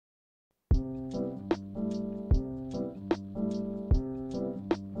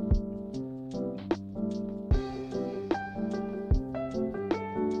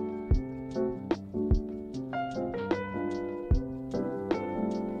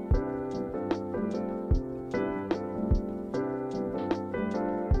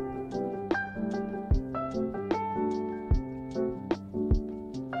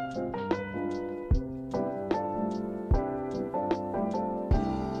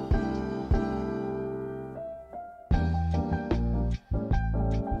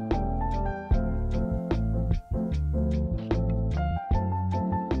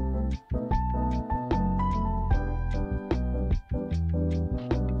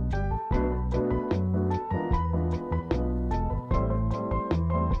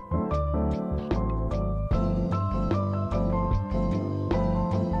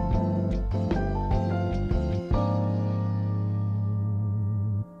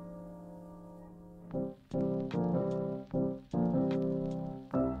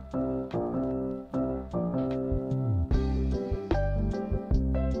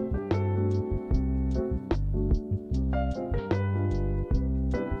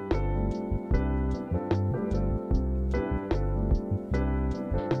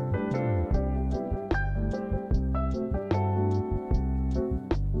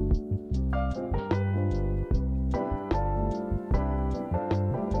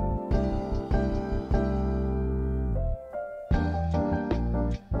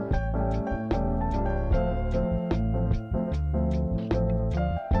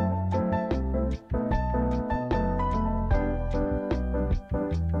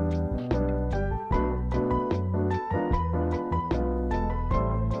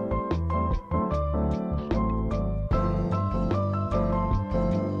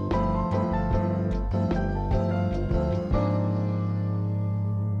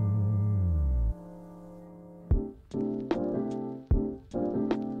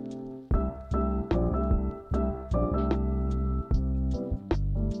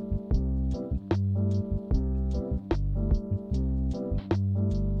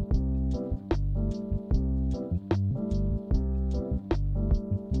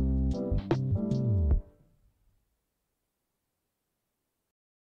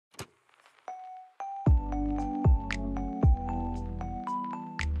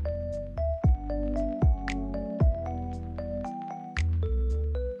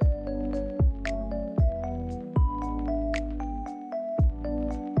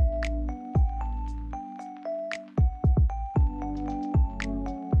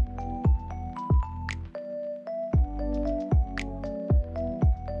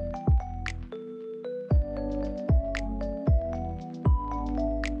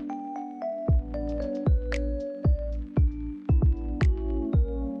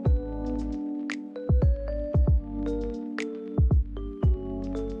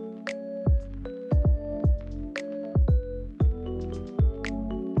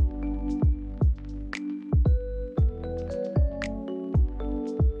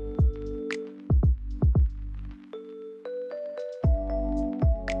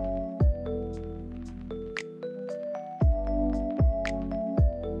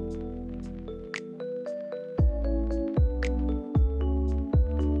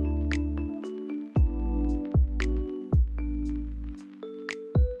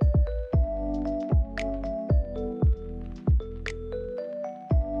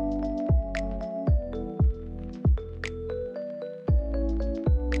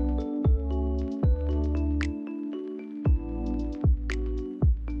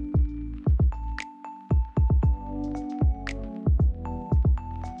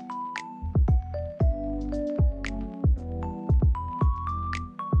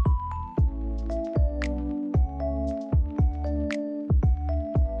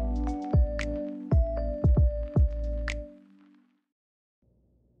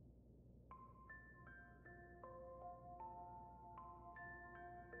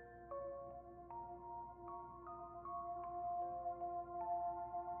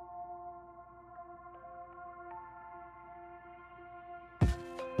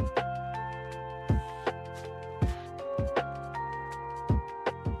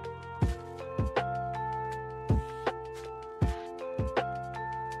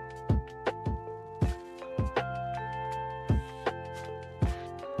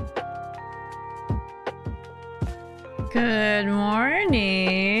Good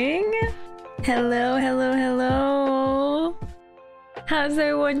morning. Hello, hello, hello. How's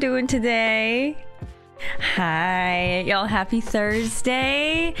everyone doing today? Hi, y'all. Happy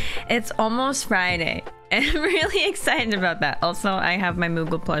Thursday. It's almost Friday. And I'm really excited about that. Also, I have my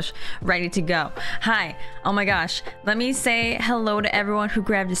Moogle plush ready to go. Hi. Oh my gosh. Let me say hello to everyone who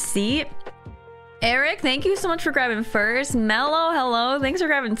grabbed a seat. Eric, thank you so much for grabbing first. Mello, hello. Thanks for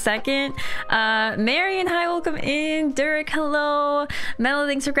grabbing second. Marion, hi, welcome in. Durek, hello. Mello,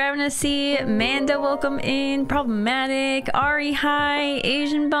 thanks for grabbing a seat. Manda, welcome in. Problematic. Ari, hi.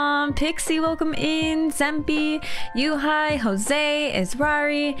 Asian Bomb. Pixie, welcome in. Zempi, you, hi. Jose,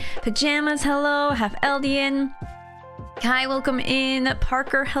 Israri. Pajamas, hello. Half Eldian. Kai, welcome in.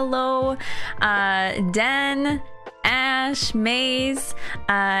 Parker, hello. Den. Ash, Maze,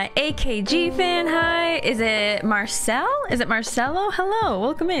 AKG fan, hi. Is it Marcel? Is it Marcelo? Hello,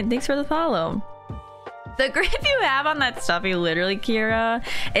 welcome in. Thanks for the follow. The grip you have on that stuffy, literally, Kira,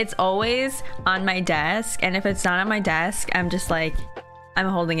 it's always on my desk. And if it's not on my desk, I'm just like, I'm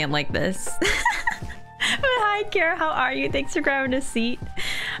holding it like this. But hi, Kira, how are you? Thanks for grabbing a seat.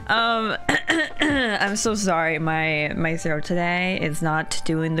 I'm so sorry. My throat today is not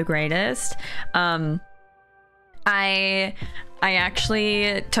doing the greatest. I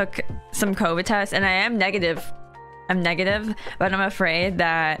actually took some COVID tests and I am negative. I'm negative, but I'm afraid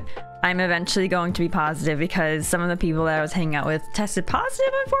that I'm eventually going to be positive because some of the people that I was hanging out with tested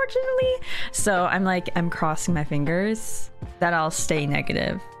positive, unfortunately. So I'm crossing my fingers that I'll stay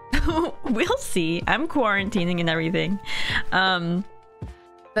negative. We'll see. I'm quarantining and everything.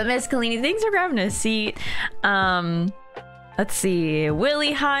 But Miss Kalini, thanks for grabbing a seat. Let's see.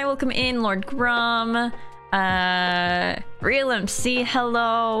 Willie, hi, welcome in. Lord Grum. Real MC,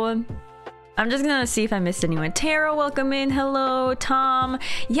 hello. I'm just gonna see if I missed anyone. Tara, welcome in. Hello. Tom.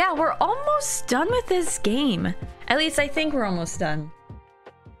 Yeah, we're almost done with this game. At least I think we're almost done.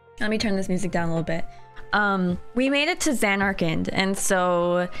 Let me turn this music down a little bit. We made it to Zanarkand, and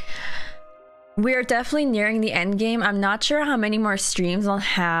so we're definitely nearing the end game. I'm not sure how many more streams I'll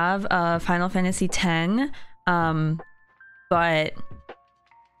have of Final Fantasy X. But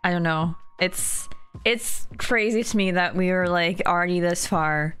I don't know. It's crazy to me that we were like already this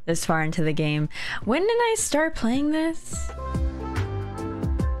far into the game. When did I start playing this?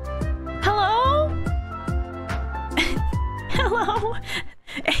 Hello? Hello?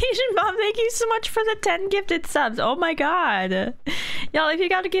 Asian Mom, thank you so much for the 10 gifted subs. Oh my god. Y'all, if you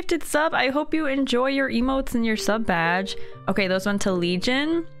got a gifted sub, I hope you enjoy your emotes and your sub badge. Okay, those went to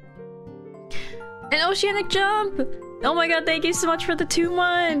Legion. An Oceanic Jump! Oh my god, thank you so much for the 2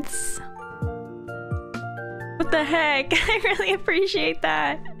 months! What the heck? I really appreciate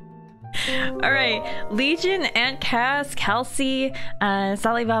that. Alright, Legion, Aunt Cass, Kelsey,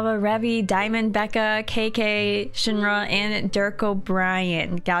 Salibaba, Revi, Diamond, Becca, KK, Shinra, and Dirk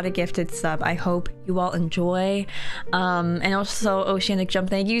O'Brien got a gifted sub. I hope you all enjoy. And also Oceanic Jump,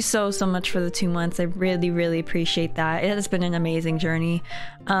 thank you so much for the 2 months. I really appreciate that. It has been an amazing journey.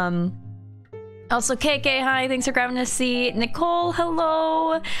 Also, KK, hi, thanks for grabbing a seat. Nicole,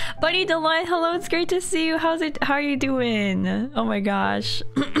 hello. Buddy Delight, hello, it's great to see you. How are you doing? Oh my gosh.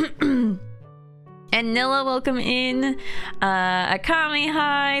 And Nilla, welcome in. Akami,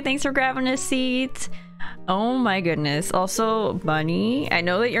 hi, thanks for grabbing a seat. Oh my goodness. Also, Bunny, I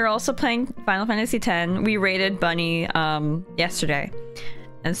know that you're also playing Final Fantasy X. We rated Bunny yesterday.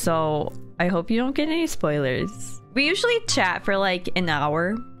 And so, I hope you don't get any spoilers. We usually chat for like an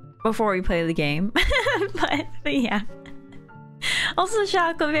hour before we play the game. but yeah. Also,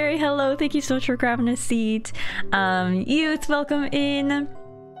 Shackleberry, hello. Thank you so much for grabbing a seat. Youth, welcome in.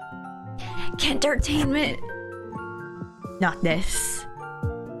 Kent Entertainment. Not this.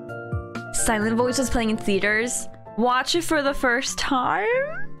 Silent Voice was playing in theaters. Watch it for the first time?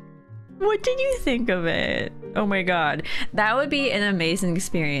 What did you think of it? Oh my god. That would be an amazing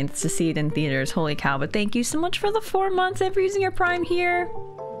experience to see it in theaters. Holy cow. But thank you so much for the 4 months and for using your Prime here.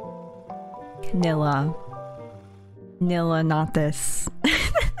 Nilla, not this.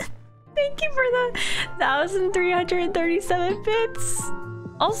 Thank you for the 1,337 bits.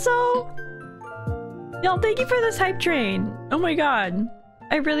 Also, y'all, thank you for this hype train. Oh my god.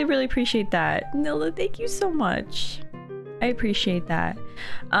 I really appreciate that. Nilla, thank you so much. I appreciate that.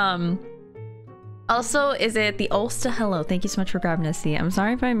 Also, is it the Ulsta? Hello, thank you so much for grabbing a seat. I'm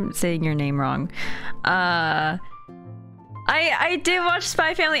sorry if I'm saying your name wrong. I did watch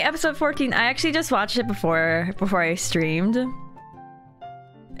Spy Family episode 14. I actually just watched it before I streamed.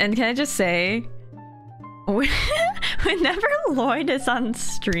 And can I just say, whenever Lloyd is on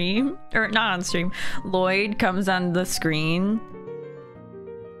stream, or not on stream, Lloyd comes on the screen,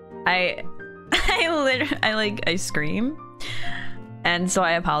 I scream. And so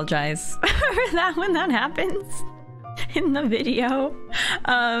I apologize for that when that happens in the video.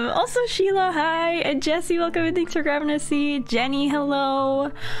 Also Sheila, hi, and Jesse, welcome and thanks for grabbing a seat. Jenny,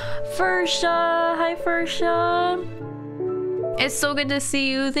 hello. Fursha, hi Fursha. It's so good to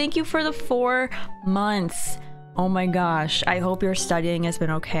see you. Thank you for the 4 months. Oh my gosh, I hope your studying has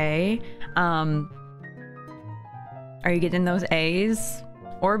been okay. Are you getting those A's?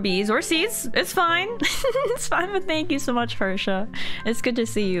 Or B's or C's? It's fine. It's fine, but thank you so much, Fursha. It's good to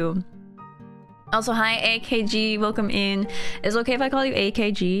see you. Also, hi, AKG. Welcome in. Is it okay if I call you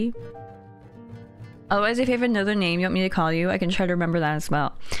AKG? Otherwise, if you have another name you want me to call you, I can try to remember that as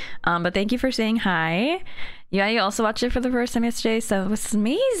well. But thank you for saying hi. Yeah, you also watched it for the first time yesterday, so it was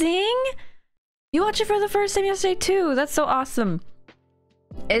amazing. You watched it for the first time yesterday, too. That's so awesome.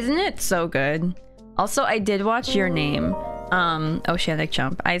 Isn't it so good? Also, I did watch Your Name. Oceanic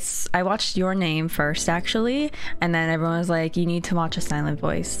Jump. I watched Your Name first, actually, and then everyone was like, you need to watch A Silent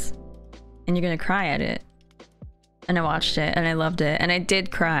Voice. And you're gonna cry at it. And I watched it and I loved it and I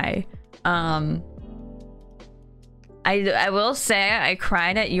did cry. I will say I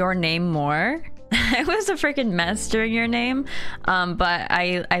cried at Your Name more I was a freaking mess during your name, but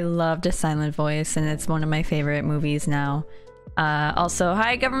I loved A Silent Voice, and it's one of my favorite movies now. Also,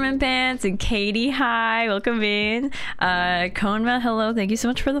 hi Government Pants and Katie, hi, welcome in. Konma, hello, thank you so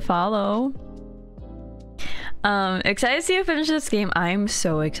much for the follow. Excited to see you finish this game. I'm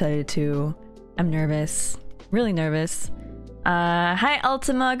so excited too. I'm nervous, really nervous. Hi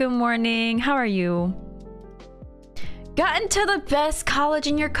Ultima, good morning, how are you? Got into the best college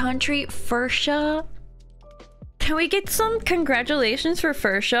in your country, Fursha. Can we get some congratulations for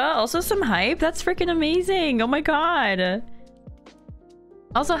Fursha? Also some hype, that's freaking amazing, oh my god.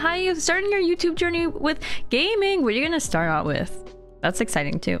 Also, how are you starting your YouTube journey with gaming? What are you gonna start out with? That's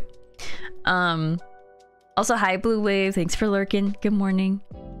exciting too. Also, hi Blue Wave, thanks for lurking. Good morning.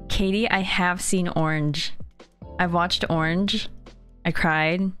 Katie, I have seen Orange. I've watched Orange. I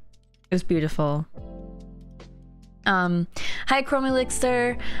cried. It was beautiful. Hi Chrome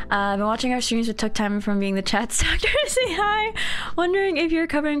Elixir. I've been watching our streams but took time from being the chat doctor to say hi. Wondering if you're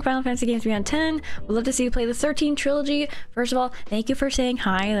covering Final Fantasy games beyond 10. Would love to see you play the 13 trilogy. First of all, thank you for saying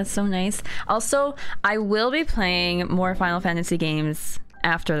hi. That's so nice. Also, I will be playing more Final Fantasy games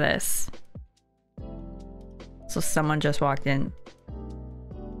after this. So someone just walked in.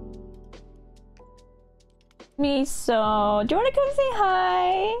 Miso, do you want to come say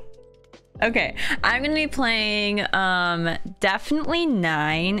hi? Okay, I'm gonna be playing definitely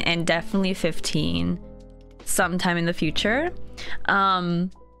 9 and definitely 15 sometime in the future. I'm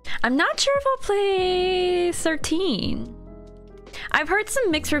not sure if I'll play 13. I've heard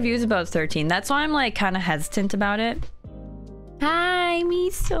some mixed reviews about 13. That's why I'm like kind of hesitant about it. Hi,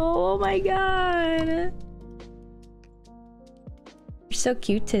 Miso. Oh my god. You're so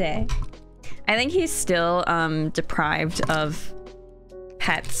cute today. I think he's still deprived of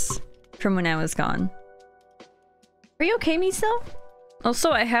pets from when I was gone. Are you okay, Miso?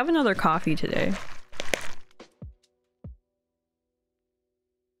 Also, I have another coffee today.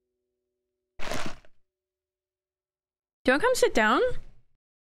 Do you want to come sit down?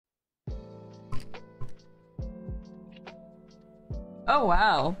 Oh,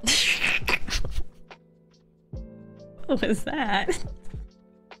 wow. What was that?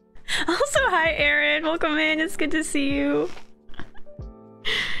 Also, hi, Aaron. Welcome in. It's good to see you.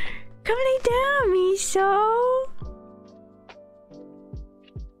 Come lay down, Miso.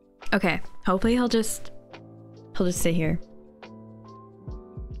 Okay, hopefully he'll just sit here.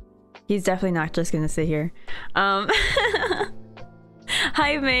 He's definitely not just gonna sit here. Hi,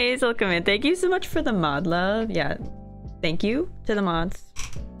 Maze. Welcome in. Thank you so much for the mod, love. Yeah, thank you to the mods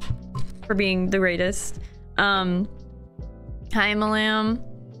for being the greatest. Hi, Malam.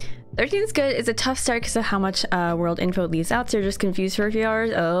 13 is good. It's a tough start because of how much world info leaves out, so you're just confused for a few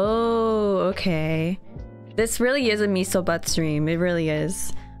hours. Oh, okay. This really is a Miso butt stream. It really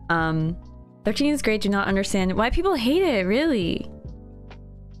is. 13 is great. Do not understand why people hate it, really.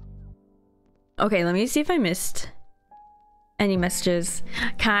 Okay, let me see if I missed any messages.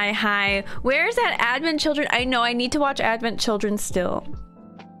 Kai, hi. Where's that Advent Children? I know, I need to watch Advent Children still.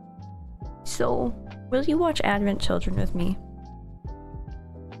 So, will you watch Advent Children with me?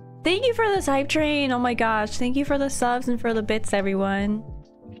 Thank you for this hype train. Oh my gosh. Thank you for the subs and for the bits, everyone.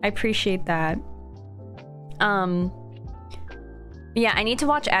 I appreciate that. Yeah, I need to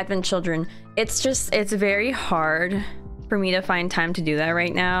watch Advent Children. It's very hard for me to find time to do that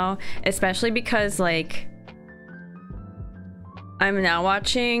right now, especially because like I'm now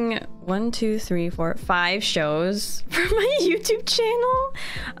watching 1, 2, 3, 4, 5 shows for my YouTube channel.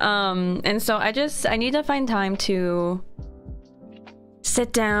 And so I need to find time to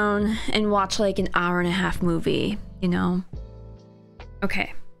sit down and watch like an hour-and-a-half movie, you know?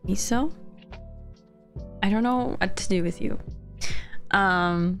 Okay, Miso? I don't know what to do with you.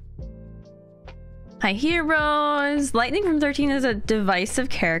 Hi, heroes! Lightning from 13 is a divisive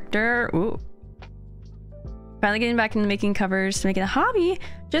character. Ooh. Finally getting back into making covers to make it a hobby.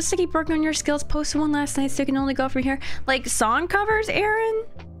 Just to keep working on your skills. Posted one last night so you can only go from here. Like song covers, Aaron?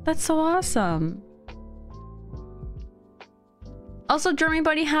 That's so awesome. Also, Germany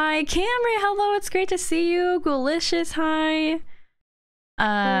Buddy, hi. Camry, hello, it's great to see you. Goolicious, hi.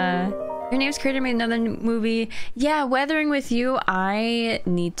 Your Name's Creator made another movie. Yeah, Weathering with You. I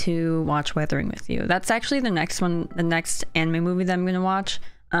need to watch Weathering with You. That's actually the next one, the next anime movie that I'm gonna watch.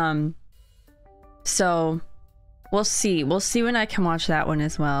 So we'll see. We'll see when I can watch that one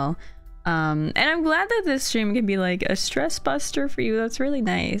as well. And I'm glad that this stream can be like a stress buster for you. That's really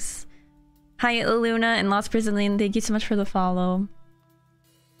nice. Hi, Luna and Lost Brazilian. Thank you so much for the follow.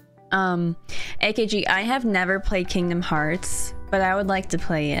 AKG, I have never played Kingdom Hearts, but I would like to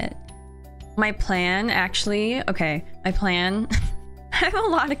play it. My plan, actually, okay, my plan I have a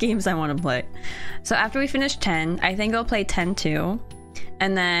lot of games I want to play. So after we finish 10, I think I'll play 10 too.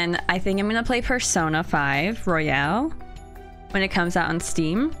 And then I think I'm gonna play Persona 5 Royale when it comes out on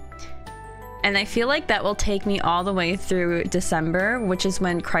Steam. And I feel like that will take me all the way through December, which is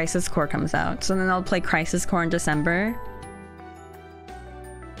when Crisis Core comes out. So then I'll play Crisis Core in December.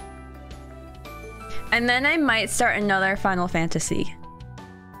 And then I might start another Final Fantasy.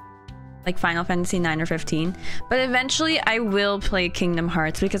 Like Final Fantasy 9 or 15. But eventually I will play Kingdom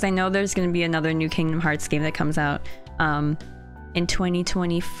Hearts because I know there's going to be another new Kingdom Hearts game that comes out in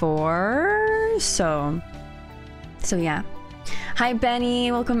 2024. So yeah. Hi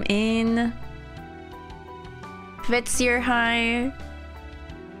Benny, welcome in. Fitzier, hi.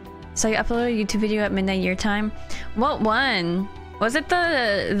 So you uploaded a YouTube video at midnight your time. What one? Was it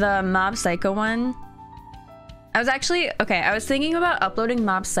the Mob Psycho one? I was actually, okay, I was thinking about uploading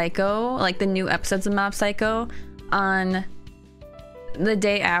Mob Psycho, like the new episodes of Mob Psycho, on the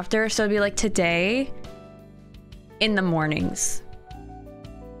day after. So it'd be like today in the mornings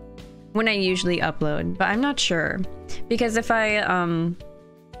when I usually upload, but I'm not sure because if I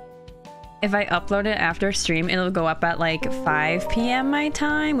upload it after stream, it'll go up at like 5 p.m. my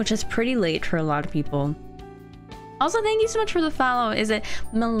time, which is pretty late for a lot of people. Also, thank you so much for the follow. Is it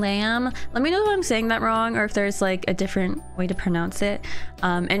Malam? Let me know if I'm saying that wrong or if there's like a different way to pronounce it.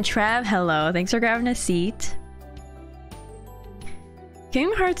 And Trav, hello. Thanks for grabbing a seat.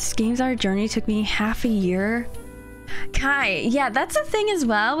 Kingdom Hearts Games Art Journey took me half a year. Kai, yeah, that's a thing as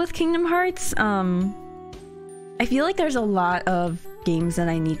well with Kingdom Hearts. I feel like there's a lot of games that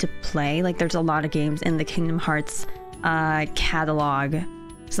I need to play. Like there's a lot of games in the Kingdom Hearts catalog.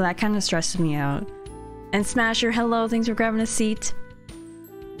 So that kind of stresses me out. And Smasher, hello, thanks for grabbing a seat.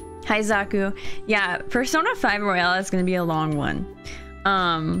 Hi Zaku. Yeah, Persona 5 Royale is gonna be a long one.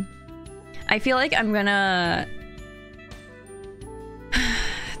 I feel like I'm gonna...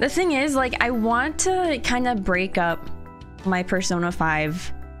 The thing is, like, I want to kind of break up my Persona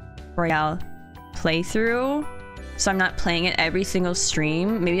 5 Royale playthrough. So I'm not playing it every single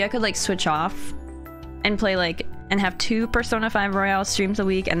stream. Maybe I could like switch off and play like, and have 2 Persona 5 Royale streams a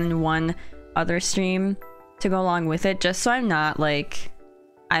week and then 1 other stream to go along with it, just so I'm not like,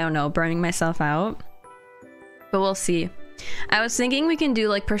 I don't know, burning myself out. But we'll see. I was thinking we can do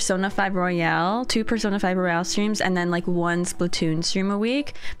like Persona 5 Royale, 2 Persona 5 Royale streams, and then like 1 Splatoon stream a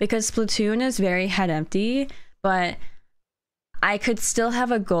week, because Splatoon is very head empty, but I could still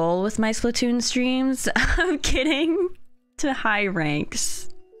have a goal with my Splatoon streams of getting to high ranks,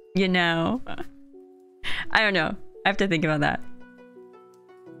 you know? I don't know. I have to think about that.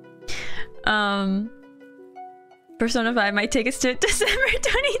 Persona 5 might take us to December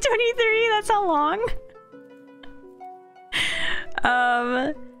 2023. That's how long.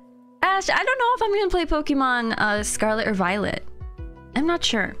 Ash, I don't know if I'm gonna play Pokemon Scarlet or Violet. I'm not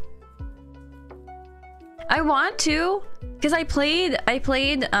sure. I want to, because I played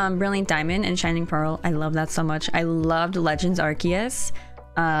Brilliant Diamond and Shining Pearl. I love that so much. I loved Legends Arceus.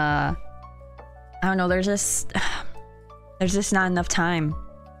 I don't know, there's just not enough time.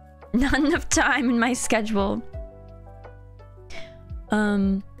 Not enough time in my schedule.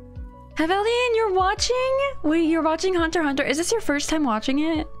 Havelian, you're watching? Wait, you're watching Hunter x Hunter? Is this your first time watching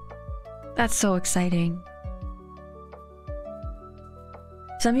it? That's so exciting.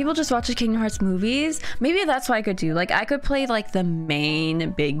 Some people just watch the Kingdom Hearts movies. Maybe that's what I could do. Like, I could play like the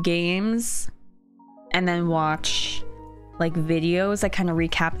main big games and then watch like videos that kind of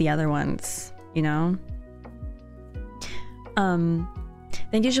recap the other ones, you know?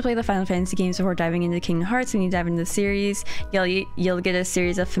 Think you should play the Final Fantasy games before diving into Kingdom Hearts. When you dive into the series, you'll get a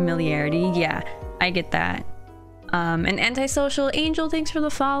series of familiarity. Yeah, I get that. And Antisocial Angel, thanks for the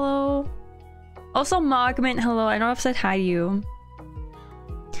follow. Also Mogment, hello. I know I've said hi to you.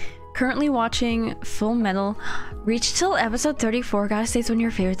 Currently watching Full Metal. Reached till episode 34. Gotta say it's one of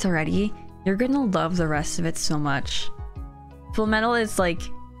your favorites already. You're gonna love the rest of it so much. Full Metal is like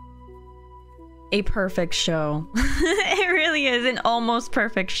a perfect show. It really is an almost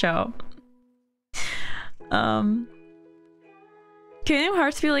perfect show. Kingdom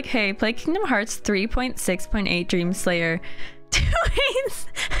Hearts be like, hey, play Kingdom Hearts 3.6.8 Dream Slayer 2 ways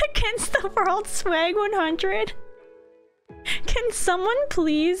against the World Swag 100. Can someone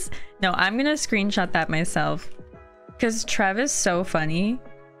please? No, I'm gonna screenshot that myself because Trev is so funny.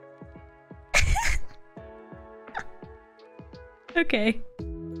 Okay,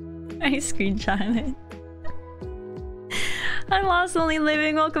 I screenshot it. I'm Lost Only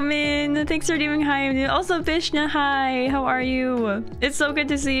Living, welcome in. Thanks for doing hi. Also Vishna, hi, how are you? It's so good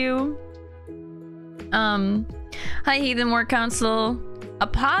to see you. Hi Heathen War Council. A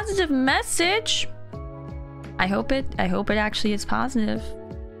positive message. I hope it actually is positive.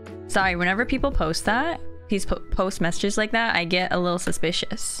 Sorry, whenever people post that, post messages like that, I get a little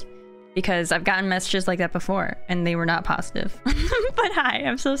suspicious because I've gotten messages like that before and they were not positive. But hi,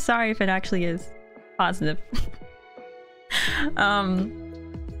 I'm so sorry if it actually is positive.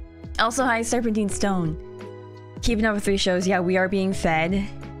 Also, hi, Serpentine Stone. Keeping up with 3 shows. Yeah, we are being fed.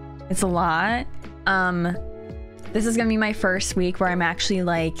 It's a lot. This is gonna be my first week where I'm actually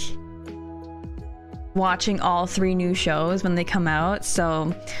like watching all 3 new shows when they come out,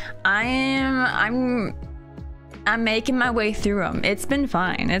 so I'm making my way through them. It's been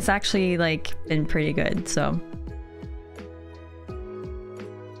fine. It's actually like been pretty good. So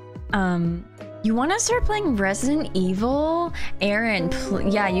you want to start playing Resident Evil, Aaron?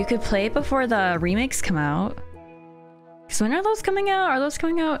 Yeah, you could play it before the remakes come out. So when are those coming out? Are those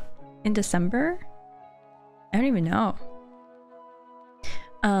coming out in December? I don't even know.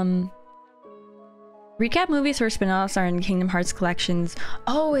 Recap movies for spin-offs are in Kingdom Hearts collections.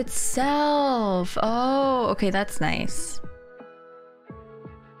 Oh, itself. Oh, okay, that's nice.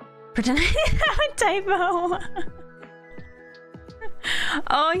 Pretend I didn't have a typo.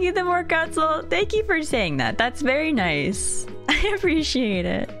 Oh, you the more console. Thank you for saying that. That's very nice. I appreciate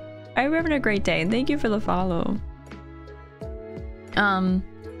it. I'm having a great day. Thank you for the follow.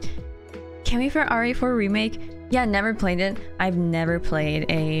 Can we for RE4 remake? Yeah, never played it. I've never played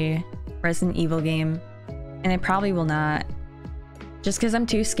a Resident Evil game, and I probably will not, just because I'm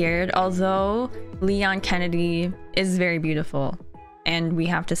too scared. Although Leon Kennedy is very beautiful and we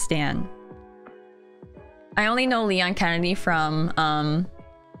have to stand. I only know Leon Kennedy from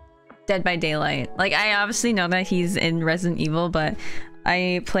Dead by Daylight. Like, I obviously know that he's in Resident Evil, but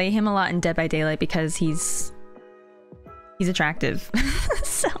I play him a lot in Dead by Daylight because he's attractive.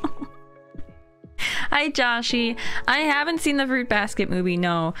 So hi Joshy. I haven't seen the Fruit Basket movie,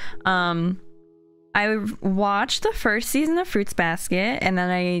 no. I watched the first season of Fruits Basket and then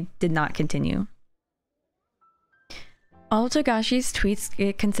I did not continue. All Togashi's tweets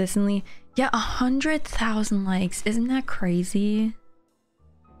get consistently, yeah, 100,000 likes. Isn't that crazy?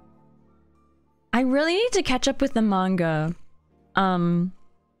 I really need to catch up with the manga.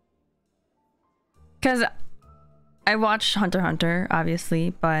 Because I watched Hunter x Hunter, obviously,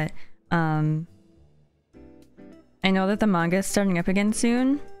 but I know that the manga is starting up again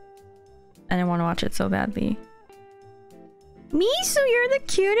soon, and I want to watch it so badly. Miso, you're the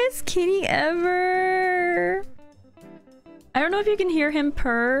cutest kitty ever! I don't know if you can hear him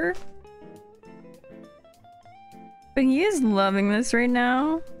purr, but he is loving this right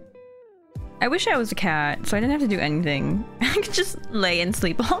now. I wish I was a cat, so I didn't have to do anything. I could just lay and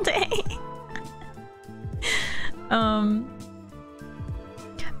sleep all day.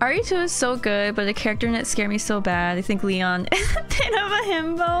 RE2 is so good, but the character in it scared me so bad. I think Leon is a bit of a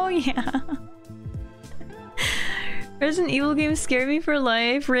himbo, yeah. Resident Evil games scare me for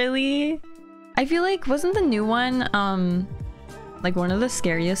life, really? I feel like, wasn't the new one, like one of the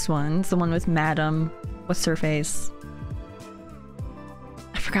scariest ones? The one with Madam, what's her face?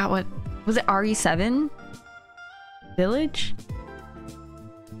 I forgot what, was it RE7? Village?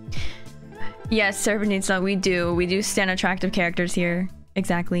 Yes, Serpentine Stone, we do stand attractive characters here.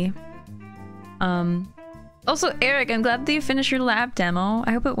 Exactly. Also, Eric, I'm glad that you finished your lab demo.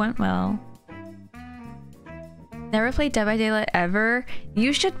 I hope it went well. Never played Dead by Daylight ever?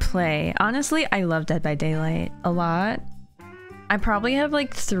 You should play. Honestly, I love Dead by Daylight a lot. I probably have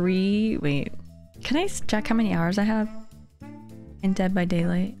like 3... Wait. Can I check how many hours I have in Dead by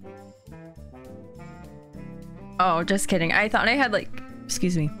Daylight? Oh, just kidding. I thought I had like...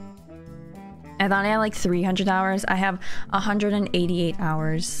 Excuse me. I thought I had like 300 hours. I have 188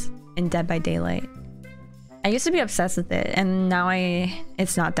 hours in Dead by Daylight. I used to be obsessed with it, and now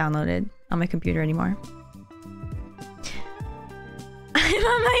it's not downloaded on my computer anymore. I'm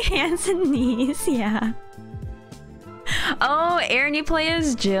on my hands and knees, yeah. Oh, Aaron, you play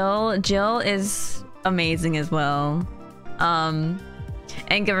as Jill. Jill is amazing as well. And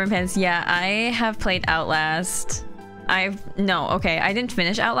Government Pants, yeah, I have played Outlast. No, okay, I didn't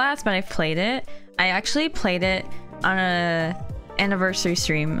finish Outlast, but I've played it. I actually played it on a anniversary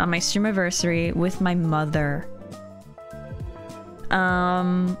stream, on my streamiversary with my mother.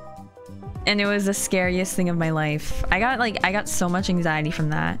 And it was the scariest thing of my life. I got so much anxiety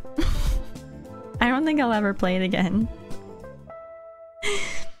from that. I don't think I'll ever play it again.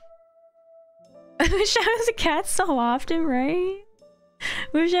 I wish I was a cat so often, right?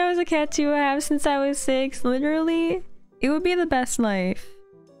 Wish I was a cat too. I have since I was 6, literally. It would be the best life.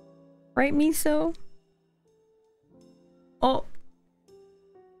 Right, Miso? Oh.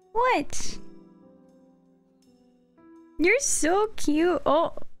 What? You're so cute.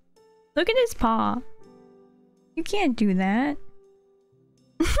 Oh. Look at his paw. You can't do that.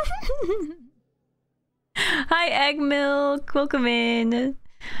 Hi, Egg Milk. Welcome in.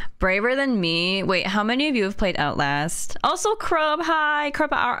 Braver Than Me. Wait, how many of you have played Outlast? Also, Crub. Hi.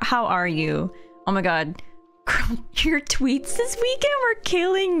 Crub, how are you? Oh my god. Your tweets this weekend were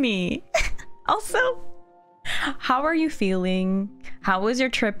killing me. Also, how are you feeling? How was your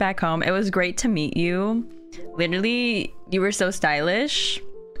trip back home? It was great to meet you. Literally, you were so stylish.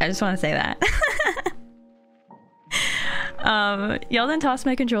 I just want to say that. Y'all didn't toss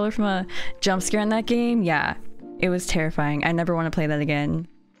my controller from a jump scare in that game? Yeah, it was terrifying. I never want to play that again.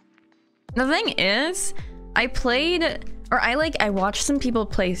 The thing is, I watched some people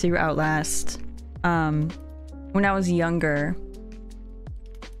play through Outlast when I was younger.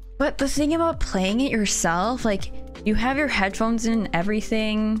 But the thing about playing it yourself, like, you have your headphones in and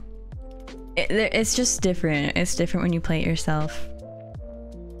everything. It's just different. It's different when you play it yourself.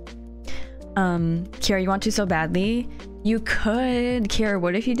 Kira, you want to so badly? You could. Kira,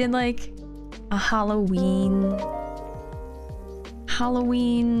 what if you did like a Halloween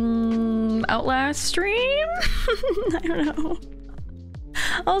Outlast stream? I don't know.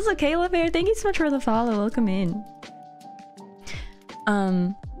 Also, Kayla Bear, thank you so much for the follow. Welcome in.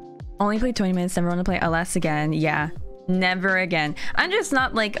 Only played 20 minutes, never want to play Outlast again. Yeah, never again. I'm just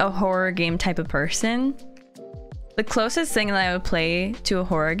not like a horror game type of person. The closest thing that I would play to a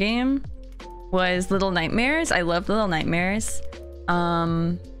horror game was Little Nightmares. I loved Little Nightmares.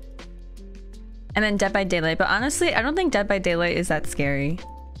 And then Dead by Daylight. But honestly, I don't think Dead by Daylight is that scary.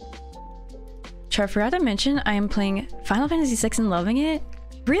 I forgot to mention I am playing Final Fantasy VI and loving it.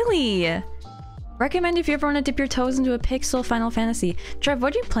 Really? Recommend if you ever want to dip your toes into a Pixel Final Fantasy. Trev,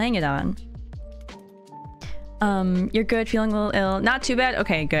 what are you playing it on? You're good, feeling a little ill. Not too bad?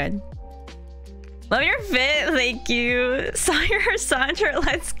 Okay, good. Love your fit, thank you. Saw your Sandra,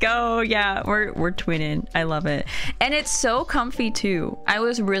 let's go. Yeah, we're twinning. I love it. And it's so comfy too. I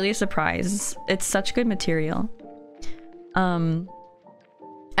was really surprised. It's such good material.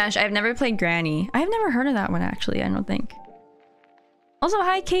 Ash, I've never played Granny. I've never heard of that one actually, I don't think. Also,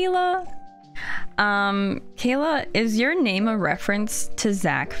 hi Kayla. Kayla, is your name a reference to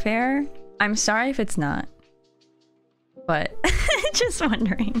Zach Fair? I'm sorry if it's not, but just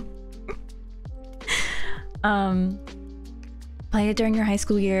wondering. Play it during your high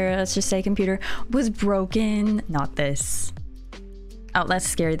school year. Let's just say computer was broken. Not this.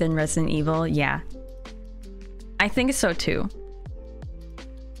 Outlast scarier than Resident Evil. Yeah, I think so too.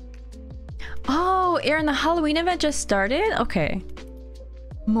 Oh, Aaron, the Halloween event just started? Okay.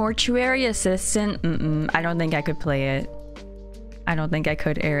 Mortuary Assistant. I don't think I could play it. I don't think I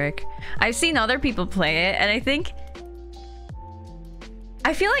could, Eric. I've seen other people play it, and I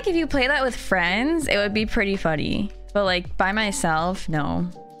feel like if you play that with friends, it would be pretty funny. But like by myself, no.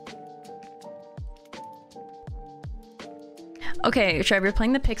 Okay, Trevor, you're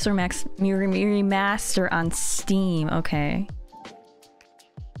playing the Pixel Max remaster on Steam. Okay.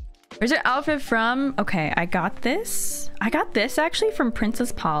 Where's your outfit from? Okay, I got this. I got this actually from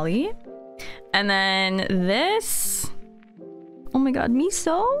Princess Polly. And then this. Oh my god,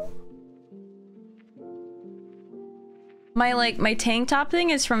 Miso? My tank top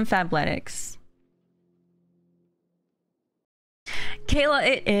thing is from Fabletics. Kayla,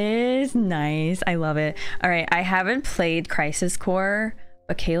 it is nice. I love it. All right, I haven't played Crisis Core,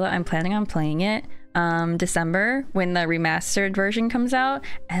 but Kayla, I'm planning on playing it December when the remastered version comes out,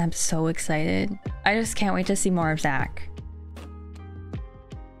 and I'm so excited. I just can't wait to see more of Zach.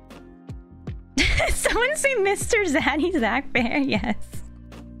 Someone say Mr. Zaddy Zach Bear. Yes.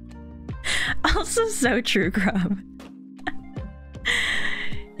 Also so true, Grub.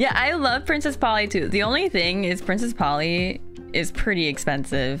 Yeah, I love Princess Polly too. The only thing is Princess Polly is pretty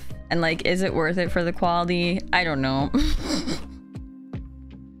expensive, and like, is it worth it for the quality? I don't know.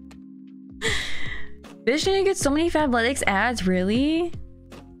 Bitch, you get so many Fabletics ads, really?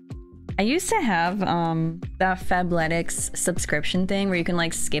 I used to have that Fabletics subscription thing where you can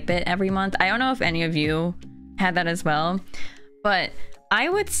like skip it every month. I don't know if any of you had that as well, but I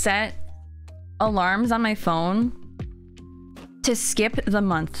would set alarms on my phone to skip the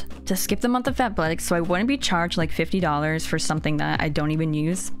month of Fabletics, so I wouldn't be charged like $50 for something that I don't even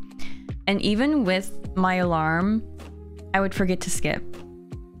use. And even with my alarm, I would forget to skip.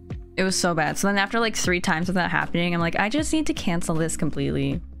 It was so bad. So then after like 3 times of that happening, I'm like, I just need to cancel this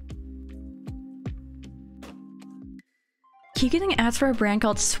completely. Keep getting ads for a brand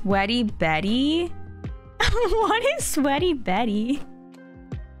called Sweaty Betty? What is Sweaty Betty?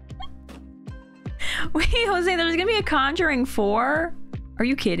 Wait, Jose, there's gonna be a Conjuring 4? Are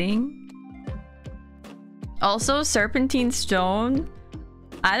you kidding? Also, Serpentine Stone?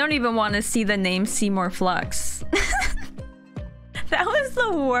 I don't even want to see the name Seymour Flux. was... that was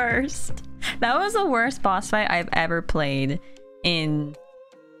the worst. That was the worst boss fight I've ever played in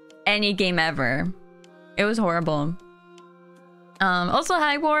any game ever. It was horrible. Also,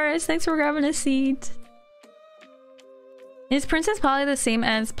 hi Boris, thanks for grabbing a seat. Is Princess Polly the same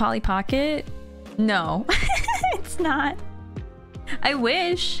as Polly Pocket? No, it's not. I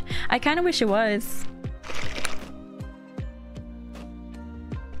wish. I kind of wish it was.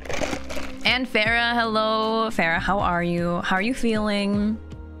 And Farah, hello. Farah, how are you? How are you feeling?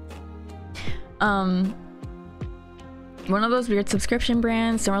 One of those weird subscription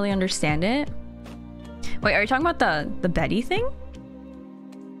brands, don't really understand it. Wait, are you talking about the Betty thing?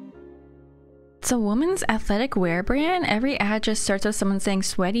 It's a woman's athletic wear brand. Every ad just starts with someone saying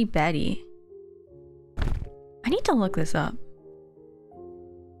Sweaty Betty. I need to look this up.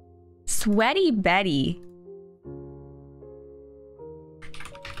 Sweaty Betty.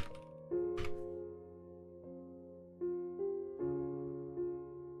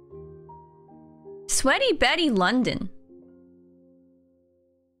 Sweaty Betty London.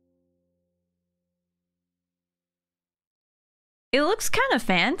 It looks kind of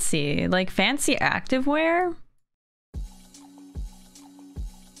fancy, like fancy activewear.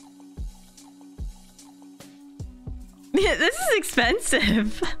 Yeah, this is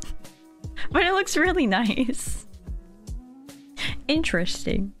expensive, but it looks really nice.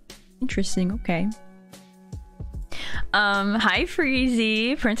 Interesting. Interesting, okay. Hi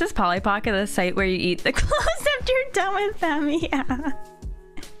Freezy. Princess Polly Pocket, the site where you eat the clothes after you're done with them. Yeah.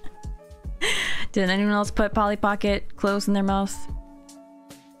 Did anyone else put Polly Pocket clothes in their mouth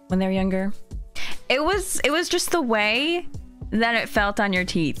when they were younger? It was just the way that it felt on your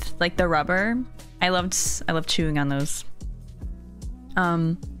teeth, like the rubber. I loved chewing on those.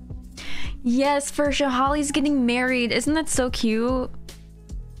 Yes, Fursha, Holly's getting married. Isn't that so cute?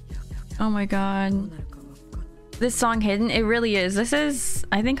 Oh my god. This song Hidden, it really is. This is,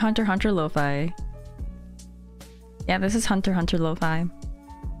 I think, Hunter x Hunter Lo-Fi. Yeah, this is Hunter x Hunter Lo-Fi.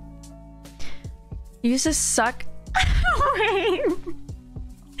 You used to suck. Wait.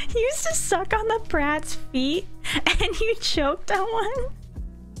 You used to suck on the brat's feet and you choked on one?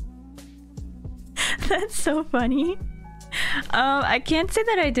 That's so funny. I can't say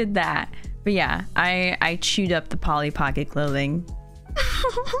that I did that. But yeah, I chewed up the Polly Pocket clothing.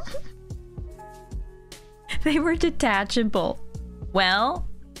 They were detachable. Well,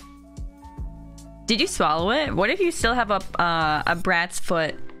 did you swallow it? What if you still have a brat's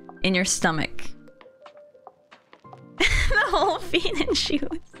foot in your stomach? The whole feet and shoes.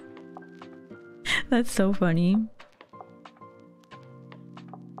 That's so funny.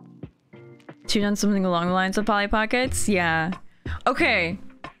 Chewed on something along the lines of Polly Pockets? Yeah. Okay.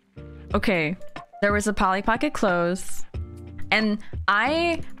 Okay. There was a Polly Pocket clothes. And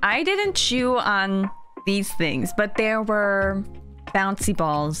I didn't chew on these things, but there were bouncy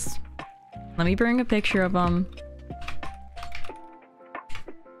balls. Let me bring a picture of them.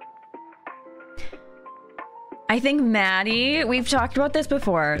 I think Maddie, we've talked about this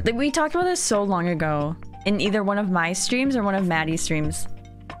before. Like, we talked about this so long ago in either one of my streams or one of Maddie's streams.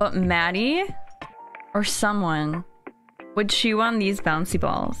 But Maddie or someone would chew on these bouncy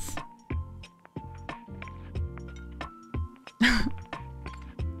balls.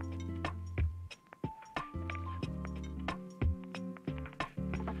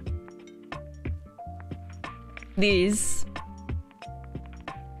 These.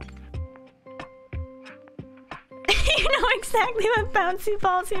 You know exactly what bouncy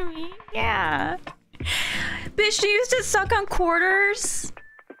balls you mean? Yeah. Bitch, you used to suck on quarters?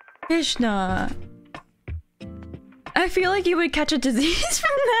 Vishna. I feel like you would catch a disease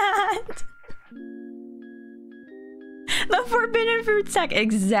from that. The forbidden fruit sack.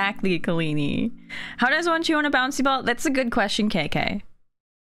 Exactly, Kalini. How does one chew on a bouncy ball? That's a good question, KK.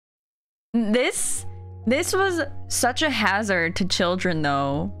 This was such a hazard to children,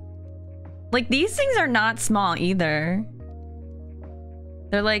 though. Like, these things are not small either.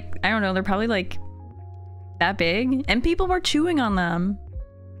 They're like, I don't know, they're probably like that big. And people were chewing on them.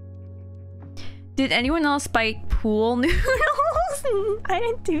 Did anyone else bite pool noodles? I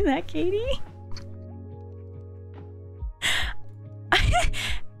didn't do that, Katie.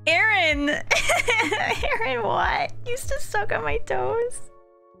 Aaron! Aaron, what? Used to suck on my toes.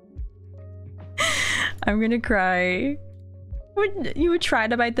 I'm gonna cry. You would try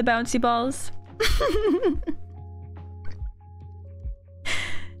to bite the bouncy balls?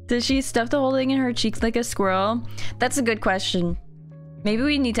 Does she stuff the whole thing in her cheeks like a squirrel? That's a good question. Maybe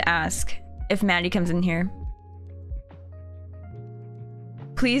we need to ask if Maddie comes in here.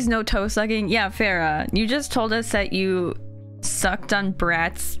 Please no toe sucking. Yeah, Farah, you just told us that you sucked on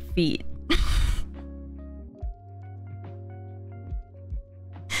Brat's feet.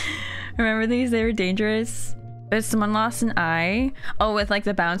 Remember these? They were dangerous. If someone lost an eye, oh, with like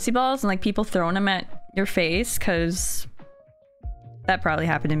the bouncy balls and like people throwing them at your face, because that probably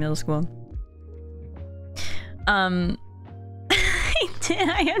happened in middle school. I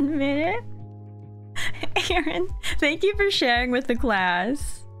admit it. Aaron, thank you for sharing with the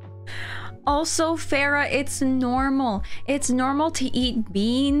class. Also, Farah, it's normal. It's normal to eat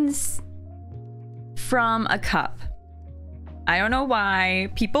beans from a cup. I don't know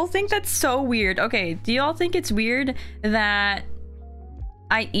why. People think that's so weird. Okay, do y'all think it's weird that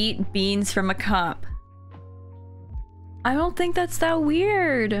I eat beans from a cup? I don't think that's that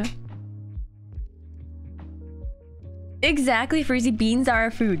weird. Exactly, Freezy. Beans are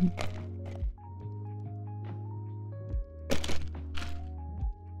a food.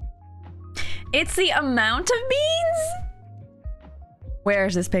 It's the amount of beans?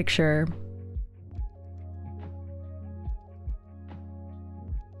 Where's this picture?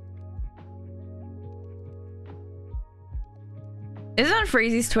 Is it on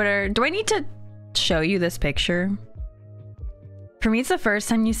Freezy's Twitter? Do I need to show you this picture? For me, it's the first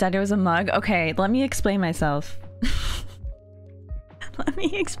time you said it was a mug. Okay, let me explain myself. Let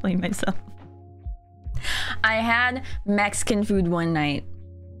me explain myself. I had Mexican food one night.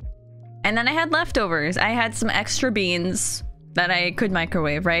 And then I had leftovers. I had some extra beans that I could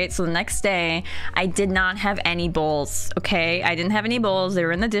microwave, right? So the next day, I did not have any bowls, okay? I didn't have any bowls. They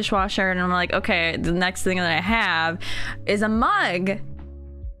were in the dishwasher. And I'm like, okay, the next thing that I have is a mug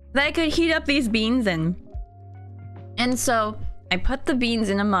that I could heat up these beans in. And so I put the beans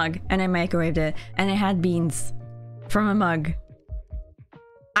in a mug and I microwaved it. And I had beans from a mug.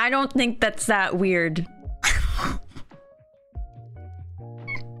 I don't think that's that weird.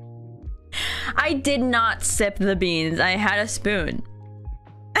 I did not sip the beans. I had a spoon.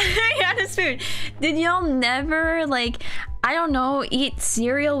 I had a spoon. Did y'all never, like, I don't know, eat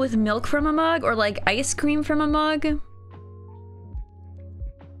cereal with milk from a mug or like ice cream from a mug?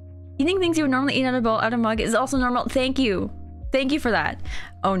 Eating things you would normally eat out of a mug is also normal. Thank you. Thank you for that.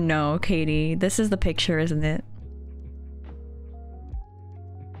 Oh no, Katie. This is the picture, isn't it?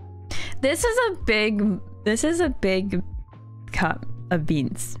 This is a big cup of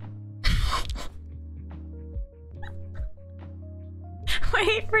beans.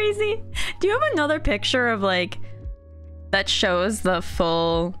 Wait, Freezy, do you have another picture of like that shows the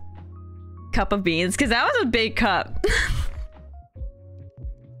full cup of beans? Because that was a big cup.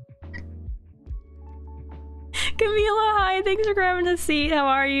 Camila, hi, thanks for grabbing a seat. How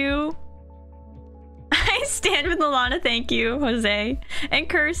are you? I stand with Alana, thank you, Jose. And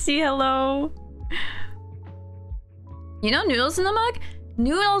Kirsty, hello. You know noodles in the mug?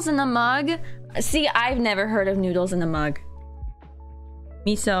 Noodles in the mug? See, I've never heard of noodles in the mug.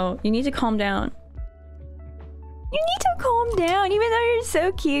 Miso, you need to calm down. You need to calm down, even though you're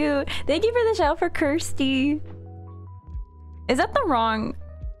so cute. Thank you for the shout for Kirsty. Is that the wrong...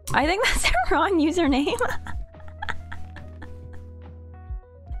 I think that's the wrong username.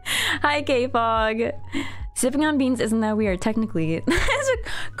 Hi, K-Fog. Sipping on beans isn't that weird, technically. That's what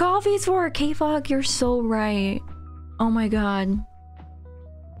coffee's for, K-Fog. You're so right. Oh my god.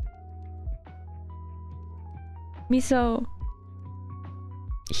 Miso...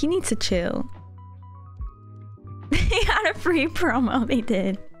 He needs to chill. They had a free promo, they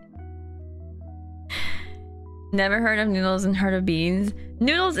did. Never heard of noodles and heard of beans.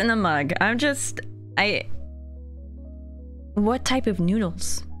 Noodles in a mug. What type of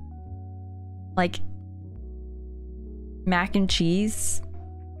noodles? Like mac and cheese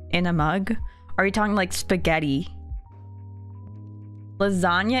in a mug? Are you talking like spaghetti?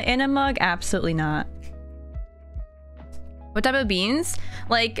 Lasagna in a mug? Absolutely not. What type of beans?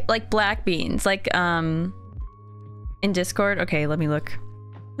 Like black beans. Like, in Discord? Okay, let me look.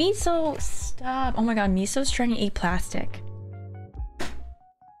 Miso, stop. Oh my god, Miso's trying to eat plastic.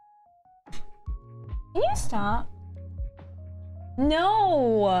 Can you stop?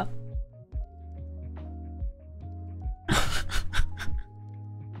 No!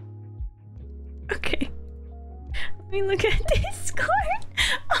 Okay. Let me look at Discord.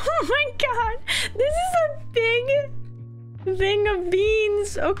 Oh my god. This is a big thing of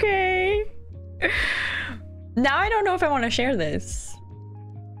beans. Okay. Now I don't know if I want to share this.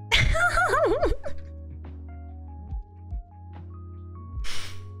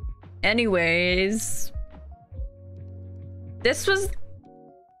 Anyways, this was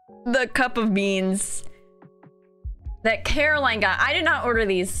the cup of beans that Caroline got. I did not order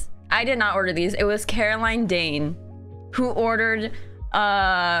these. I did not order these. It was Caroline Dane who ordered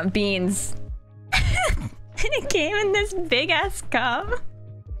beans. And it came in this big ass cup.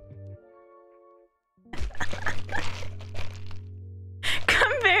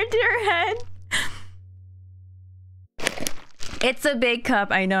 Compared into her head. It's a big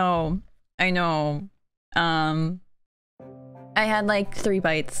cup. I know. I know. I had like 3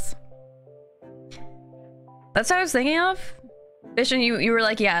 bites. That's what I was thinking of. Vision, you were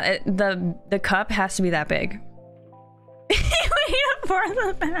like, yeah, the cup has to be that big. For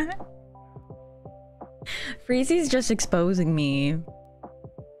the back. Freezy's just exposing me.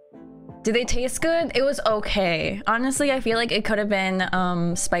 Do they taste good? It was okay. Honestly, I feel like it could have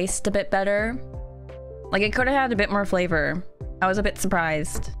been spiced a bit better. Like it could have had a bit more flavor. I was a bit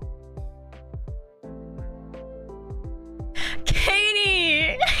surprised.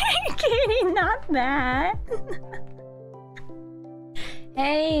 Katie! Katie, not that.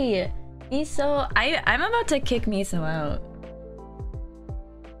 Hey, Miso, I'm about to kick Miso out.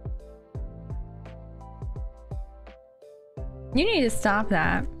 You need to stop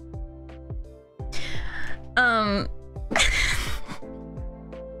that.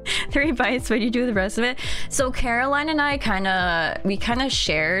 3 bites, but you do the rest of it. So Caroline and I we kind of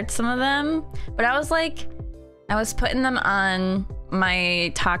shared some of them, but I was like, I was putting them on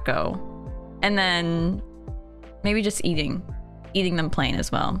my taco and then maybe just eating them plain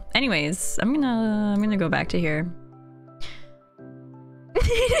as well. Anyways, I'm gonna go back to here.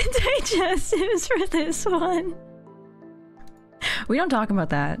 Needed digestives for this one. We don't talk about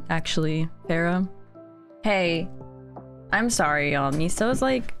that, actually, Farah. Hey, I'm sorry, y'all. Miso's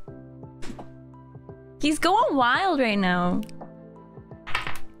like... He's going wild right now.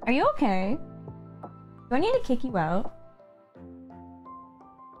 Are you okay? Do I need to kick you out?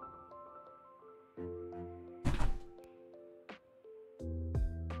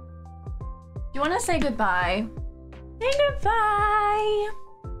 Do you want to say goodbye? Say goodbye!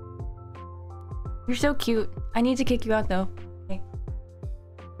 You're so cute. I need to kick you out, though. Okay.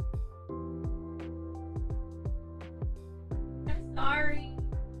 I'm sorry.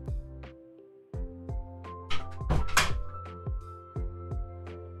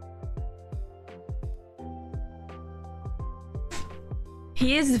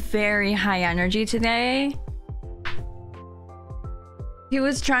 He is very high energy today. He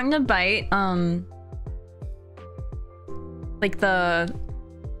was trying to bite, like the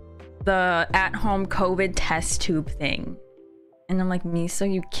at-home COVID test tube thing. And I'm like, Miso,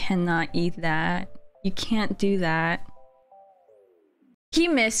 you cannot eat that. You can't do that. He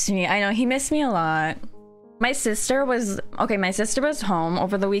missed me. I know, he missed me a lot. My sister was home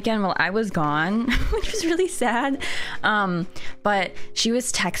over the weekend while I was gone, which was really sad. But she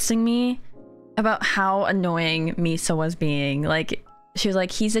was texting me about how annoying Miso was being. Like, she was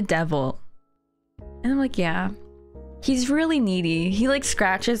like, he's a devil. And I'm like, yeah. He's really needy. He like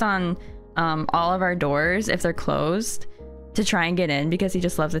scratches on all of our doors if they're closed to try and get in because he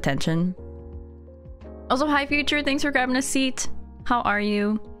just loves attention. Also, hi Future, thanks for grabbing a seat. How are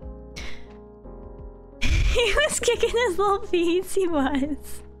you? He was kicking his little feet, he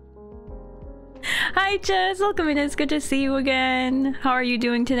was. Hi Jess, welcome in, it's good to see you again. How are you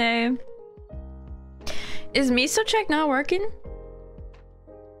doing today? Is Miso check not working?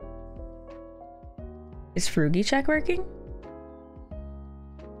 Is Frugy check working?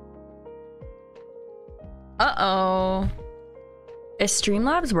 Uh-oh. Is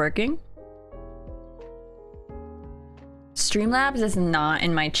Streamlabs working? Streamlabs is not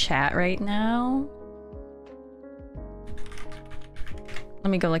in my chat right now. Let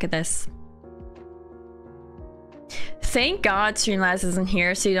me go look at this. Thank God Streamlabs isn't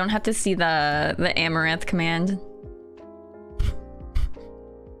here, so you don't have to see the Amaranth command.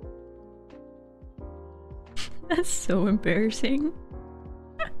 That's so embarrassing.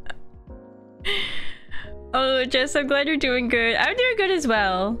 Oh, Jess, I'm glad you're doing good. I'm doing good as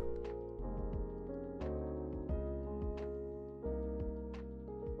well.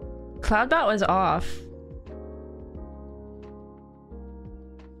 Cloudbot was off.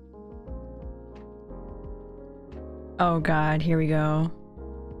 Oh God, here we go.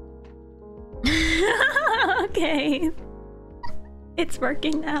 Okay. It's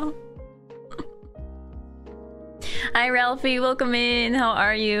working now. Hi Ralphie, welcome in. How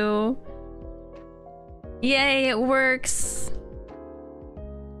are you? Yay, it works.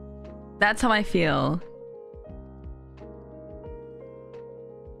 That's how I feel.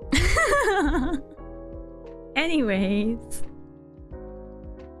 Anyways.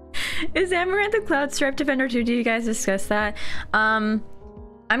 Is Amaranth a Cloud Stripe Defender too? Did you guys discuss that? I'm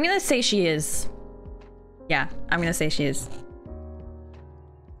gonna say she is. Yeah, I'm gonna say she is.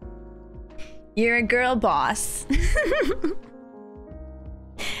 You're a girl boss.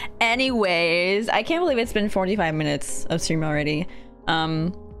 Anyways, I can't believe it's been 45 minutes of stream already.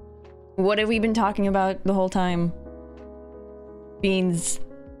 What have we been talking about the whole time? Beans.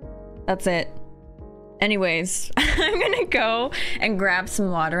 That's it. Anyways, I'm gonna go and grab some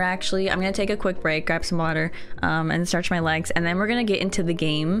water. Actually, I'm gonna take a quick break, grab some water, and stretch my legs, and then we're gonna get into the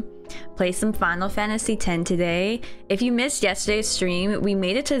game, play some Final Fantasy X today. If you missed yesterday's stream, we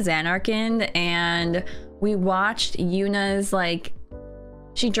made it to Zanarkand and we watched Yuna's, like,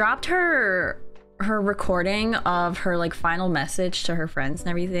 she dropped her recording of her like final message to her friends and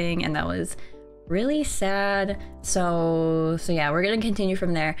everything, and that was really sad. So yeah, we're gonna continue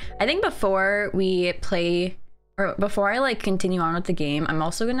from there. I think before we play, or before I like continue on with the game, I'm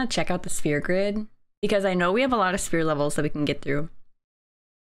also gonna check out the sphere grid because I know we have a lot of sphere levels that we can get through.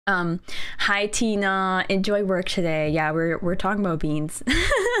 Hi Tina, enjoy work today. Yeah, we're talking about beans.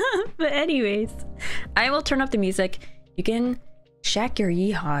 But anyways, I will turn up the music. You can check your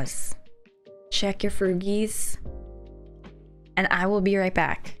yeehaws, check your frugies, and I will be right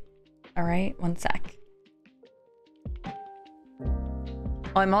back. All right, one sec.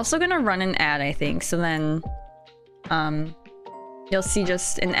 Oh, I'm also gonna run an ad, I think, so then you'll see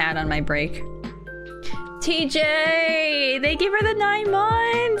just an ad on my break. TJ, thank you for the 9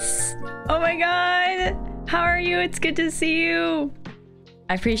 months. Oh my god, how are you? It's good to see you.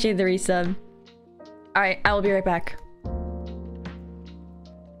 I appreciate the resub. All right, I will be right back.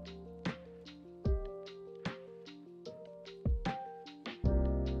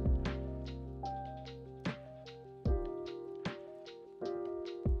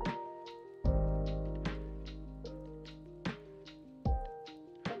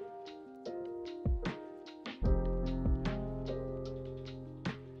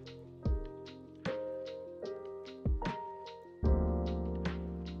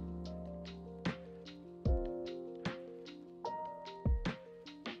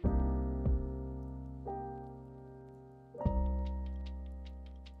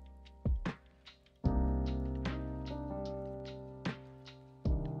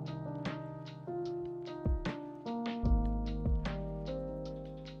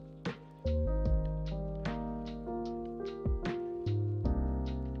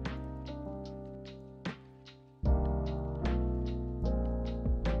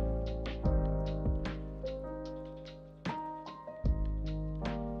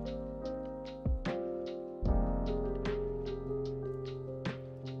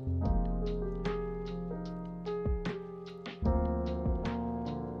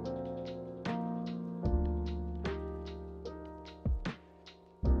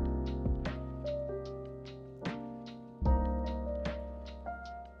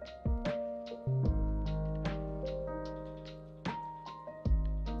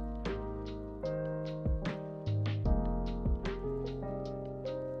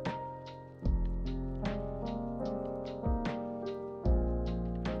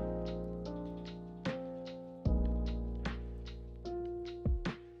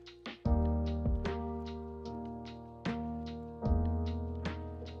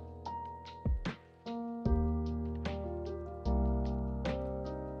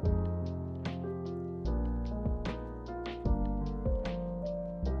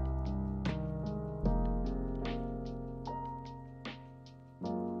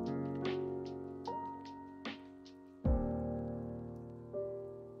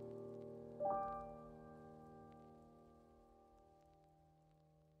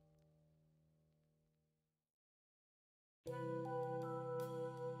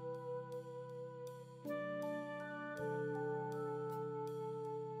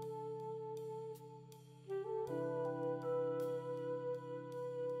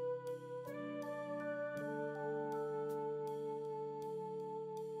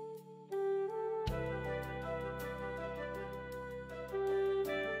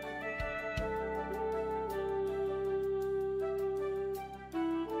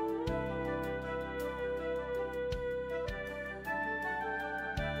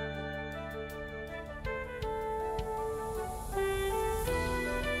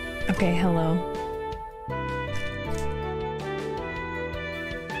 Okay, hello.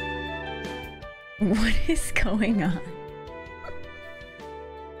 What is going on?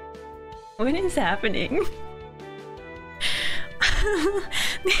 What is happening?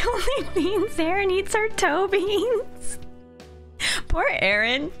 The only beans Aaron eats are toe beans. Poor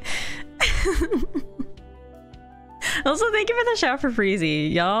Aaron. Also, thank you for the shout for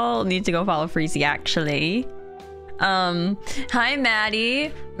Freezy. Y'all need to go follow Freezy, actually. Hi,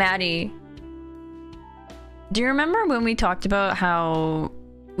 Maddie. Maddie, do you remember when we talked about how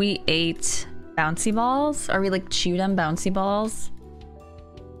we ate bouncy balls? Or we like chewed on bouncy balls?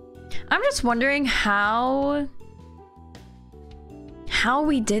 I'm just wondering how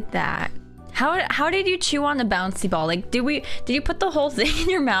we did that. How did you chew on the bouncy ball? Like, did you put the whole thing in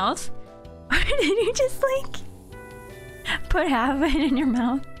your mouth? Did you just like put half of it in your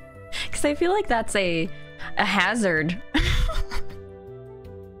mouth? Because I feel like that's a hazard.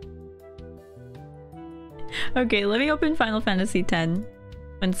 Okay, let me open Final Fantasy X.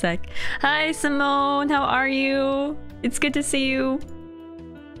 One sec. Hi Simone, how are you? It's good to see you.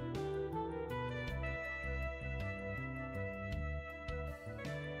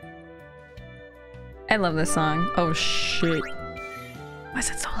 I love this song. Oh shit. Why is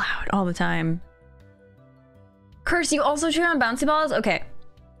it so loud all the time? Curse, you also chew on bouncy balls? Okay.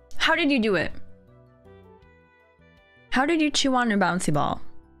 How did you do it? How did you chew on your bouncy ball?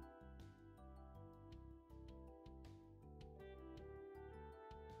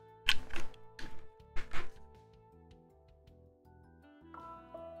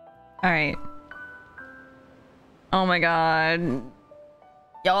 Alright. Oh my god.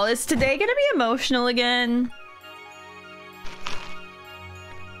 Y'all, is today gonna be emotional again?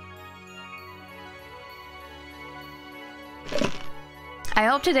 I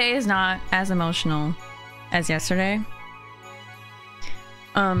hope today is not as emotional as yesterday.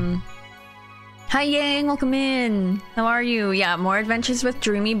 Hi Yang, welcome in. How are you? Yeah, more adventures with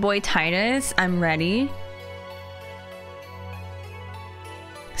Dreamy Boy Titus. I'm ready.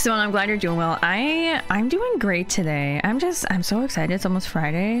 So I'm glad you're doing well. I'm doing great today. I'm so excited. It's almost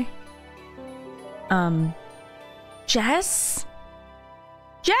Friday. Jess?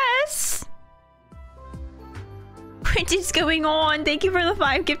 Jess? What is going on? Thank you for the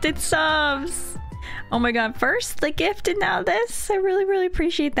 5 gifted subs. Oh my god, first the gift and now this. I really, really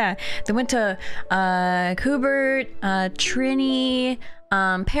appreciate that. They went to Kubert, Trini,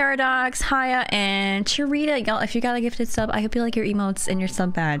 Paradox, Haya, and Charita. Y'all, if you got a gifted sub, I hope you like your emotes and your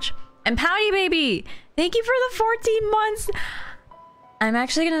sub badge. And Pouty Baby, thank you for the 14 months. I'm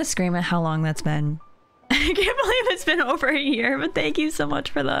actually gonna scream at how long that's been. I can't believe it's been over a year, but thank you so much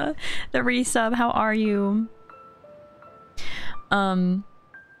for the resub. How are you?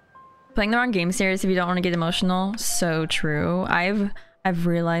 Playing the wrong game series if you don't want to get emotional. So true. I've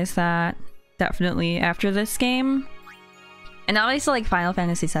realized that definitely after this game. And obviously like Final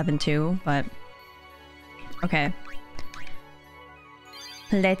Fantasy VII too, but okay.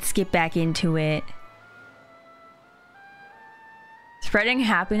 Let's get back into it. Spreading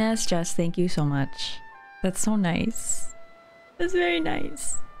happiness, Jess, thank you so much. That's so nice. That's very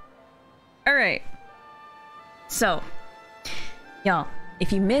nice. Alright. So, y'all,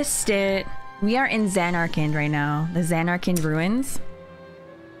 if you missed it, we are in Zanarkand right now. The Zanarkand ruins.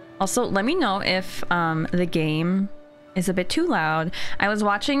 Also, let me know if the game is a bit too loud. I was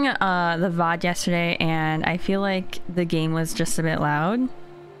watching the VOD yesterday and I feel like the game was just a bit loud.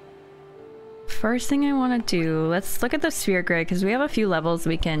 First thing I want to do, let's look at the sphere grid because we have a few levels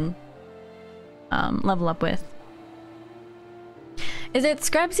we can level up with. Is it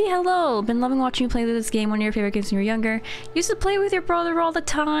Scrubsy? Hello! Been loving watching you play this game, one of your favorite games when you were younger. Used to play with your brother all the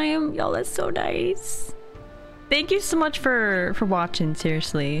time. Y'all, that's so nice. Thank you so much for watching,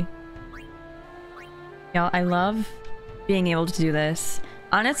 seriously. Y'all, I love being able to do this.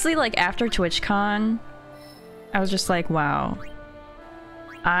 Honestly, like after TwitchCon, I was just like, wow.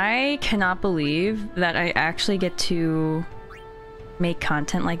 I cannot believe that I actually get to make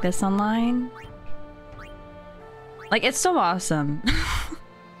content like this online. Like, it's so awesome.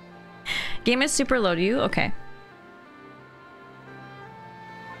 Game is super low to you? Okay.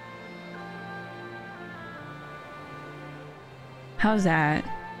 How's that?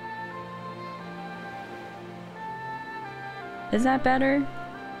 Is that better?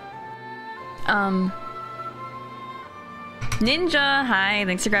 Ninja, hi,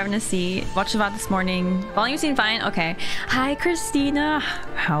 thanks for grabbing a seat. Watched the VOD this morning. Volume seemed fine? Okay. Hi, Christina.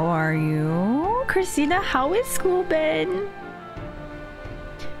 How are you? Christina, how is school been?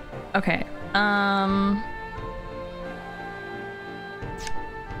 Okay.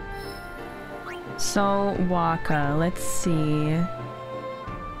 So, Waka, let's see.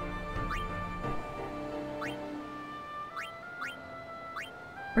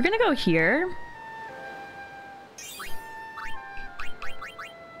 We're gonna go here.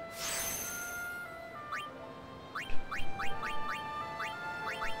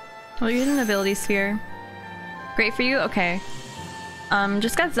 Well, you're using the ability sphere. Great for you? Okay.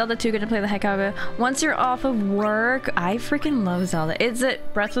 Just got Zelda 2, gonna play the heck out of it. Once you're off of work, I freaking love Zelda. Is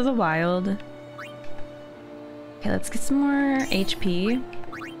it Breath of the Wild? Okay, let's get some more HP.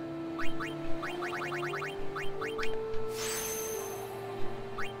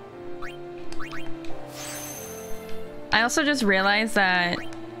 I also just realized that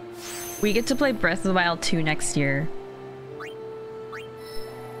we get to play Breath of the Wild 2 next year.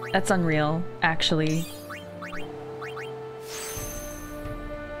 That's unreal, actually.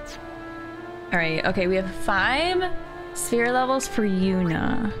 Alright, okay, we have 5 sphere levels for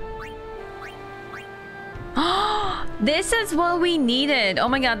Yuna. Oh, this is what we needed. Oh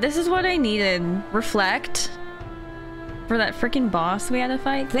my god, this is what I needed. Reflect. For that freaking boss we had to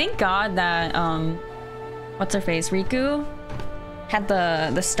fight. Thank god that, what's her face? Riku? Had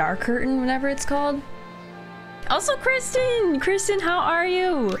the star curtain, whatever it's called. Also, Kristen! Kristen, how are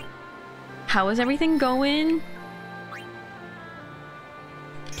you? How is everything going?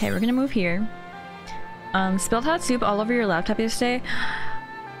 Okay, we're gonna move here. Spilled hot soup all over your laptop yesterday.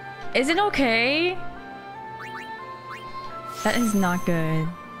 Is it okay? That is not good.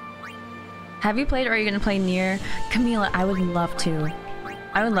 Have you played or are you gonna play Nier? Camila, I would love to.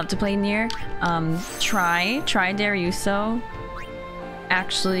 I would love to play Nier. Try Dariuso.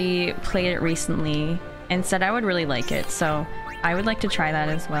 Actually played it recently and said I would really like it, so I would like to try that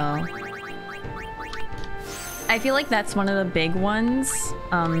as well. I feel like that's one of the big ones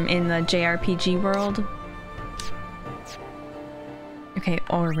in the JRPG world. Okay,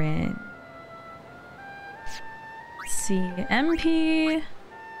 Orin. Let's see, MP,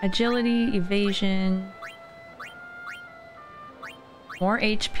 agility, evasion, more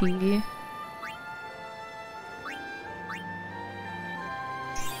HP.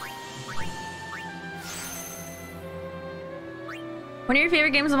 One of your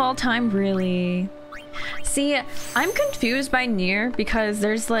favorite games of all time, really? See, I'm confused by Nier because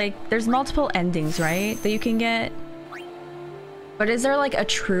there's multiple endings, right? That you can get. But is there like a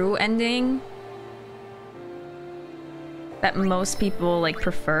true ending that most people like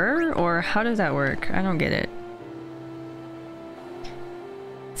prefer, or how does that work? I don't get it.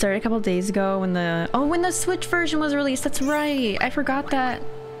 Started a couple days ago when the Switch version was released. That's right. I forgot that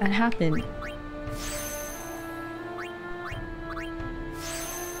happened.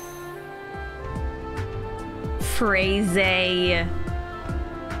 Crazy.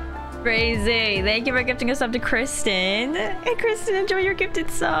 Thank you for gifting a sub to Kristen. Hey Kristen, enjoy your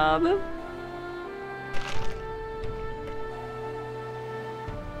gifted sub.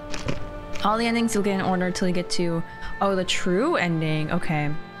 All the endings you'll get in order until you get to the true ending.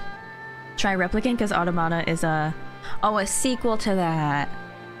 Okay. Try Replicant because Automata is a sequel to that.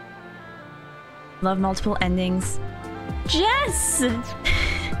 Love multiple endings. Jess!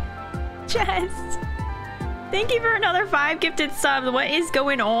 Jess! Thank you for another 5 gifted subs. What is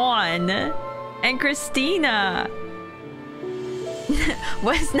going on? And Christina.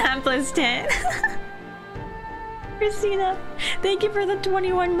 What's 9 plus 10? Christina, thank you for the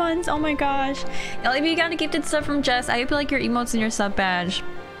 21 months. Oh my gosh. LB, you got a gifted sub from Jess. I hope you like your emotes and your sub badge.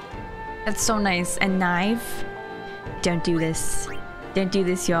 That's so nice. And Knife. Don't do this. Don't do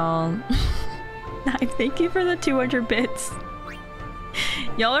this, y'all. Knife, thank you for the 200 bits.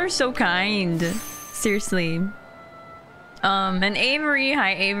 Y'all are so kind. Seriously. And Avery.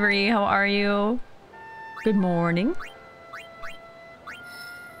 Hi, Avery. How are you? Good morning.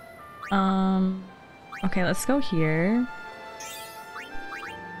 Okay, let's go here.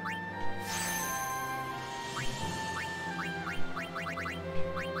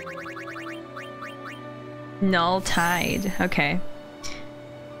 Null Tide. Okay.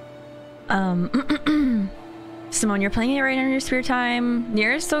 Simone, you're playing it right in your spare time.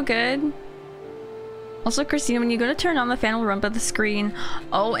 Nier is so good. Also, Christina, when you go to turn on the fan will rump at the screen.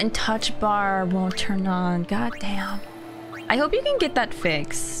 Oh, and touch bar won't turn on. God damn. I hope you can get that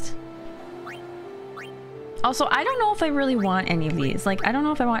fixed. Also, I don't know if I really want any of these. Like, I don't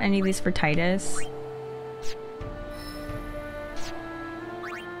know if I want any of these for Titus.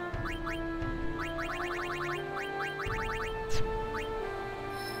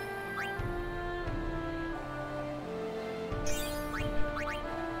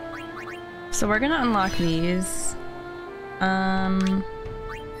 So we're gonna unlock these.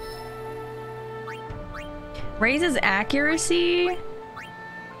 Raises accuracy.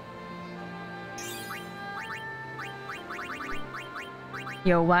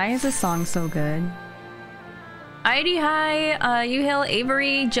 Yo, why is this song so good? ID, hi. You hail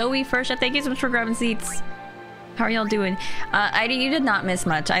Avery, Joey, Fursha. Thank you so much for grabbing seats. How are y'all doing? ID, you did not miss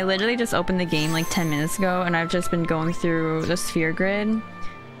much. I literally just opened the game like 10 minutes ago and I've just been going through the sphere grid.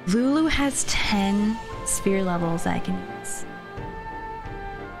 Lulu has 10 sphere levels I can use.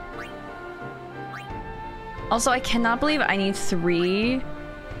 Also, I cannot believe I need 3. What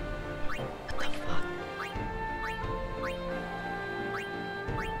the fuck?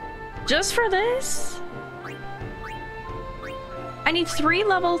 Just for this? I need 3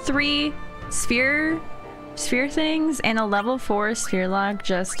 level 3 sphere things and a level 4 sphere lock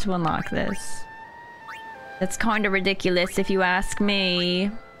just to unlock this. That's kind of ridiculous if you ask me.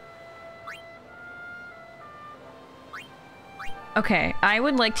 Okay, I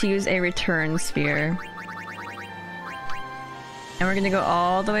would like to use a return sphere. And we're gonna go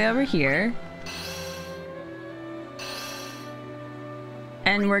all the way over here.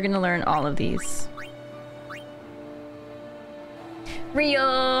 And we're gonna learn all of these. Rio!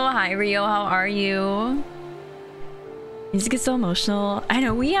 Hi Rio, how are you? Music is so emotional. I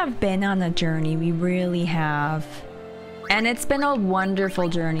know, we have been on a journey, we really have. And it's been a wonderful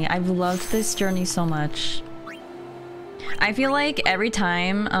journey. I've loved this journey so much. I feel like every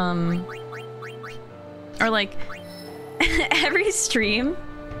time, or like, every stream,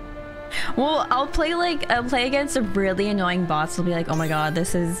 well, I'll play against a really annoying boss. We'll be like, oh my god,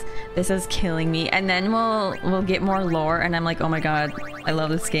 this is killing me. And then we'll get more lore and I'm like, oh my god, I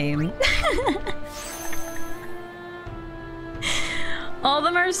love this game. All of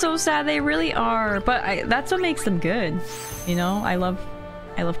them are so sad, they really are. But that's what makes them good. You know, I love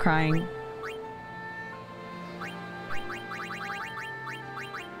crying.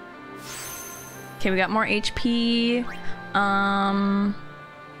 Okay, we got more HP.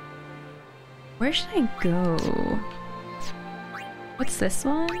 Where should I go? What's this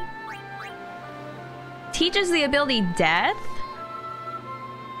one? Teaches the ability Death?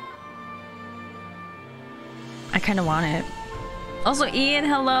 I kind of want it. Also, Ian,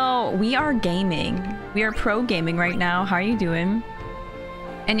 hello. We are gaming. We are pro gaming right now. How are you doing?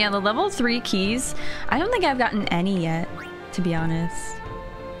 And yeah, the level 3 keys. I don't think I've gotten any yet, to be honest.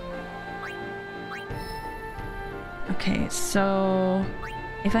 Okay, so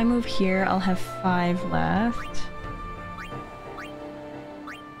if I move here, I'll have 5 left.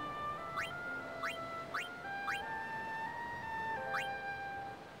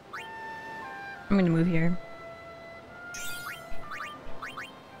 I'm gonna move here.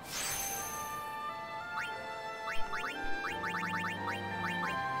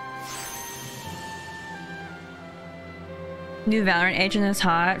 New Valorant agent is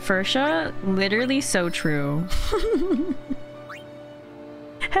hot. Fursha? Literally so true.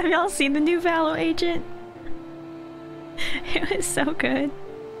 Have y'all seen the new Valo agent? It was so good.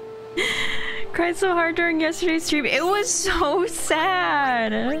 Cried so hard during yesterday's stream. It was so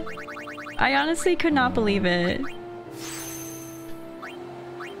sad. I honestly could not believe it.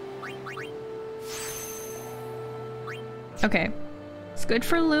 Okay. It's good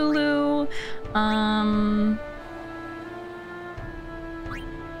for Lulu.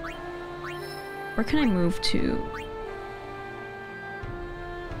 Where can I move to?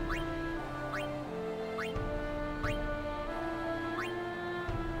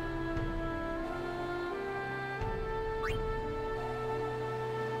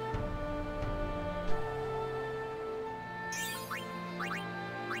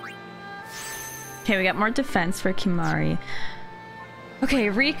 Okay, we got more defense for Kimahri. Okay,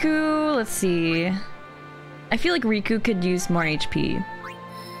 Rikku, let's see. I feel like Rikku could use more HP.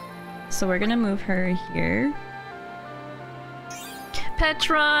 So we're gonna move her here.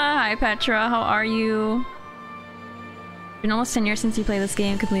 Petra! Hi Petra, how are you? Been almost 10 years since you played this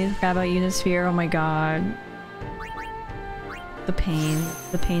game. Completely forgot about Unisphere. Oh my god. The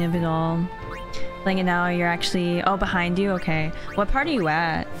pain of it all. Playing it now, you're actually... Oh, behind you? Okay. What part are you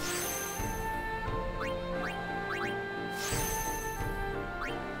at?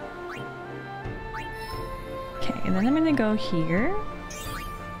 Okay, and then I'm gonna go here.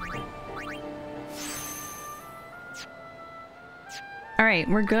 Alright,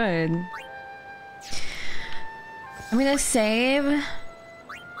 we're good. I'm gonna save.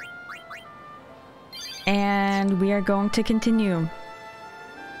 And we are going to continue.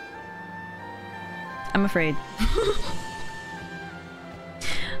 I'm afraid.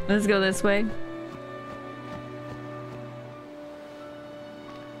 Let's go this way.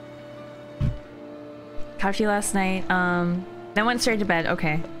 Coffee last night. Then went straight to bed.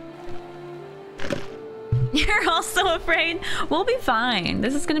 Okay. You're also afraid? We'll be fine.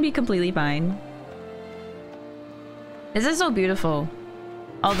 This is gonna be completely fine. This is so beautiful.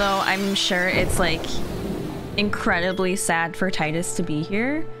 Although I'm sure it's like incredibly sad for Tidus to be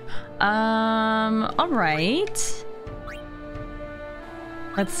here. Alright.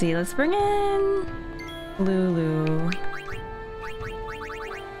 Let's see, let's bring in Lulu.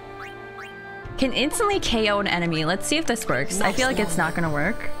 Can instantly KO an enemy. Let's see if this works. I feel like it's not gonna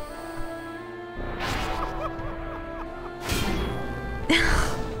work.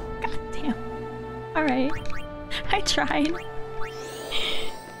 God damn. Alright. I tried.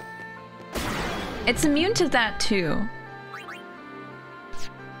 It's immune to that too.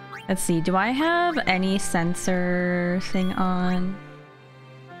 Let's see, do I have any sensor thing on?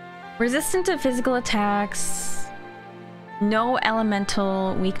 Resistant to physical attacks. No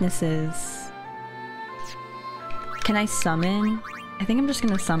elemental weaknesses. Can I summon? I think I'm just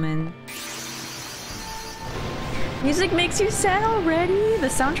gonna summon. Music makes you sad already? The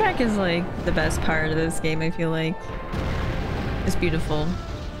soundtrack is like the best part of this game, I feel like. It's beautiful.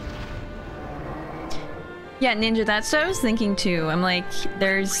 Yeah, Ninja, that's what I was thinking too. I'm like,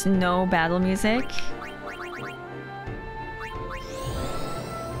 there's no battle music.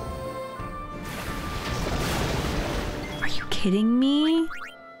 Are you kidding me?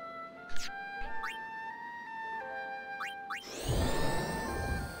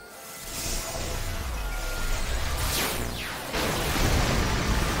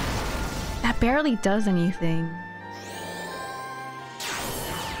 That barely does anything.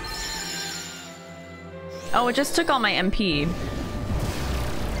 Oh, it just took all my MP.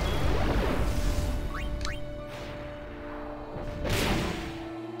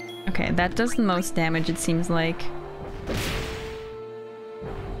 Okay, that does the most damage, it seems like.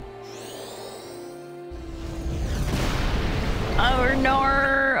 Oh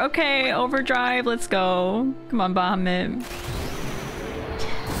no! Okay, overdrive, let's go. Come on, Bahamut.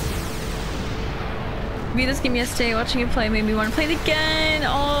 Beat this game yesterday, watching you play made me want to play it again.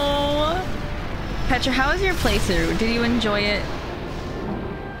 Oh! Petra, how was your playthrough? Did you enjoy it?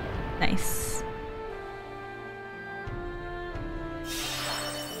 Nice.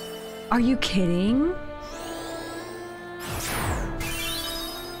 Are you kidding?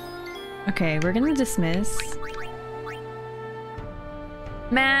 Okay, we're gonna dismiss.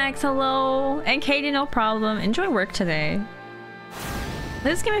 Max, hello! And Katie, no problem. Enjoy work today.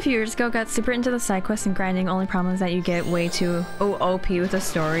 This game a few years ago got super into the side quests and grinding. Only problem is that you get way too OP with the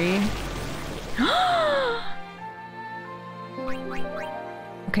story.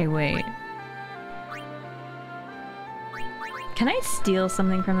 Okay, wait. Can I steal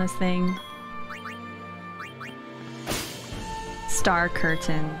something from this thing? Star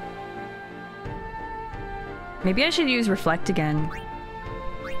curtain. Maybe I should use reflect again.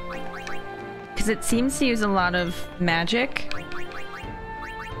 Because it seems to use a lot of magic.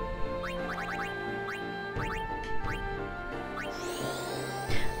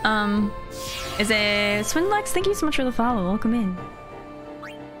 Is it Swinlex? Thank you so much for the follow. Welcome in.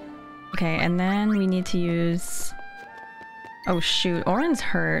 Okay, and then we need to use... Oh shoot, Orin's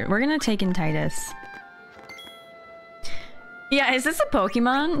hurt. We're gonna take in Titus. Yeah, is this a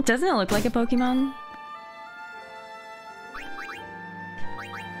Pokemon? Doesn't it look like a Pokemon?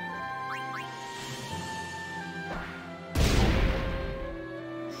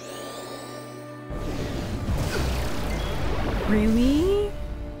 Really?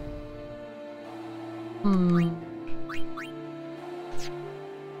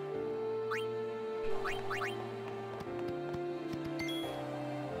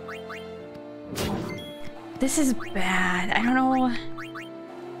 This is bad. I don't know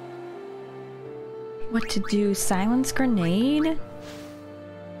what to do. Silence grenade?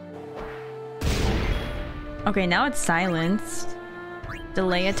 Okay, now it's silenced.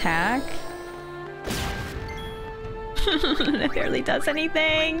 Delay attack. That barely does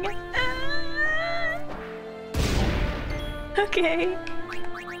anything. Okay.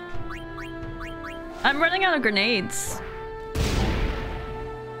 I'm running out of grenades.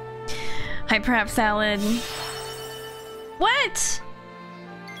 Hyper salad. What?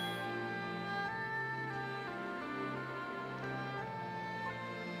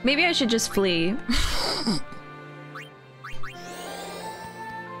 Maybe I should just flee.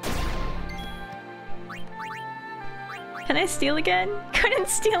 Can I steal again? Couldn't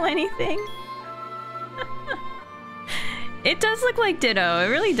steal anything. It does look like Ditto. It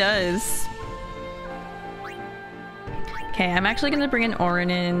really does. Okay, I'm actually gonna bring an Orin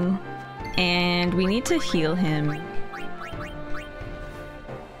in. And we need to heal him.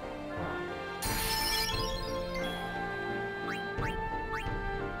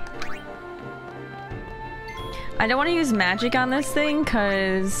 I don't want to use magic on this thing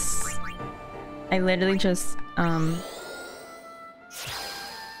because I literally just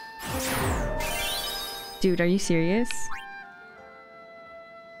Dude, are you serious?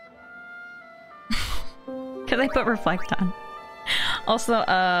 Because I put reflect on. Also,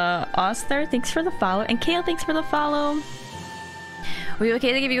 Oster, thanks for the follow. And Kale, thanks for the follow. Will you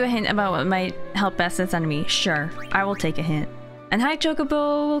okay to give you a hint about what might help best this enemy? Sure, I will take a hint. And hi,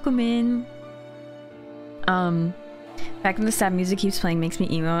 Chocobo, welcome in. Back when the sad music keeps playing makes me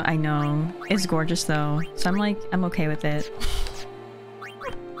emo. I know. It's gorgeous though. So I'm like, I'm okay with it.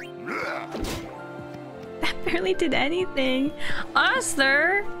 That barely did anything.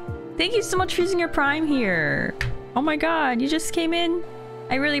 Oster, thank you so much for using your Prime here. Oh my god, you just came in?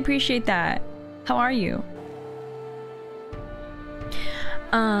 I really appreciate that. How are you?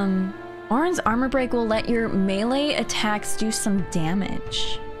 Auron's armor break will let your melee attacks do some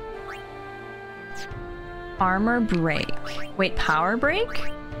damage. Armor break. Wait, power break?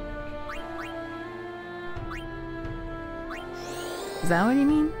 Is that what you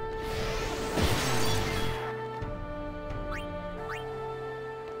mean?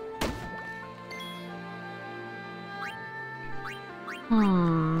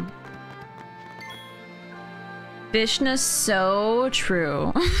 Vishna's so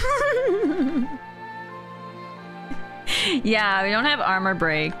true. Yeah, we don't have armor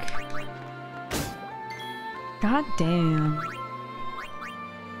break. God damn.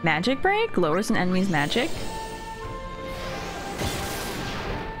 Magic break? Lowers an enemy's magic?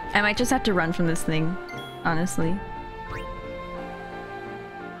 I might just have to run from this thing, honestly.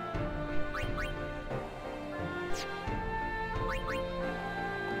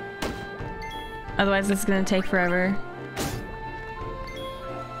 Otherwise, this is gonna take forever.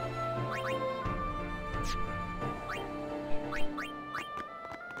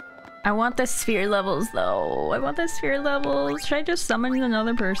 I want the sphere levels, though. I want the sphere levels. Should I just summon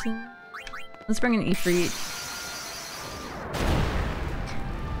another person? Let's bring an Ifrit.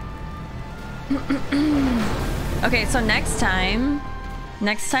 Okay, so next time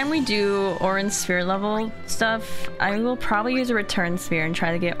we do Auron's sphere level stuff, I will probably use a return sphere and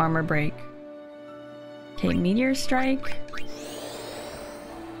try to get armor break. Okay, meteor strike.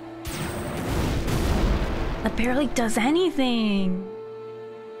 That barely does anything.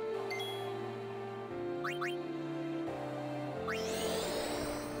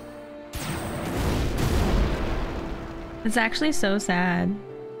 It's actually so sad.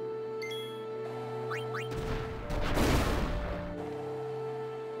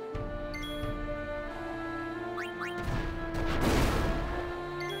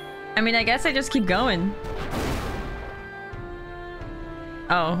 I mean, I guess I just keep going.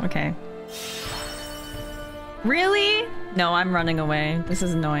 Oh, okay. Really? No, I'm running away. This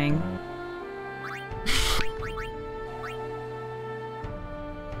is annoying.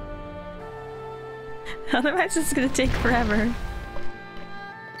 Otherwise, it's gonna take forever.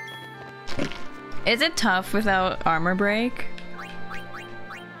 Is it tough without armor break?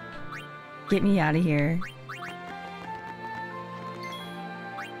 Get me out of here.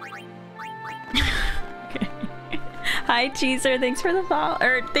 Okay. Hi, Cheeser. Thanks for the follow.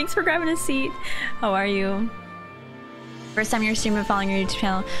 Or thanks for grabbing a seat. How are you? First time you're streaming, following your YouTube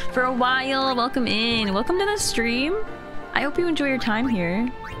channel for a while. Welcome in. Welcome to the stream. I hope you enjoy your time here.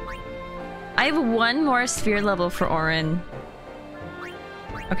 I have one more sphere level for Auron.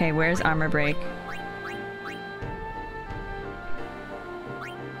 Okay, where's armor break?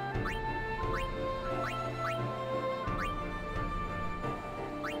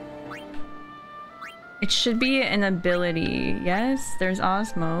 It should be an ability. Yes, there's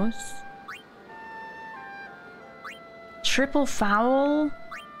Osmos. Triple foul?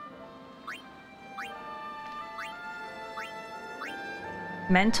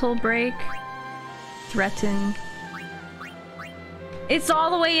 Mental break? Threaten. It's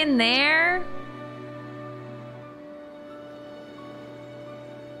all the way in there?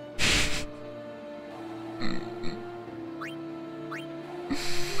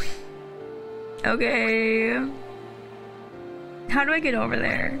 Okay. How do I get over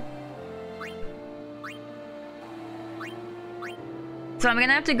there? So I'm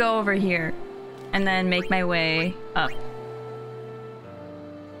gonna have to go over here and then make my way up.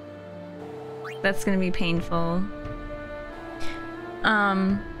 That's gonna be painful.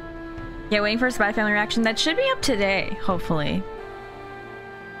 Yeah, waiting for a Spy Family reaction. That should be up today, hopefully.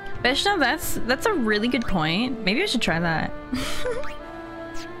 Vishna, that's a really good point. Maybe I should try that.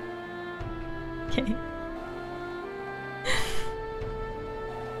 Okay.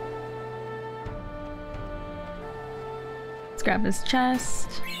 Let's grab his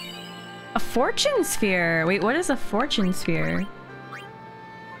chest. A fortune sphere! Wait, what is a fortune sphere?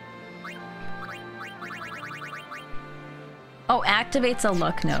 Oh, activates a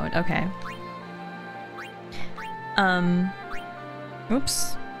luck node. Okay.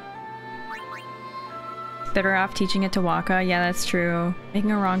 Oops. Better off teaching it to Wakka. Yeah, that's true.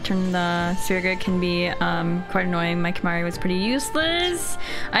 Making a wrong turn in the sphere grid can be quite annoying. My Kimahri was pretty useless.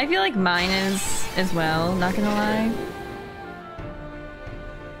 I feel like mine is as well, not gonna lie.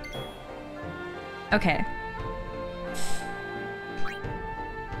 Okay.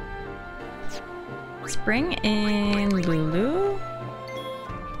 Let's bring in Lulu.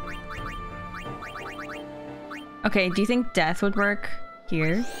 Okay, do you think death would work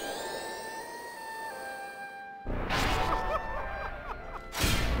here?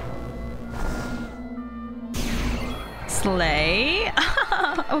 Slay?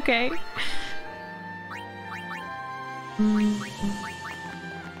 Okay. Mm.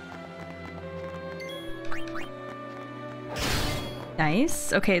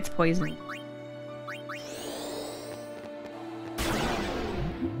 Nice. Okay, it's poison.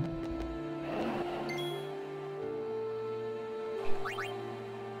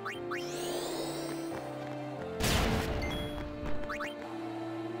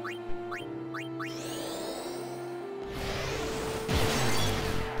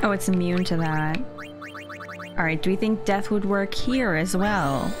 Oh, it's immune to that. Alright, do we think death would work here as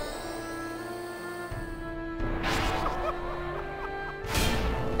well?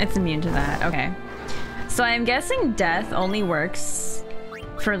 It's immune to that, okay. So I'm guessing death only works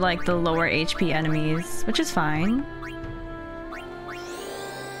for like the lower HP enemies, which is fine.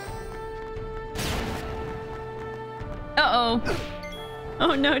 Uh-oh.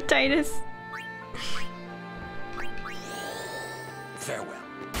 Oh no, Titus. Farewell.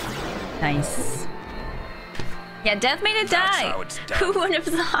 Nice. Yeah, death made it die! Who would have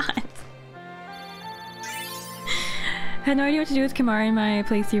thought? Had no idea what to do with Kimahri in my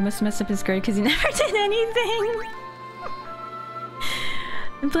playthrough. Must have messed up his grade because he never did anything.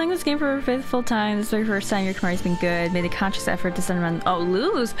 Been playing this game for a fifth full time. This is the first time your Kimahri's been good. Made a conscious effort to send him on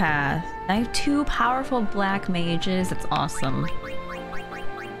Lulu's path. I have 2 powerful black mages. That's awesome.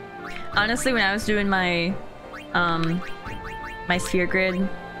 Honestly, when I was doing my my sphere grid,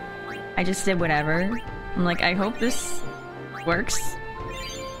 I just did whatever. I'm like, I hope this works.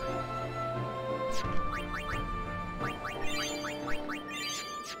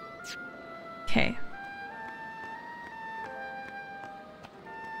 Okay.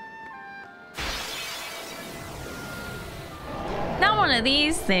 Not one of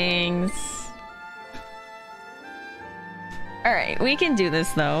these things. Alright, we can do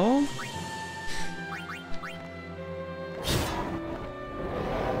this though.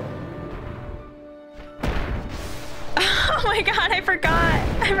 Oh my god, I forgot!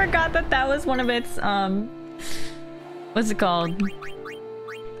 I forgot that that was one of its, what's it called?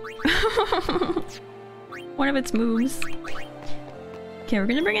 One of its moves. Okay, we're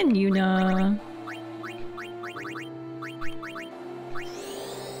gonna bring in Yuna.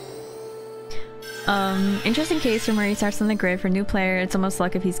 Interesting case from where he starts on the grid for new player. It's almost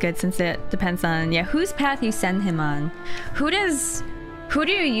luck if he's good since it depends on, yeah, whose path you send him on. Who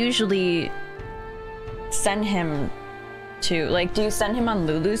do you usually send him to? Like, do you send him on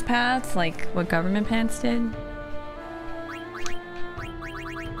Lulu's path, like what Government Pants did?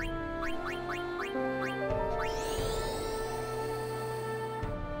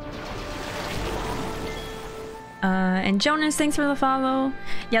 And Jonas, thanks for the follow.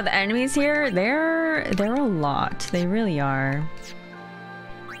 Yeah, the enemies here, they're a lot. They really are.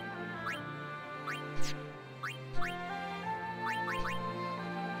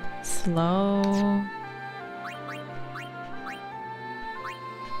 Slow.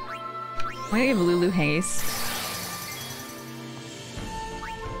 Why do you give Lulu haste?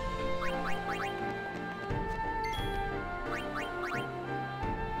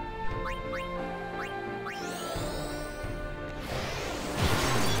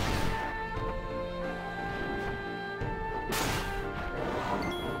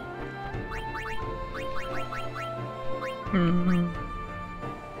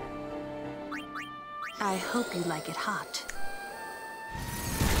 I hope you like it hot.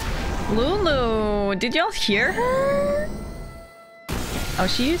 Lulu, did y'all hear her? Oh,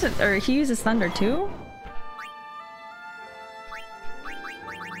 she uses, or he uses thunder too?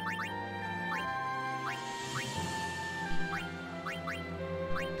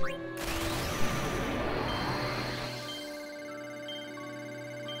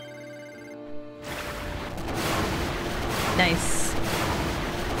 Nice.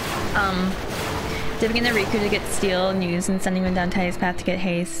 Dipping in the Riku to get steel news and sending him down Titus' path to get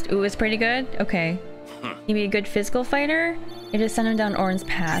haste. Ooh, it's pretty good? Okay. You be a good physical fighter? You just send him down Orin's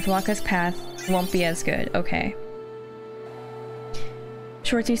path. Wakka's path won't be as good. Okay.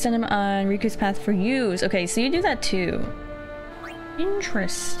 Schwartz, you send him on Riku's path for use. Okay, so you do that too.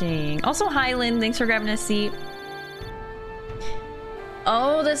 Interesting. Also, Highland, thanks for grabbing a seat.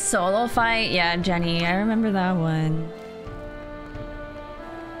 Oh, the solo fight? Yeah, Jenny, I remember that one.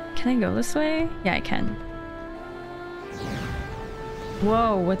 Can I go this way? Yeah, I can.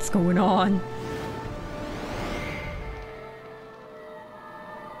 Whoa, what's going on?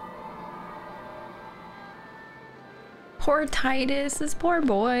 Poor Titus, this poor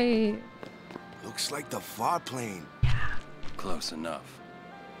boy. Looks like the far plane. Yeah. Close enough.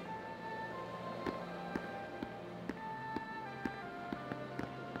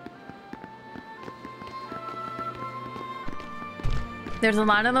 There's a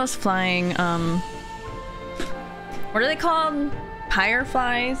lot of those flying, what are they called?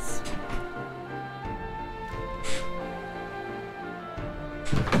 Fireflies?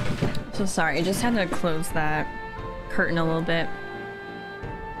 So sorry, I just had to close that curtain a little bit.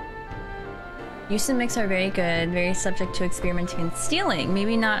 Houston mix are very good, very subject to experimenting and stealing.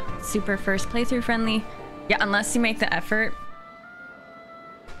 Maybe not super first playthrough friendly. Yeah, unless you make the effort.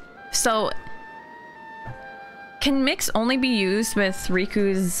 So, can mix only be used with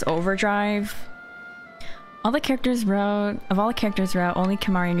Riku's overdrive? Of all the characters route, only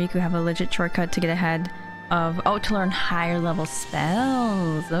Kimahri and Riku have a legit shortcut to get ahead of, oh, to learn higher level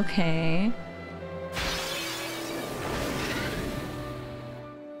spells. Okay.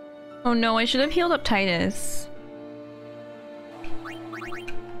 Oh no, I should have healed up Titus.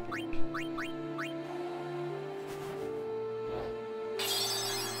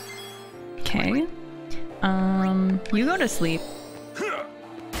 Okay. You go to sleep.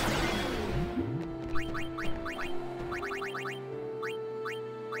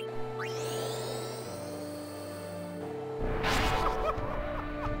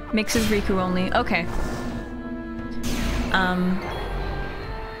 Mixes Riku only. Okay.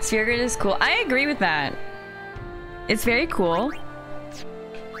 Sphere Grid is cool. I agree with that. It's very cool.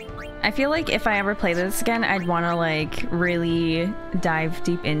 I feel like if I ever play this again, I'd want to like really dive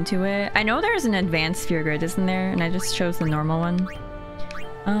deep into it. I know there's an advanced Sphere Grid, isn't there? And I just chose the normal one.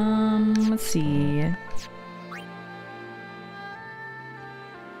 Let's see.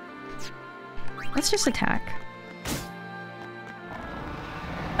 Let's just attack.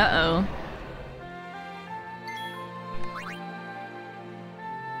 Uh-oh.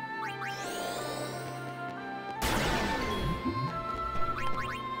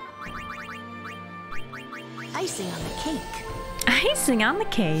 Icing on the cake. Icing on the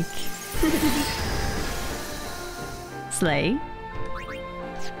cake. Slay.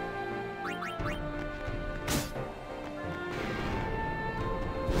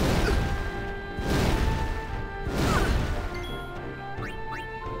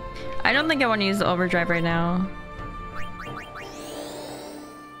 I don't think I want to use the overdrive right now.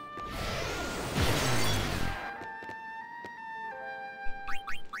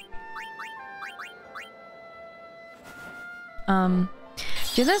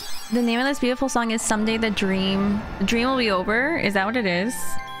 The name of this beautiful song is Someday the Dream Will Be Over. Is that what it is?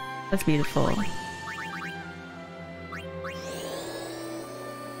 That's beautiful.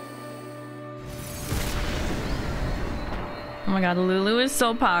 Oh my god, Lulu is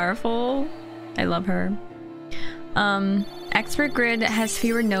so powerful. I love her. Expert Grid has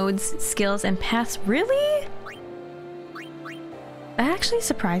fewer nodes, skills, and paths. Really? That actually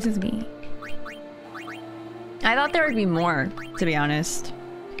surprises me. I thought there would be more, to be honest.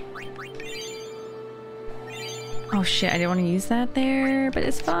 Oh shit, I didn't want to use that there, but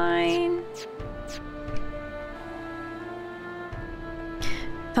it's fine.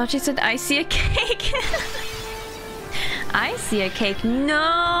 Thought she said, I see a cake. I see a cake.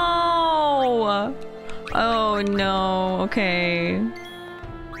 No! Oh no, okay.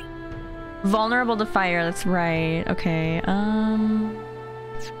 Vulnerable to fire, that's right. Okay,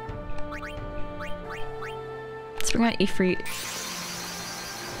 let's bring out Ifrit.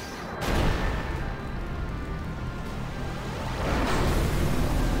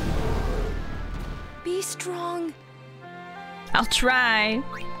 Be strong. I'll try.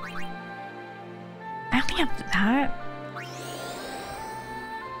 I only have that.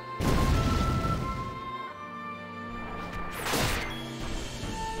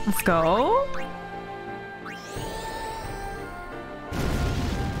 Let's go.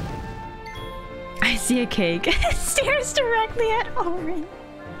 I see a cake. It stares directly at Orin.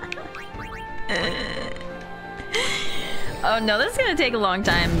 Oh no, this is gonna take a long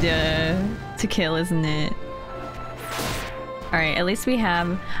time to kill, isn't it? Alright, at least we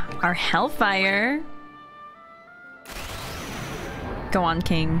have our Hellfire. Go on,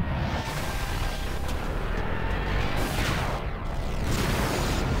 King.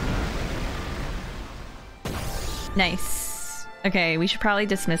 Nice. Okay, we should probably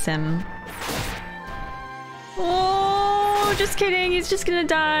dismiss him. Oh, just kidding. He's just gonna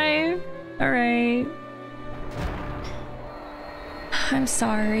die. Alright. I'm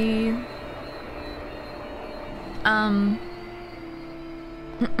sorry.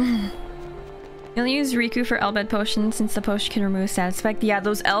 You'll use Riku for L-Bed potions since the potion can remove status effect. Yeah,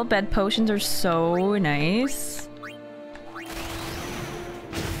 those L-Bed potions are so nice.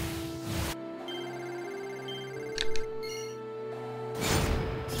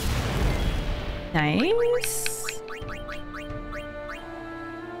 Nice.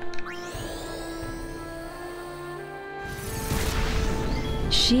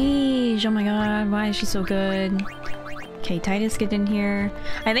 Sheesh, oh my god, why is she so good? Okay, Titus, get in here.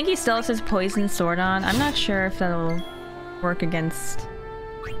 I think he still has his poison sword on. I'm not sure if that'll work against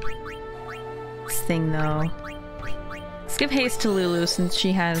this thing though. Let's give haste to Lulu since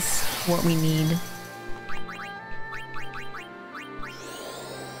she has what we need.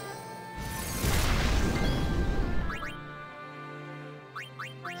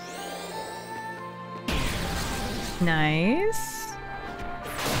 Nice.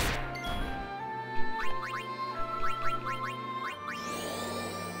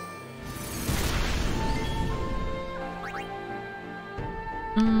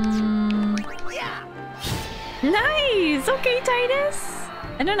 Yeah. Nice! Okay, Titus!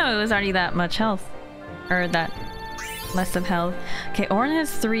 I don't know it was already that much health. Or that less of health. Okay, Auron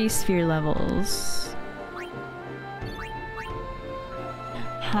has 3 sphere levels.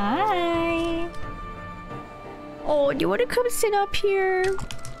 Hi! Oh, do you want to come sit up here?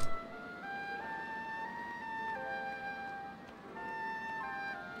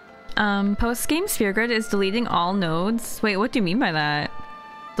 Post-game Sphere Grid is deleting all nodes. Wait, what do you mean by that?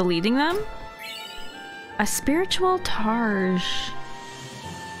 Deleting them? A spiritual Tarj.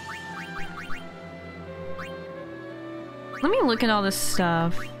 Let me look at all this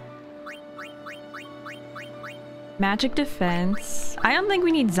stuff. Magic defense. I don't think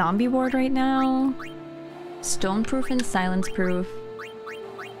we need zombie ward right now. Stone proof and silence proof.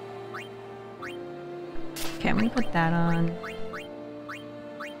 Okay, I'm gonna put that on.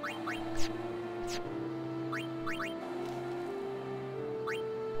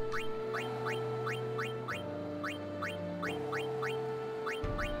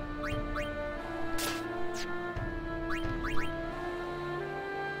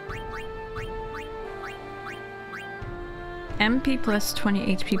 MP plus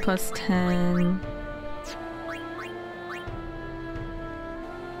 20, HP plus 10.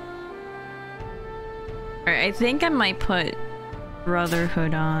 Alright, I think I might put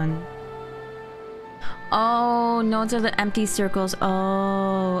Brotherhood on. Oh, nodes are the empty circles.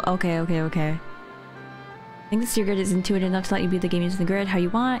 Oh, okay. I think the Sphere Grid is intuitive enough to let you beat the game using the grid how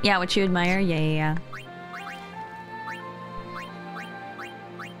you want. Yeah, what you admire. Yeah.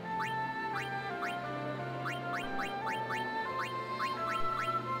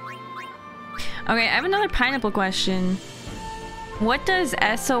 Okay, I have another pineapple question. What does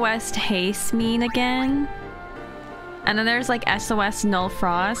SOS Haste mean again? And then there's like SOS Null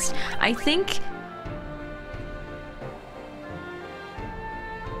Frost. I think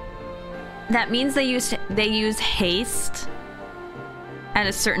that means they use haste at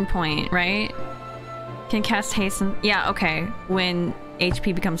a certain point, right? Can cast haste and yeah, okay. When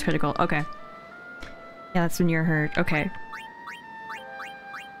HP becomes critical. Okay. Yeah, that's when you're hurt. Okay.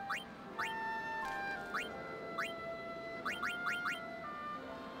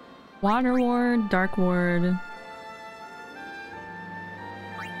 Water ward, dark ward.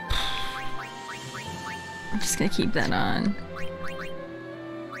 I'm just gonna keep that on.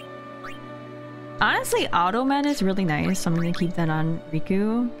 Honestly, auto med is really nice, so I'm gonna keep that on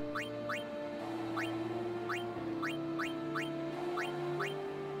Riku.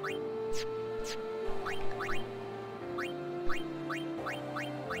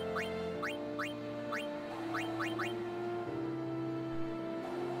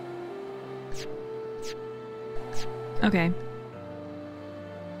 Okay.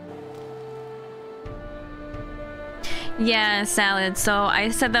 Yeah, salad. So I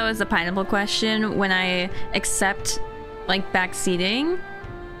said that was a pineapple question. When I accept like backseating,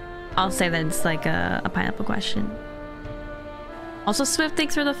 I'll say that it's like a pineapple question. Also, Swift,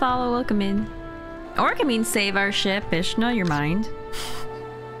 thanks for the follow. Welcome in. Or it can mean save our ship. Ishna, your mind.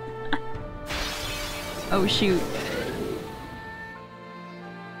 Oh shoot.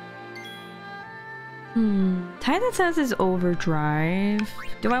 Titus has his overdrive.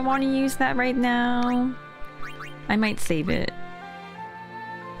 Do I want to use that right now? I might save it.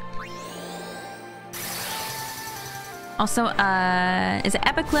 Also, is it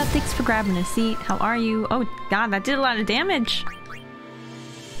Epiclep? Thanks for grabbing a seat. How are you? Oh god, that did a lot of damage.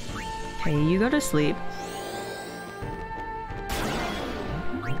 Okay, you go to sleep.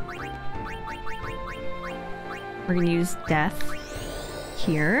 We're gonna use death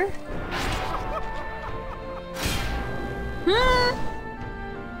here.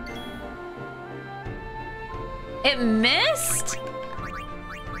 It missed?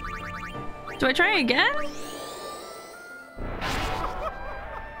 Do I try again?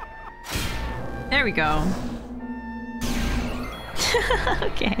 There we go.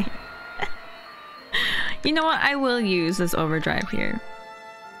 Okay. You know what? I will use this overdrive here.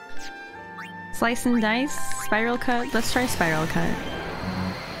 Slice and dice? Spiral cut? Let's try spiral cut.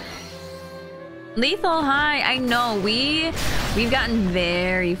 Lethal, hi. I know we've gotten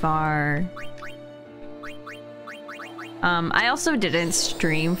very far. I also didn't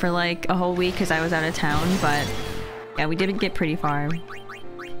stream for like a whole week because I was out of town, but yeah, we did get pretty far.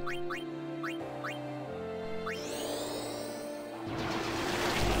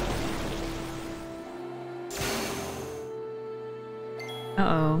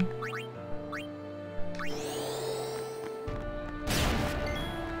 Uh-oh.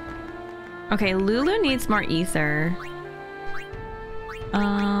 Okay, Lulu needs more ether.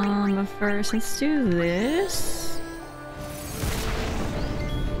 But first, let's do this.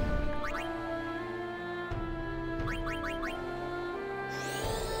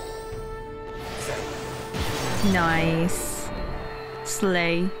 Nice.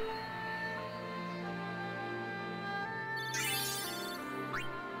 Slay.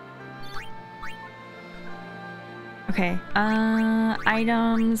 Okay,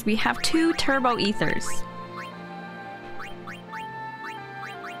 items. We have 2 turbo ethers.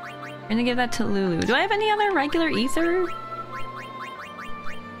 I'm gonna give that to Lulu. Do I have any other regular ether?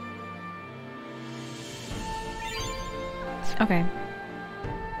 Okay.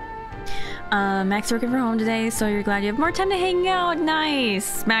 Max working from home today, so you're glad you have more time to hang out.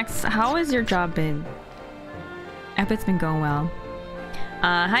 Nice! Max, how has your job been? I hope it's been going well.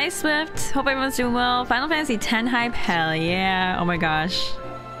 Hi Swift, hope everyone's doing well. Final Fantasy X hype, hell yeah. Oh my gosh.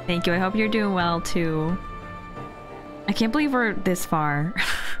 Thank you, I hope you're doing well too. I can't believe we're this far.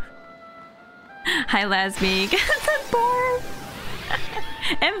 Hi Lasmeek. Barb.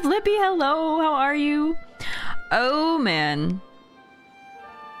 And Flippy, hello, how are you? Oh man.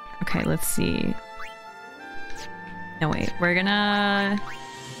 Okay, let's see. No wait, we're gonna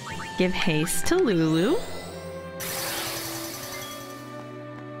give haste to Lulu.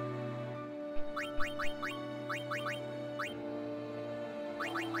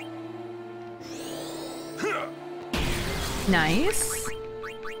 Nice.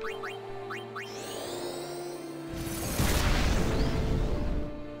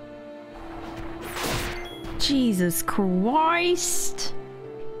 Jesus Christ.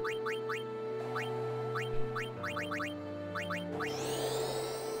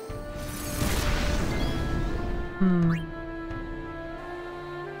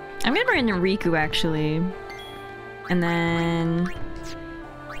 I'm gonna bring in Riku actually. And then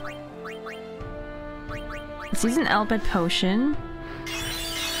let's use an Elbet potion.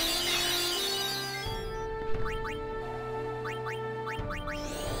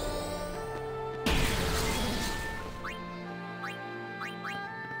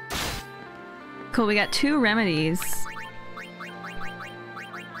 Cool, we got 2 remedies.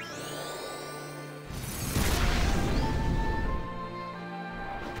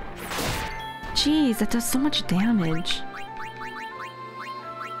 Jeez, that does so much damage.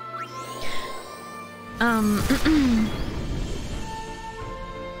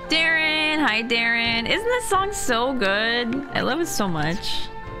 Darren! Hi, Darren! Isn't this song so good? I love it so much.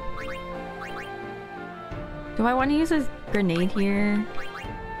 Do I want to use a grenade here?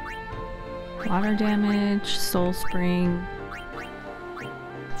 Water damage, soul spring.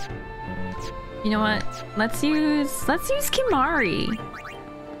 You know what? Let's use Kimahri.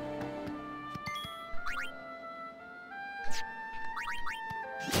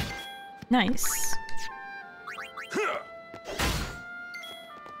 Nice.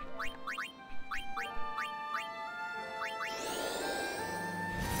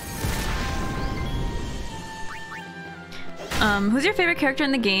 Who's your favorite character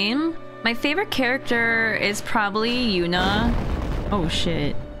in the game? My favorite character is probably Yuna. Oh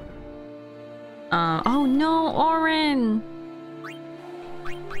shit. Oh no, Auron!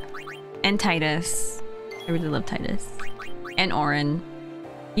 And Tidus. I really love Tidus. And Auron.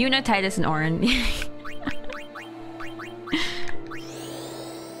 Yuna, Tidus, and Auron.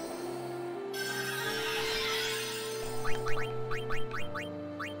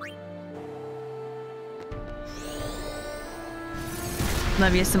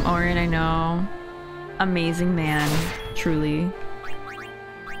 Love you some Auron, I know. Amazing man, truly.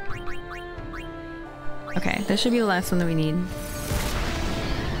 Okay, this should be the last one that we need.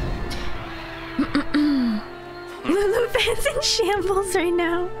 Lulu fans in shambles right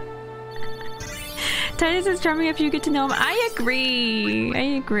now. Tidus is charming if you get to know him. I agree.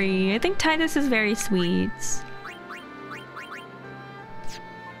 I agree. I think Tidus is very sweet.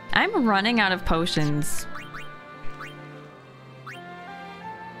 I'm running out of potions.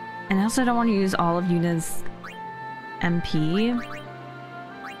 And I also don't want to use all of Yuna's MP.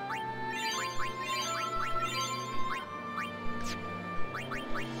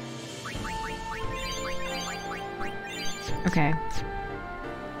 Okay.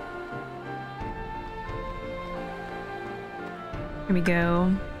 Here we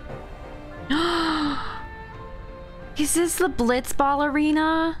go. Is this the Blitzball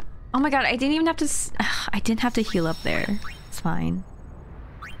arena? Oh my god, I didn't even have to I didn't have to heal up there. It's fine.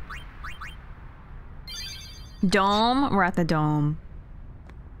 Dome? We're at the dome.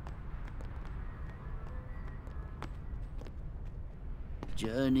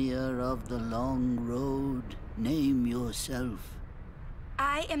 Journeyer of the long road, name yourself.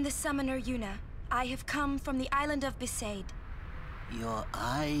 I am the summoner Yuna. I have come from the island of Besaid. Your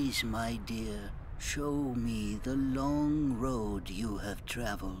eyes, my dear, show me the long road you have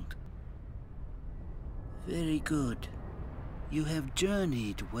traveled. Very good. You have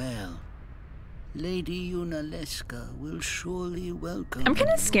journeyed well. Lady Yunalesca will surely welcome you. I'm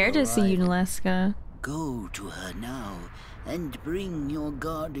kind of scared to see Yunalesca. Go to her now and bring your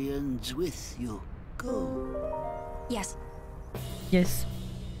guardians with you. Go. Yes. Yes.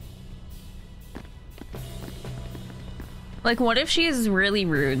 Like, what if she is really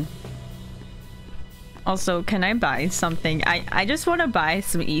rude? Also, can I buy something? I just want to buy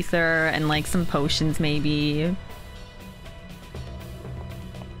some ether and like some potions maybe.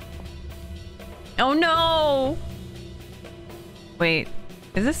 Oh no! Wait,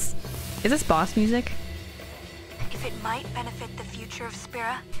 is this boss music? If it might benefit the future of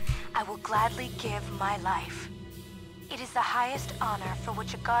Spira, I will gladly give my life. It is the highest honor for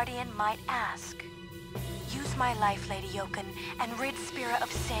which a guardian might ask. Use my life, Lady Yoken, and rid Spira of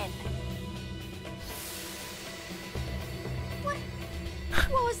sin. What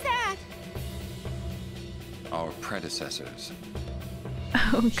was that? Our predecessors.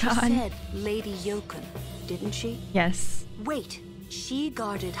 Oh god. She said Lady Yoken, didn't she? Yes. Wait, she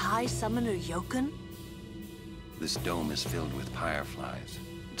guarded High Summoner Yoken? This dome is filled with fireflies.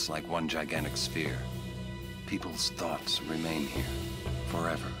 It's like one gigantic sphere. People's thoughts remain here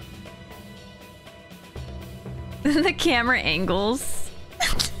forever. The camera angles.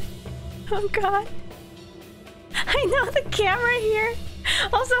 Oh god. I know the camera here.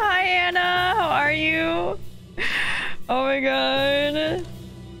 Also, hi Anna, how are you? Oh my god.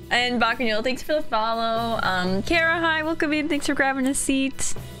 And Bakunyol, thanks for the follow. Kara, hi, welcome in, thanks for grabbing a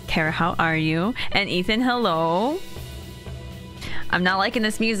seat. Kara, how are you? And Ethan, hello. I'm not liking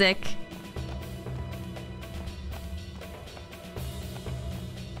this music.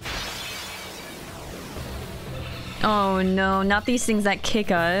 Oh no, not these things that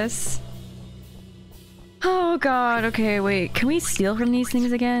kick us. Oh god, okay, wait. Can we steal from these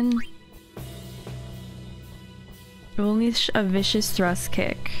things again? Unleash a vicious thrust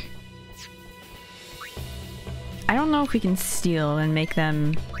kick. I don't know if we can steal and make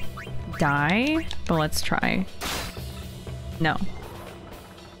them die, but let's try. No.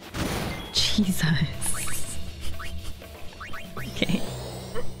 Jesus. Okay.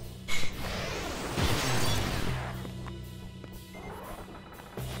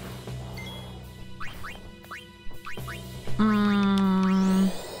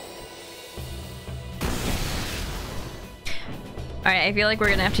 Alright, I feel like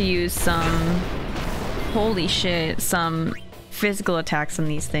we're gonna have to use some... Holy shit, some physical attacks on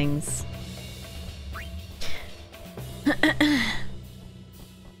these things.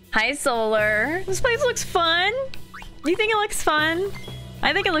 Hi, Solar. This place looks fun. Do you think it looks fun?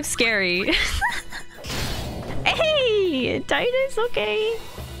 I think it looks scary. Hey! Titus, okay.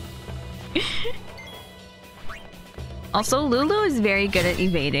 Also, Lulu is very good at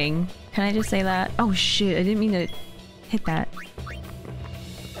evading. Can I just say that? Oh shit, I didn't mean to hit that.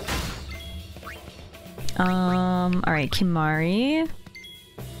 Alright, Kimari.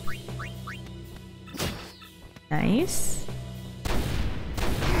 Nice.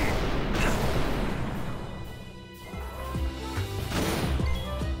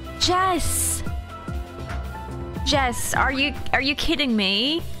 Jess! Jess, are you kidding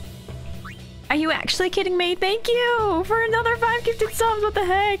me? Are you actually kidding me? Thank you for another 5 gifted subs, what the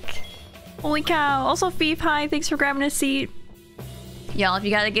heck? Holy cow. Also, Fief, hi, thanks for grabbing a seat. Y'all, if you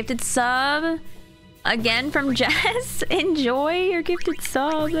got a gifted sub, again from Jess, enjoy your gifted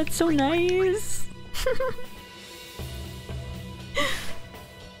sub. That's so nice.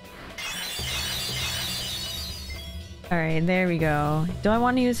 Alright, there we go. Do I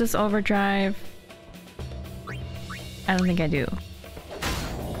want to use this overdrive? I don't think I do.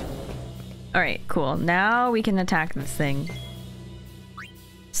 Alright, cool. Now we can attack this thing.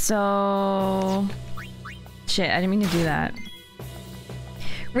 So... Shit, I didn't mean to do that.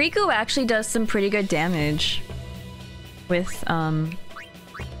 Riku actually does some pretty good damage with, her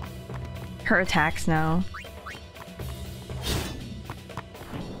attacks now.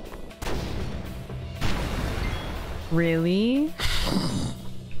 Really?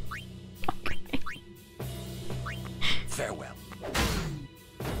 Farewell.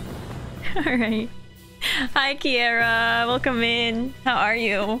 Alright. Hi, Kiera. Welcome in. How are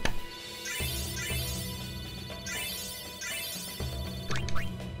you?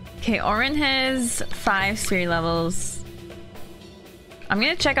 Okay, Orin has 5 sphere levels. I'm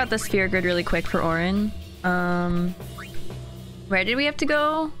gonna check out the sphere grid really quick for Orin. Where did we have to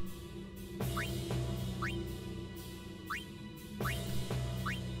go?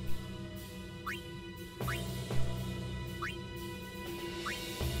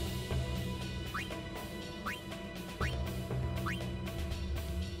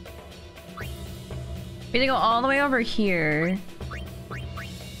 We had to go all the way over here.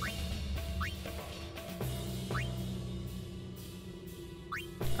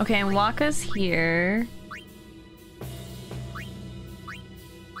 Okay, and walk us here.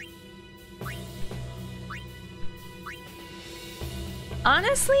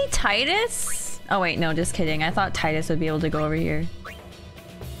 Honestly, Titus? Oh wait, no, just kidding. I thought Titus would be able to go over here.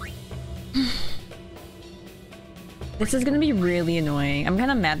 This is gonna be really annoying. I'm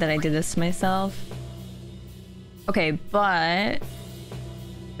kind of mad that I did this to myself. Okay, but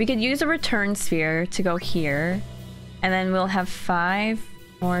we could use a return sphere to go here, and then we'll have 5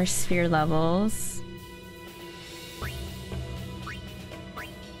 more sphere levels.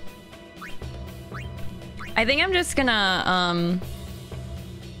 I think I'm just gonna,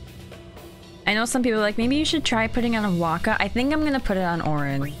 I know some people are like, maybe you should try putting on a Waka. I think I'm gonna put it on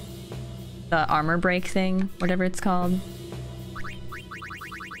Orin. The armor break thing, whatever it's called.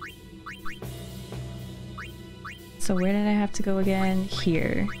 So where did I have to go again?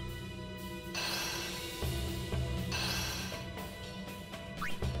 Here.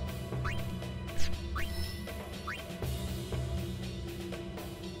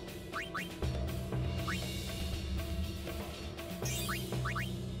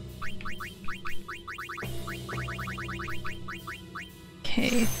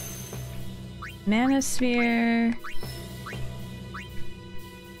 Okay. Manosphere.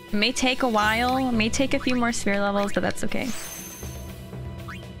 May take a while, may take a few more sphere levels, but that's okay.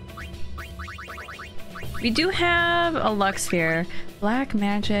 We do have a Lux Sphere. Black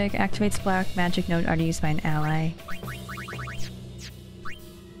magic activates black magic node already used by an ally.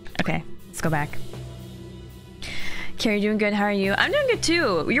 Okay, let's go back. Carrie, doing good. How are you? I'm doing good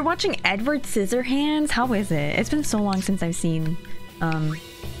too. You're watching Edward Scissorhands? How is it? It's been so long since I've seen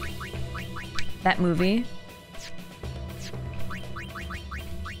that movie.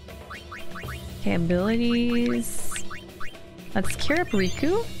 Okay, abilities. Let's cure up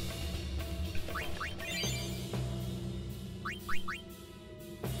Riku.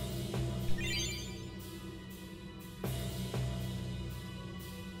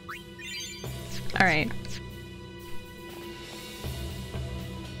 Alright.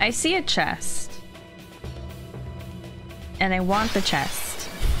 I see a chest. And I want the chest.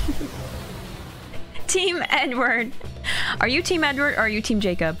 Team Edward. Are you Team Edward or are you Team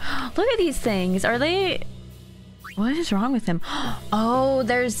Jacob? Look at these things. Are they... What is wrong with them? Oh,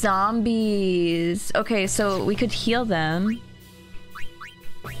 they're zombies. Okay, so we could heal them.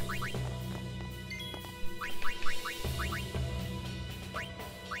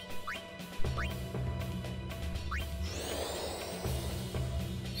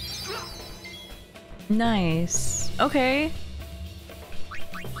 Nice. Okay.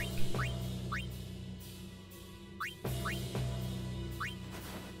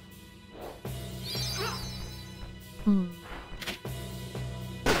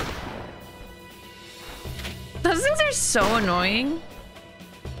 Those things are so annoying.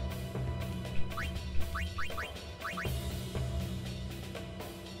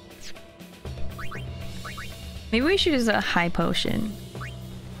 Maybe we should use a high potion.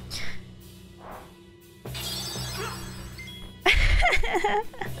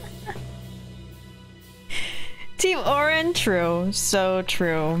 Team Orin, true. So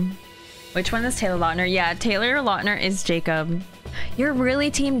true. Which one is Taylor Lautner? Yeah, Taylor Lautner is Jacob. You're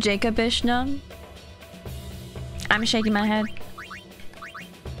really Team Jacob, Ishna? I'm shaking my head.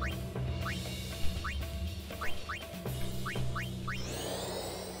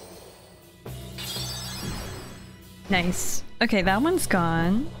 Nice. Okay, that one's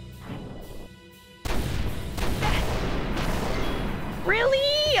gone.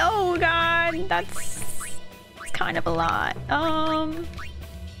 Really? Oh god, that's kind of a lot.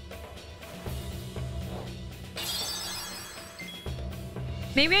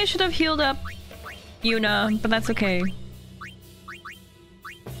 Maybe I should have healed up Yuna, but that's okay.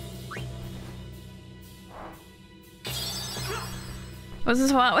 Was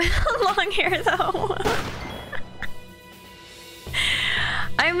this one with long hair though?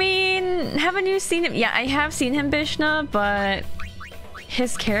 I mean, haven't you seen him? Yeah, I have seen him, Bishna, but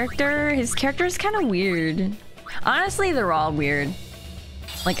his character is kind of weird. Honestly, they're all weird.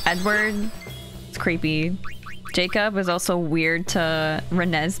 Like Edward, it's creepy. Jacob is also weird to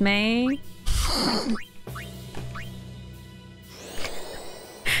Renesmee.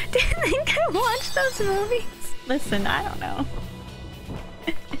 Didn't think I watched those movies. Listen, I don't know.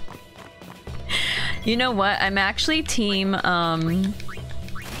 You know what? I'm actually team,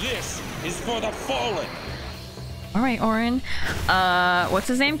 This is for the fallen. Alright, Orin. What's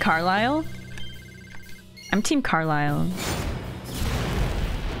his name? Carlisle? I'm team Carlisle.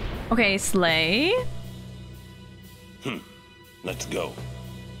 Okay, Slay. Let's go.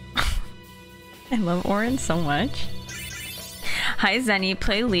 I love Orin so much. Hi, Zenny.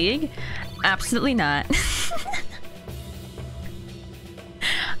 Play League? Absolutely not.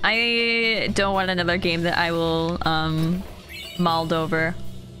 I don't want another game that I will, mauled over.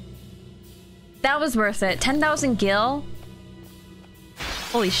 That was worth it. 10,000 gil?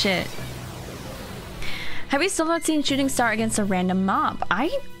 Holy shit. Have we still not seen Shooting Star against a random mob?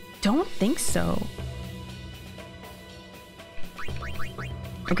 I don't think so.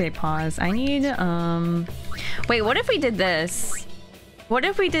 Okay, pause. I need, wait, what if we did this? What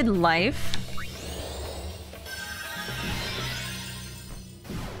if we did life?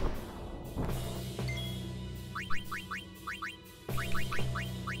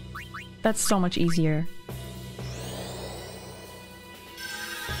 That's so much easier.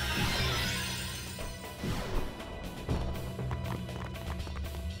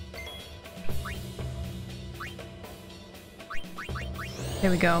 There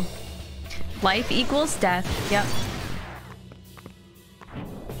we go. Life equals death. Yep.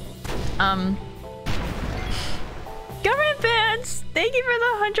 Government bans! Thank you for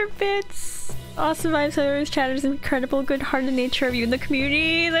the 100 bits! Awesome vibes, others, chatters, incredible good-hearted nature of you in the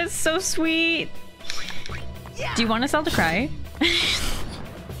community. That's so sweet. Yeah. Do you want us all to cry?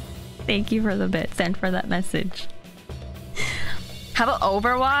 Thank you for the bits and for that message. How about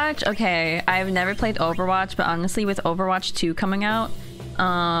Overwatch? Okay, I've never played Overwatch, but honestly, with Overwatch 2 coming out,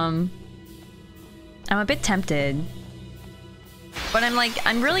 I'm a bit tempted. But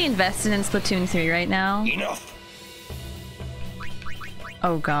I'm really invested in Splatoon 3 right now. Enough.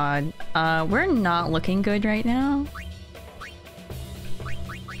 Oh god. We're not looking good right now.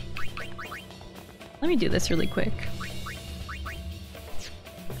 Let me do this really quick.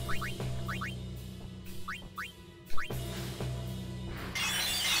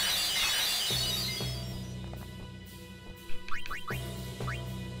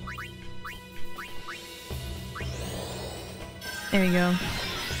 There you go.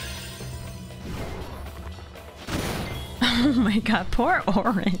 Oh my god, poor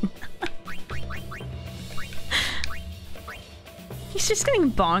Orin. He's just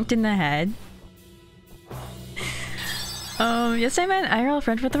getting bonked in the head. Yes, I met IRL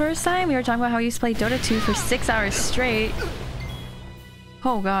friend for the first time. We were talking about how he used to play Dota 2 for 6 hours straight.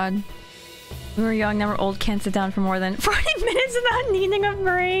 Oh god. We were young, now we're old, can't sit down for more than 40 minutes without needing a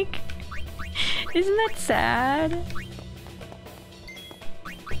break. Isn't that sad?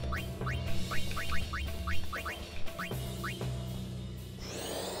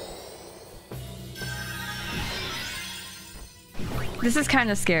 This is kind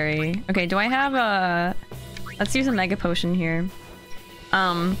of scary. Okay, do I have a... Let's use a Mega Potion here.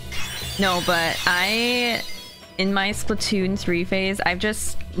 No, but in my Splatoon 3 phase, I've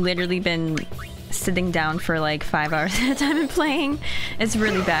just literally been sitting down for like 5 hours at a time and playing. It's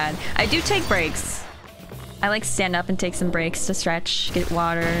really bad. I do take breaks. I like stand up and take some breaks to stretch, get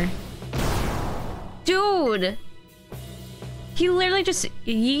water. Dude! He literally just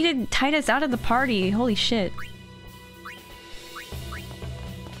yeeted Titus out of the party. Holy shit.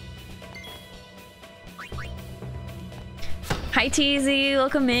 Hi TZ,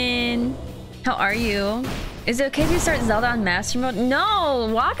 welcome in. How are you? Is it okay if you start Zelda on Master Mode?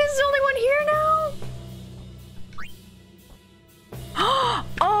 No! Wakka's the only one here now?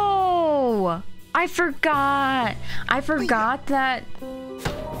 Oh! I forgot! I forgot that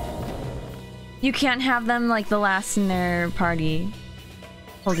you can't have them like the last in their party.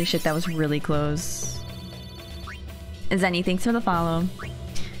 Holy shit, that was really close. Zenny, thanks for the follow.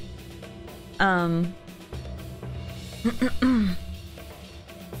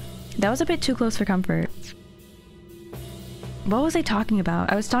 That was a bit too close for comfort. What was I talking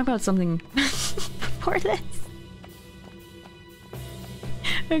about? I was talking about something before this.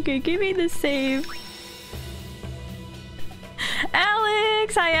 Okay, give me the save.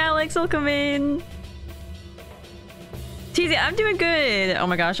 Alex! Hi Alex, welcome in. TZ, I'm doing good. Oh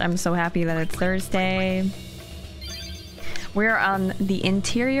my gosh, I'm so happy that it's Thursday. We're on the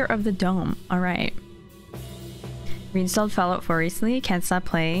interior of the dome. Alright. Reinstalled Fallout 4 recently. Can't stop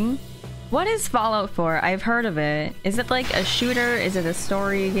playing. What is Fallout 4? I've heard of it. Is it like a shooter? Is it a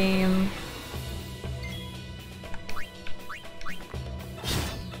story game?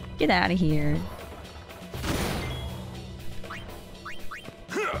 Get out of here.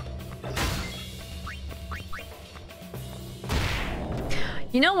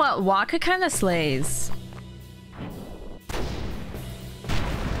 You know what? Waka kind of slays.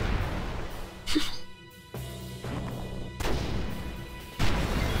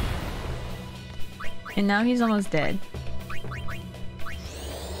 And now he's almost dead.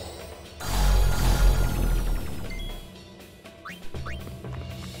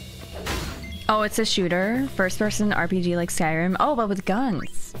 Oh, it's a shooter. First person RPG like Skyrim. Oh, but with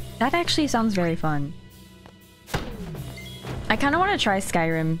guns. That actually sounds very fun. I kind of want to try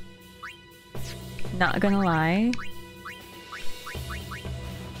Skyrim. Not gonna lie.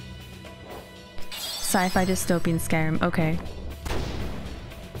 Sci-fi dystopian Skyrim. Okay.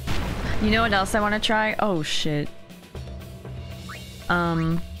 You know what else I want to try? Oh shit.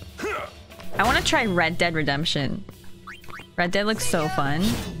 I want to try Red Dead Redemption. Red Dead looks so fun.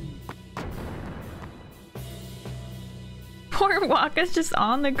 Poor Waka's just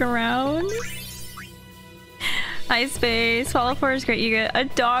on the ground. Hi Space. Fallout 4 is great. You get a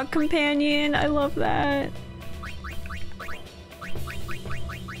dog companion. I love that.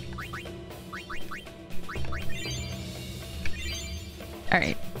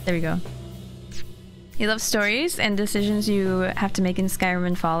 Alright, there we go. You love stories and decisions you have to make in Skyrim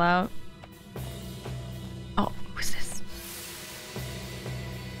and Fallout. Oh, who's this?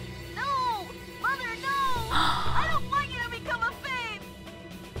 No! Mother, no! I don't want you to become a babe!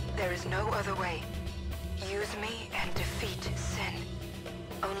 There is no other way. Use me and defeat sin.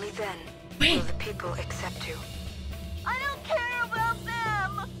 Only then will the people accept you. I don't care about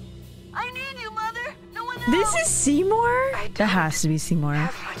them! I need you, Mother! No one else! This is Seymour? That has to be Seymour.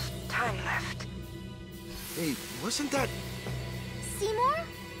 Have much time left. Hey, wasn't that... Seymour?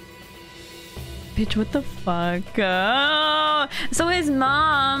 Bitch, what the fuck? Oh, so his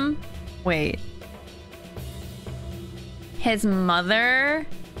mom... Wait. His mother...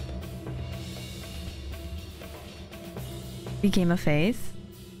 became a faith?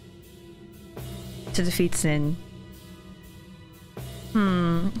 To defeat sin.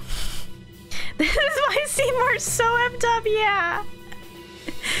 This is why Seymour's so amped up, yeah!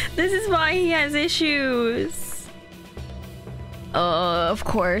 This is why he has issues. Of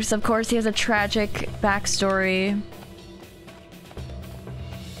course he has a tragic backstory.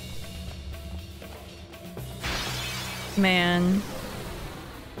 Man.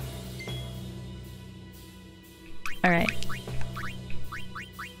 Alright.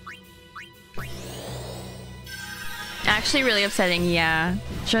 Actually really upsetting, yeah.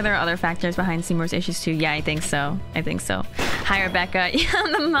 Sure there are other factors behind Seymour's issues too. Yeah, I think so. Hi Rebecca. Yeah,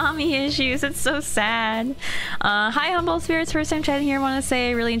 the mommy issues. It's so sad. Hi Humble Spirits, first time chatting here. I want to say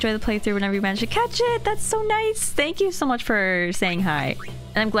I really enjoy the playthrough whenever you manage to catch it. That's so nice. Thank you so much for saying hi.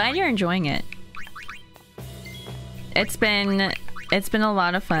 And I'm glad you're enjoying it. It's been a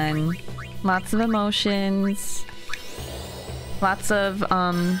lot of fun. Lots of emotions. Lots of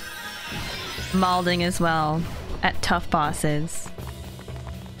malding as well at tough bosses.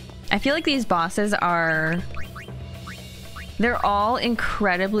 I feel like these bosses they're all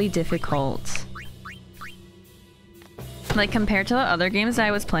incredibly difficult. Like compared to the other games that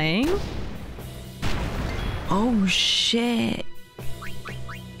I was playing. Oh shit.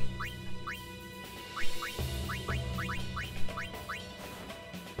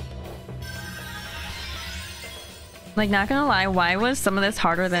 Like, not gonna lie, why was some of this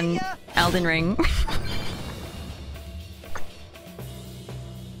harder than Elden Ring?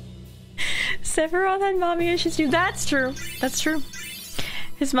 Sephiroth had mommy issues too. That's true. That's true.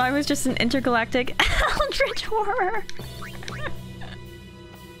 His mom was just an intergalactic eldritch horror.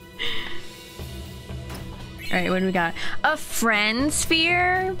 Alright, what do we got? A friend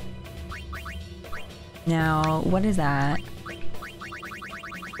sphere? Now, what is that?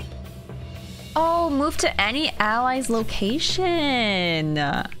 Oh, move to any ally's location.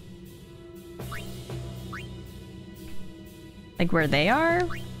 Like where they are?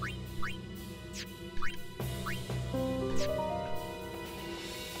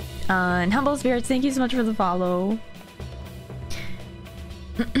 And Humble Spirits, thank you so much for the follow.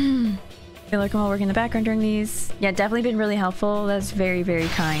 I feel like I'm all working in the background during these. Yeah, definitely been really helpful. That's very, very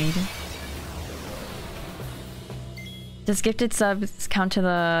kind. Does gifted subs count to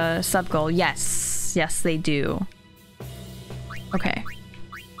the sub goal? Yes. Yes, they do. Okay.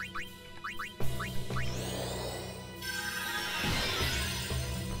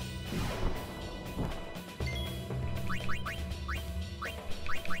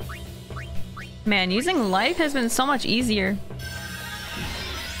 Man, using life has been so much easier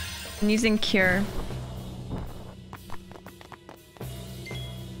than using cure.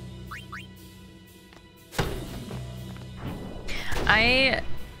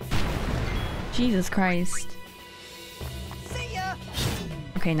 Jesus Christ. See ya.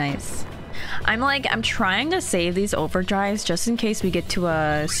 Okay, nice. I'm trying to save these overdrives just in case we get to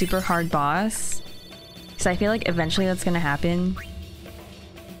a super hard boss. Because I feel like eventually that's gonna happen.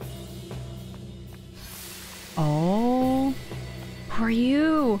 Oh. Who are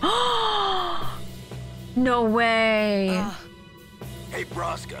you? No way. Hey,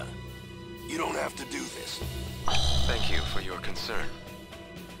 Braska. You don't have to do this. Thank you for your concern.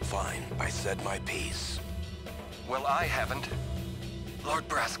 Fine, I said my piece. Well, I haven't. Lord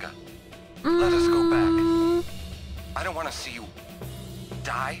Braska, let us go back. I don't want to see you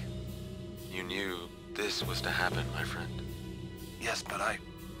die. You knew this was to happen, my friend. Yes, but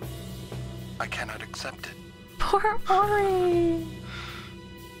I cannot accept it. Poor Ori.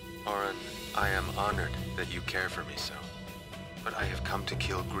 Auron, I am honored that you care for me so. But I have come to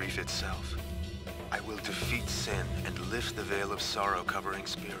kill grief itself. I will defeat sin and lift the veil of sorrow covering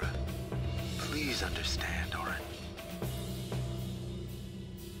Spira. Please understand, Auron.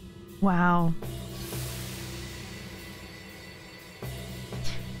 Wow.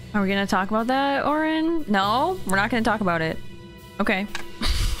 Are we gonna talk about that, Auron? No, we're not gonna talk about it. Okay.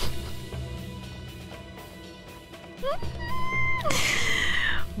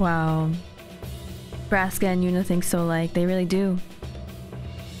 Wow. Braska and Yuna think so alike. They really do.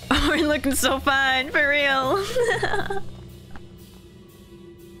 Auron looking so fine, for real.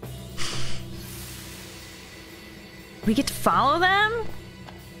 We get to follow them?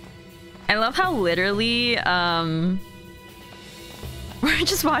 I love how literally, we're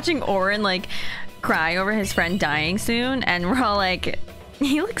just watching Auron, like, cry over his friend dying soon, and we're all like,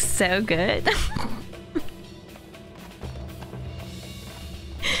 he looks so good.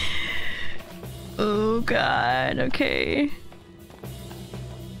 Oh god, okay.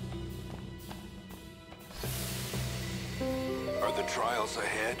 Are the trials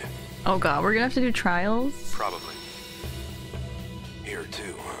ahead? Oh god, we're gonna have to do trials? Probably. Here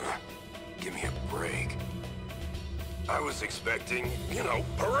too, huh? Give me a break. I was expecting, you know,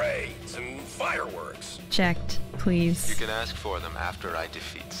 parades and fireworks. Checked, please. You can ask for them after I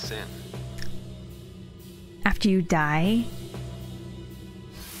defeat sin. After you die?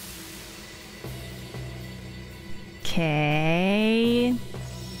 Okay.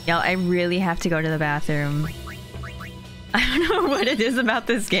 Y'all, I really have to go to the bathroom. I don't know what it is about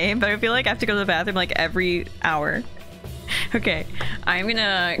this game, but I feel like I have to go to the bathroom like every hour. Okay, I'm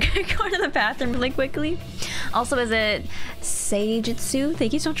gonna go to the bathroom really quickly. Also visit Seijitsu.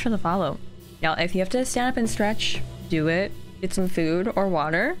 Thank you so much for the follow. Y'all, if you have to stand up and stretch, do it. Get some food or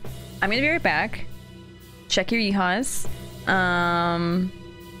water. I'm gonna be right back. Check your EHAs.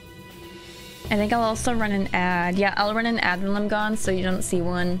 I think I'll also run an ad. Yeah, I'll run an ad when I'm gone, so you don't see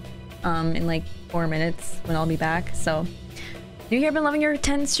one in like 4 minutes when I'll be back. So, new here, been loving your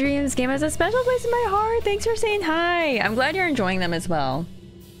 10 streams. Game has a special place in my heart. Thanks for saying hi. I'm glad you're enjoying them as well.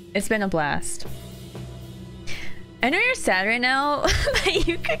 It's been a blast. I know you're sad right now, but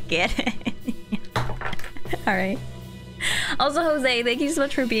you could get it. All right. Also, Jose, thank you so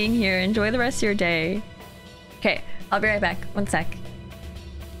much for being here. Enjoy the rest of your day. Okay, I'll be right back. One sec.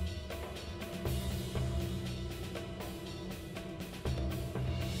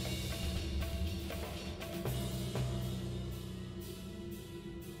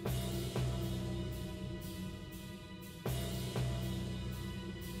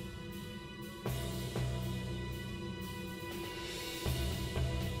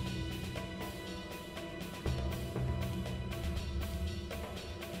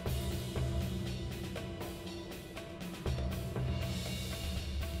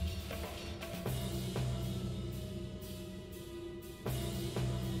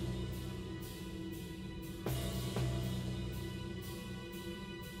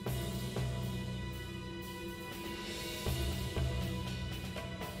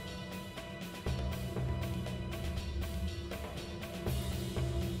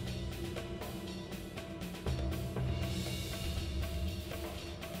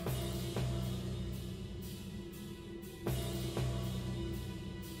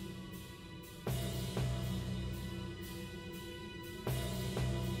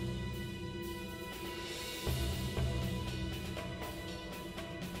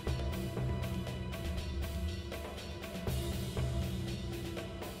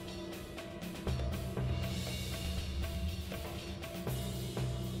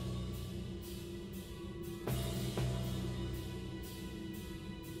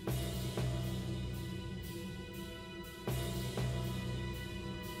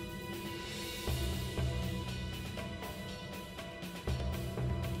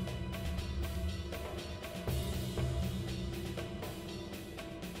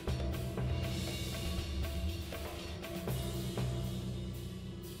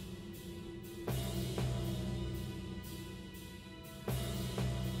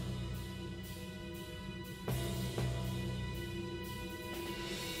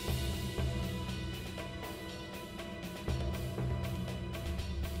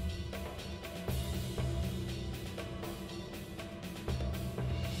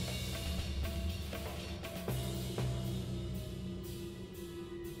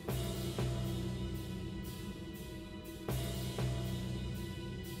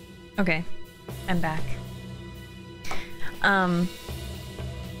 Okay, I'm back.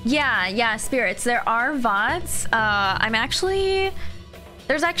 Yeah, spirits. There are VODs.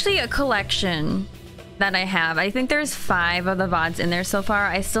 There's actually a collection that I have. I think there's 5 of the VODs in there so far.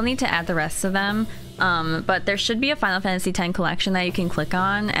 I still need to add the rest of them. But there should be a Final Fantasy X collection that you can click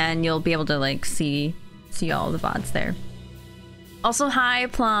on, and you'll be able to like see all the VODs there. Also, hi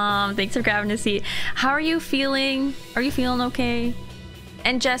Plum. Thanks for grabbing a seat. How are you feeling? Are you feeling okay?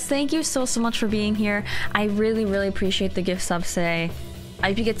 And Jess, thank you so much for being here. I really appreciate the gift subs today. I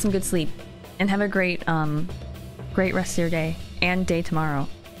hope you get some good sleep and have a great rest of your day and day tomorrow.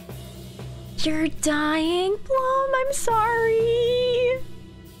 You're dying, Plum. I'm sorry.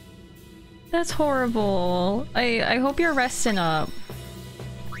 That's horrible. I hope you're resting up.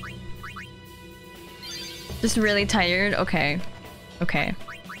 Just really tired? Okay. Okay.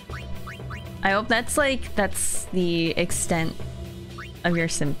 I hope that's the extent of your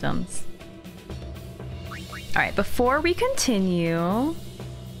symptoms. Alright, before we continue,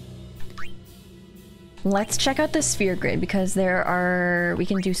 let's check out the sphere grid because we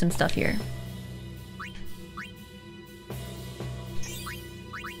can do some stuff here.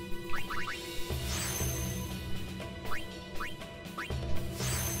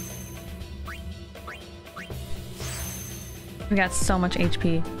 We got so much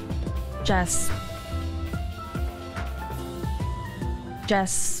HP. Jess.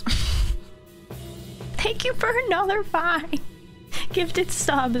 Thank you for another 5 gifted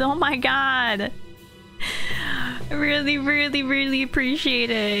subs. Oh my god. I really appreciate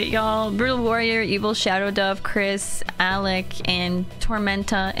it, y'all. Brutal Warrior, Evil Shadow Dove, Chris, Alec, and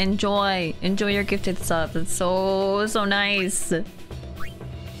Tormenta. Enjoy your gifted subs. It's so nice.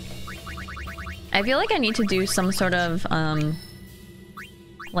 I feel like I need to do some sort of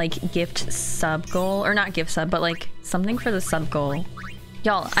like gift sub goal, or not gift sub, but like something for the sub goal.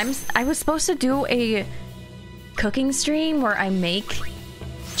 Y'all, I was supposed to do a cooking stream where I make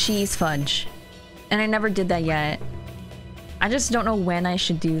cheese fudge, and I never did that yet. I just don't know when I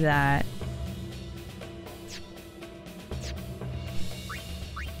should do that.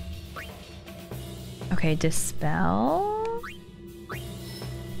 Okay, dispel.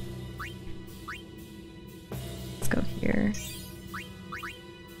 Let's go here.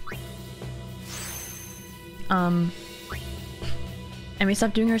 And we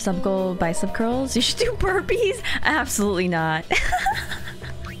stopped doing her sub goal bicep curls. You should do burpees. Absolutely not.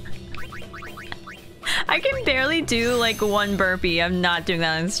 I can barely do like 1 burpee. I'm not doing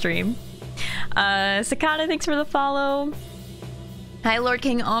that on stream. Sakata, thanks for the follow. Hi, Lord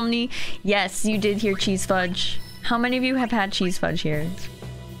King Omni. Yes, you did hear cheese fudge. How many of you have had cheese fudge here?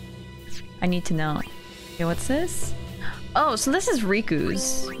 I need to know. Okay, what's this? Oh, so this is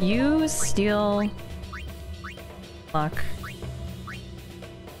Riku's. Use, steal, luck.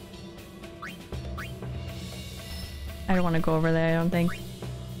 I don't want to go over there, I don't think.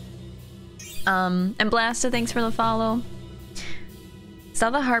 And Blasta, thanks for the follow. Saw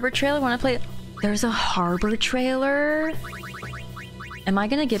the Harbor trailer, want to play? There's a Harbor trailer? Am I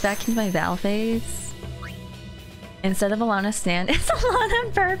gonna get back into my Val phase? Instead of Alana Stan, it's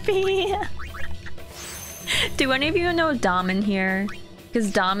Alana Burpee! Do any of you know Damen here?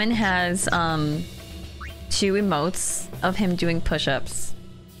 Because Damen has 2 emotes of him doing push-ups.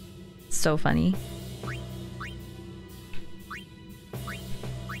 So funny.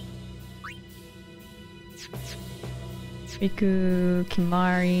 Riku,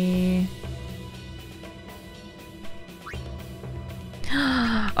 Kimari.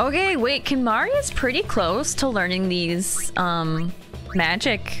 Okay, wait, Kimari is pretty close to learning these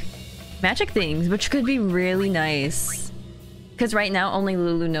magic things, which could be really nice. Because right now only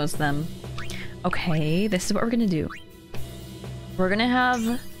Lulu knows them. Okay, this is what we're gonna do. We're gonna have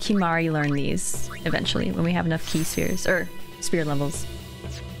Kimari learn these eventually when we have enough key spheres, or spirit levels.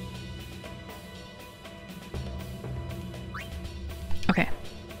 Okay.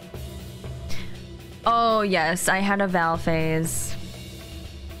 Oh yes, I had a Val phase.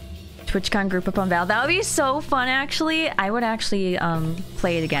 TwitchCon group up on Val. That would be so fun actually. I would actually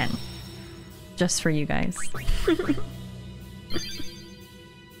play it again. Just for you guys.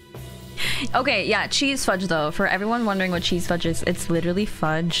 Okay, yeah, cheese fudge though. For everyone wondering what cheese fudge is, it's literally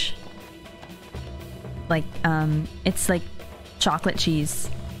fudge. Like, it's like chocolate cheese.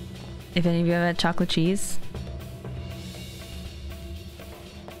 If any of you have had chocolate cheese.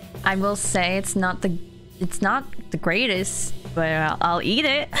 I will say it's not the greatest, but I'll eat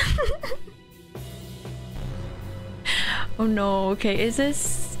it. Oh no, okay, is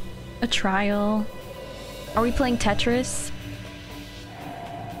this a trial? Are we playing Tetris?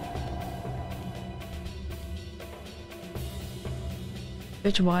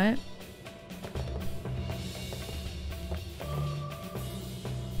 Bitch, what?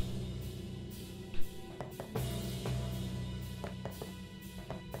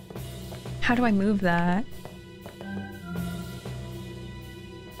 How do I move that?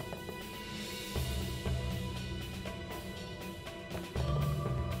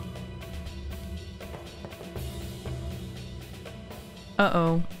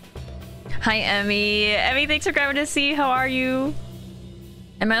 Uh-oh. Hi, Emmy. Emmy, thanks for grabbing to see. How are you?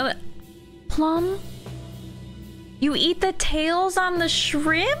 Am I... Plum? You eat the tails on the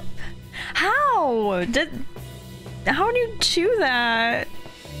shrimp? How? How do you chew that?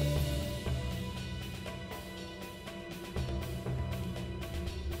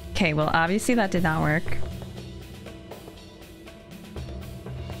 Okay, well, obviously that did not work.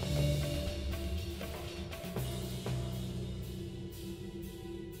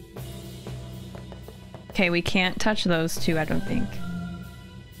 Okay, we can't touch those two, I don't think.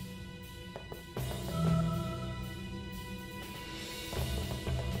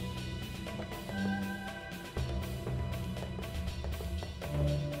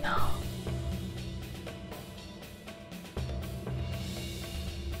 No.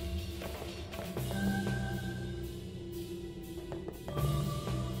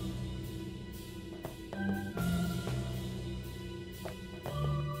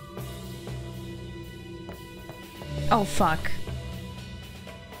 Oh, fuck.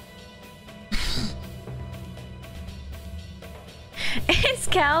 Is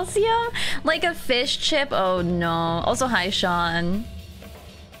calcium like a fish chip? Oh no. Also, hi, Sean.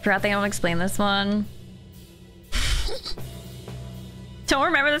 Forgot they don't explain this one. Don't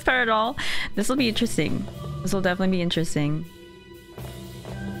remember this part at all. This will be interesting. This will definitely be interesting.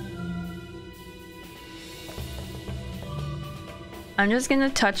 I'm just gonna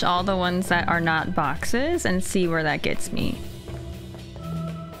touch all the ones that are not boxes and see where that gets me.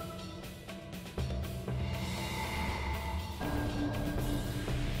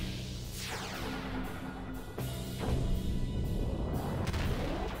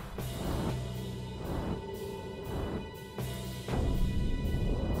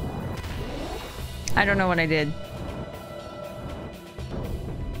 I don't know what I did.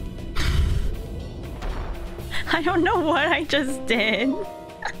 I don't know what I just did.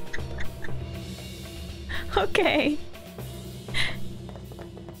 Okay.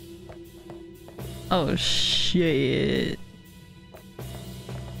 Oh shit.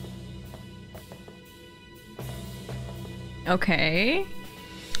 Okay.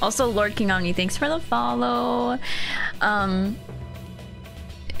 Also, Lord King Omni, thanks for the follow.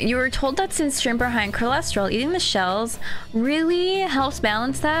 You were told that since shrimp are high in cholesterol, eating the shells really helps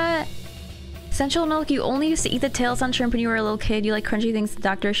balance that. Essential milk, you only used to eat the tails on shrimp when you were a little kid. You like crunchy things, the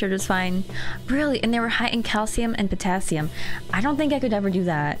doctor assured was fine. Really? And they were high in calcium and potassium. I don't think I could ever do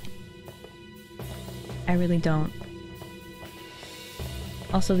that. I really don't.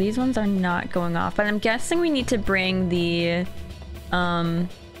 Also, these ones are not going off, but I'm guessing we need to bring the,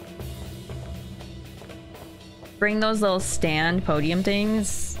 bring those little stand podium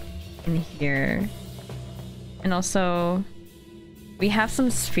things in here. And also, we have some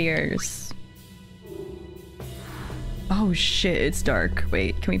spheres. Oh shit, it's dark.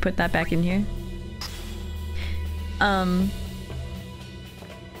 Wait, can we put that back in here?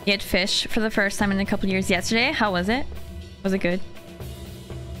 You had fish for the first time in a couple years yesterday. How was it? Was it good?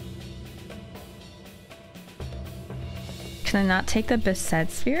 Can I not take the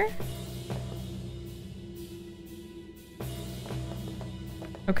Besaid sphere?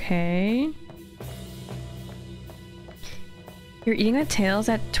 Okay. You're eating the tails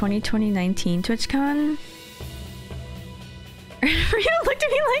at 2019 TwitchCon? Ryu looked at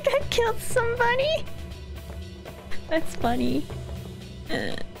me like I killed somebody. That's funny.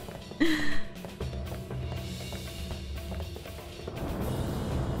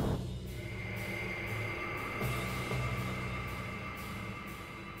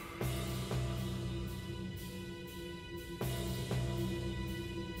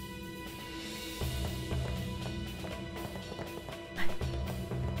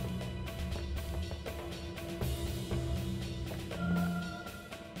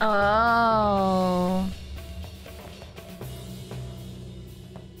 Oh.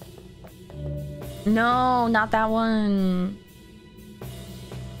 No, not that one.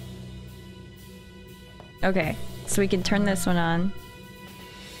 Okay, so we can turn this one on.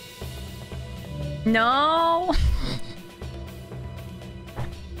 No!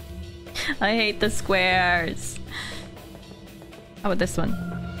 I hate the squares. How about this one?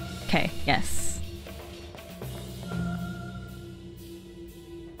 Okay, yes.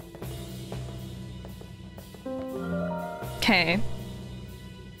 Okay.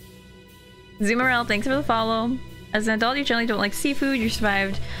 Zoomerell, thanks for the follow. As an adult, you generally don't like seafood. You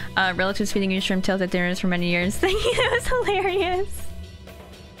survived relatives feeding you shrimp tails at dinners for many years. Thank you, that was hilarious.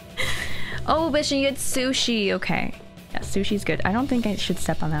 Oh, Bishan, you had sushi. Okay. Yeah, sushi's good. I don't think I should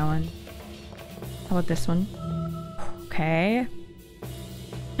step on that one. How about this one? Okay.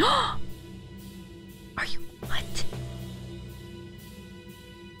 Are you... what?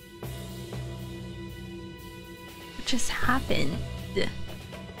 What just happened?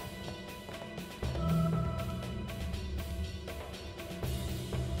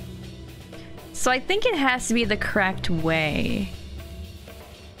 So I think it has to be the correct way.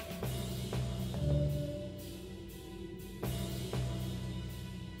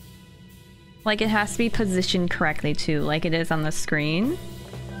 Like it has to be positioned correctly too, like it is on the screen.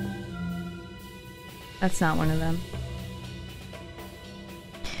 That's not one of them.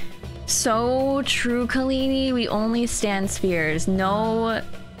 So true, Kalini. We only stand spheres. No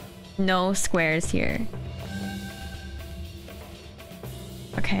squares here.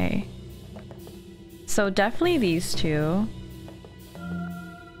 Okay. So definitely these two.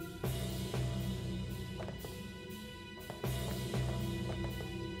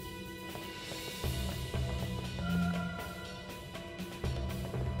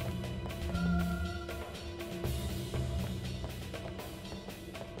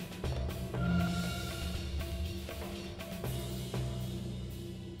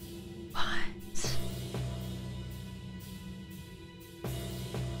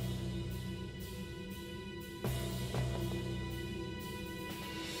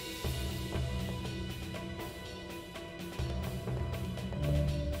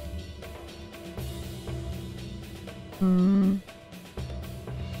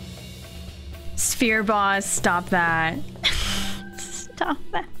 Sphere boss, stop that. Stop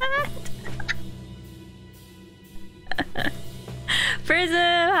that. Prism,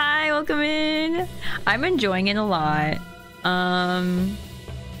 hi, welcome in. I'm enjoying it a lot.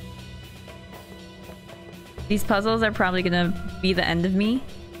 These puzzles are probably gonna be the end of me.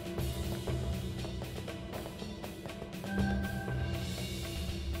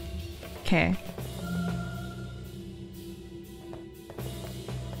 Okay.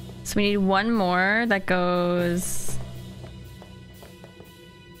 So we need one more that goes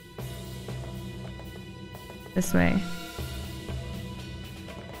this way.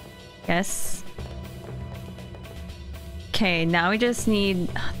 Yes. Okay, now we just need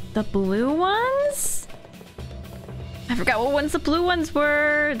the blue ones? I forgot what ones the blue ones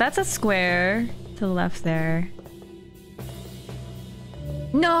were. That's a square to the left there.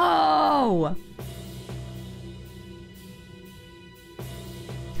 No!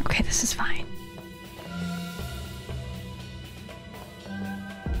 Okay, this is fine.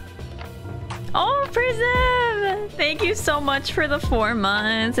 Oh, Prism! Thank you so much for the 4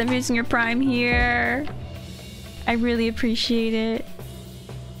 months. I'm using your Prime here. I really appreciate it.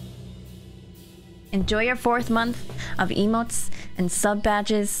 Enjoy your 4th month of emotes and sub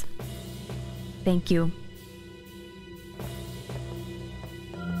badges. Thank you.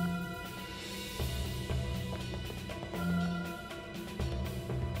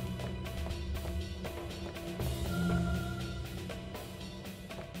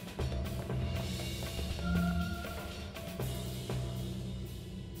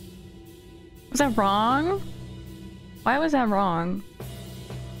 Was that wrong? Why was that wrong?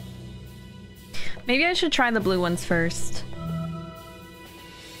 Maybe I should try the blue ones first.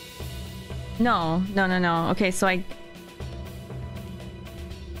 No. Okay, so I...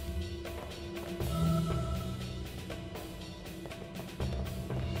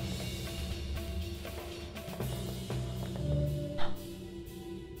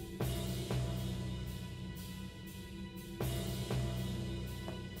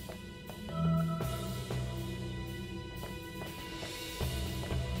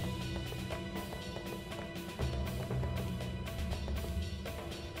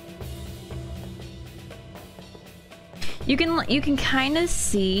 You can kind of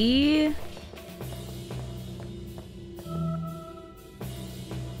see.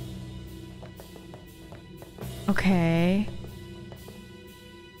 Okay.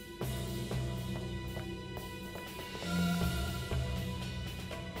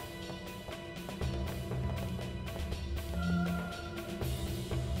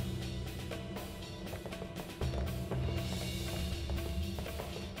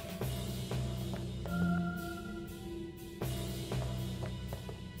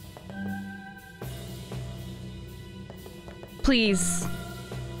 Please.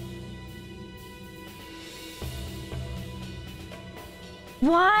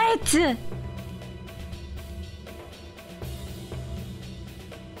 What?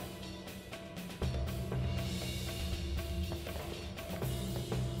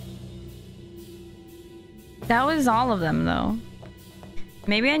 That was all of them, though.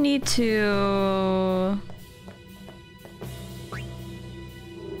 Maybe I need to...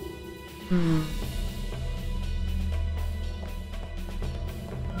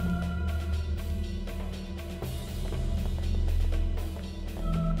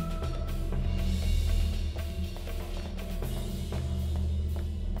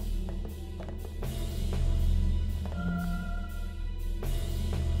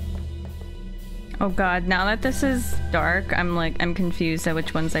 Oh god, now that this is dark, I'm confused at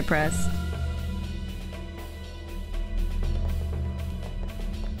which ones I pressed.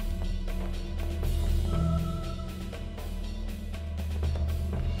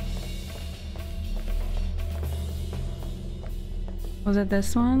 Was it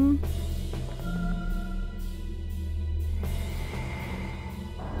this one?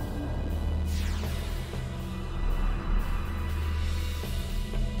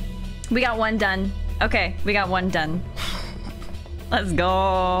 We got one done. Okay, we got one done. Let's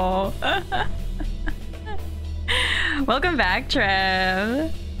go. Welcome back,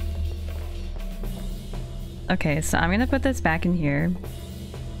 Trev. Okay, so I'm gonna put this back in here.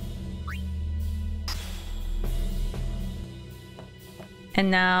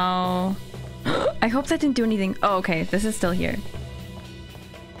 And now... I hope that didn't do anything. Oh, okay, this is still here.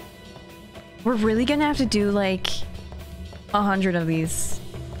 We're really gonna have to do like 100 of these.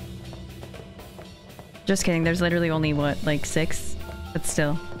 Just kidding, there's literally only, what, like 6? But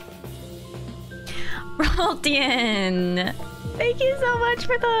still. Roltian! Thank you so much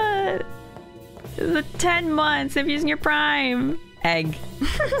for the 10 months of using your Prime! Egg.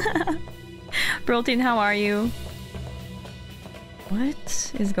 Roltian, how are you?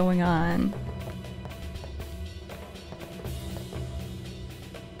 What is going on?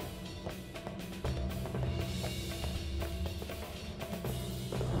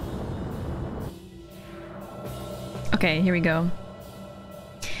 Okay, here we go.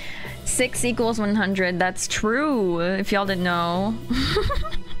 6 equals 100. That's true, if y'all didn't know.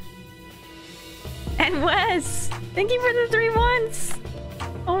 And Wes! Thank you for the 3 months!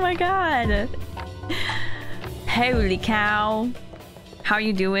 Oh my god. Holy cow. How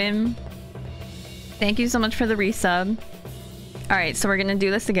you doing? Thank you so much for the resub. Alright, so we're gonna do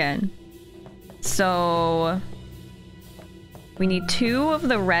this again. So... we need 2 of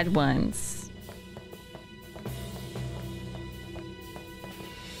the red ones.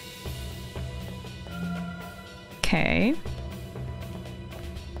 Okay.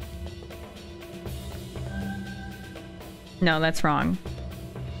 No, that's wrong.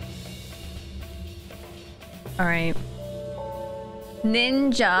 Alright.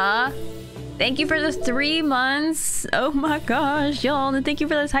 Ninja! Thank you for the 3 months! Oh my gosh, y'all! And thank you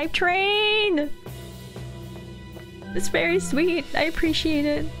for this hype train! It's very sweet. I appreciate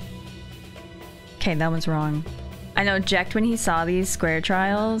it. Okay, that one's wrong. I know Jekt, when he saw these square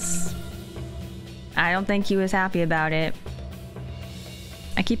trials, I don't think he was happy about it.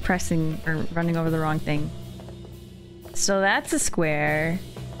 I keep pressing or running over the wrong thing. So that's a square.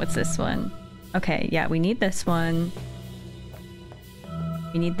 What's this one? Okay, yeah, we need this one.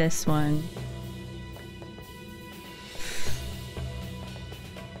 We need this one.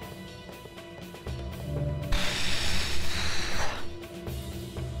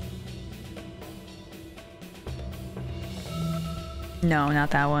 No,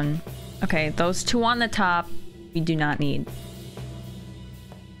 not that one. Okay, those 2 on the top, we do not need.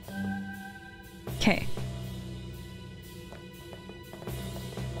 Okay.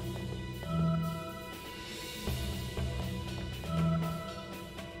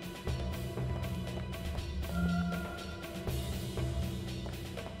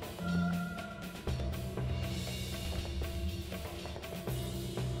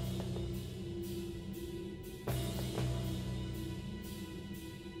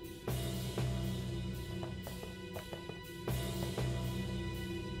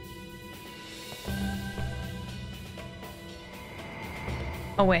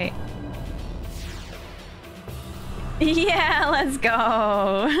 Oh, wait. Yeah, let's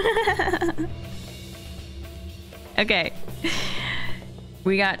go. Okay.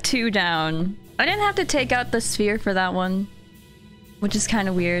 We got 2 down. I didn't have to take out the sphere for that one, which is kind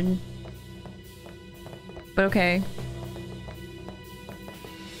of weird. But okay.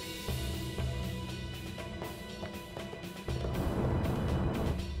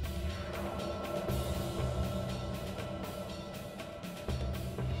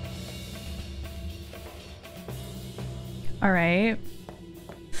 All right.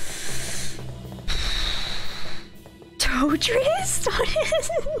 Totris?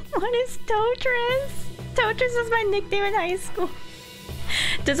 What is Totris? Totris was my nickname in high school.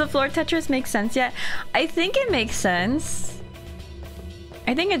 Does a floor Tetris make sense yet? I think it makes sense.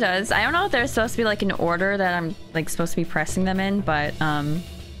 I think it does. I don't know if there's supposed to be like an order that I'm like supposed to be pressing them in, but I'm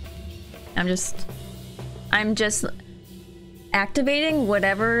just activating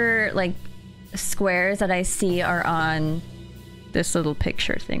whatever like squares that I see are on this little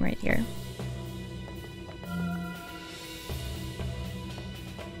picture thing right here.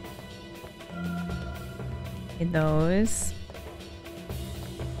 Those.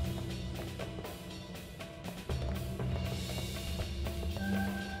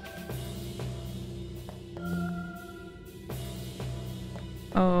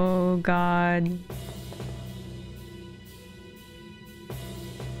 Oh God.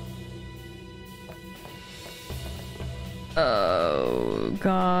 Oh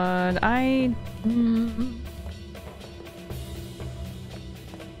God. I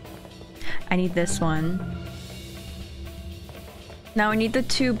need this one. Now I need the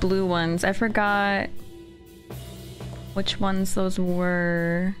 2 blue ones. I forgot which ones those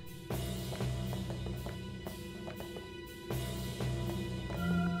were.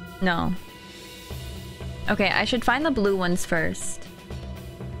 No. Okay, I should find the blue ones first.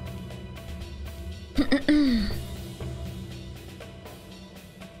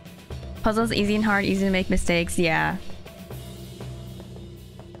 Puzzles easy and hard, easy to make mistakes. Yeah.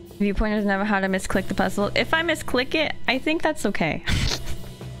 Viewpointers never how to misclick the puzzle. If I misclick it, I think that's okay.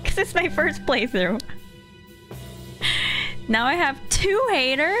 Because it's my first playthrough. Now I have 2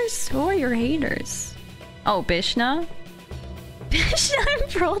 haters? Who are your haters? Oh, Bishna? Bishna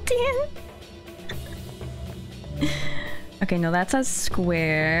and Protean? Okay, no, that's a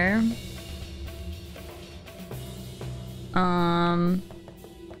square.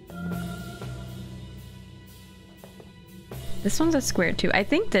 This one's a square too. I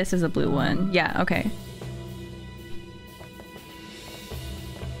think this is a blue one. Yeah, okay.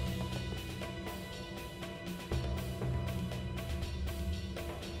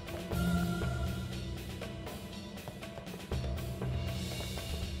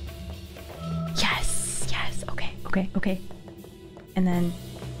 Yes, yes, okay, okay, okay. And then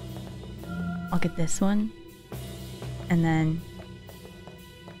I'll get this one. And then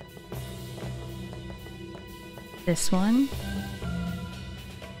this one.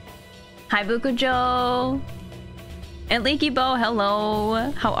 Hi, Bukujo! And Leaky Bow,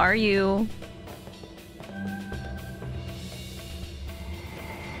 hello! How are you?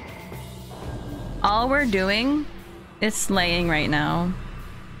 All we're doing is slaying right now.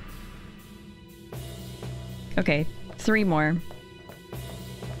 Okay, 3 more.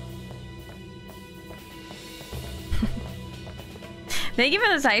 Thank you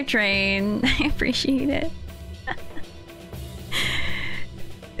for the hype train. I appreciate it.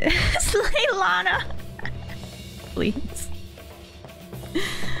 Slay Lana! Please.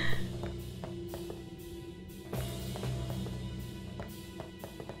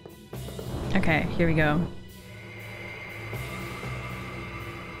 Okay, here we go.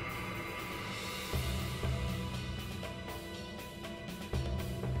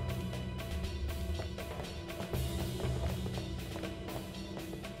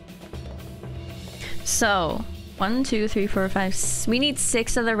 So, 1, 2, 3, 4, 5. We need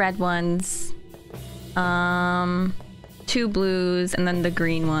 6 of the red ones. 2 blues, and then the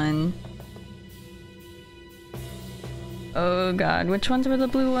green one. Oh god, which ones were the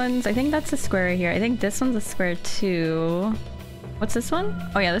blue ones? I think that's a square right here. I think this one's a square too. What's this one?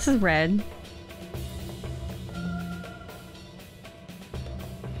 Oh yeah, this is red.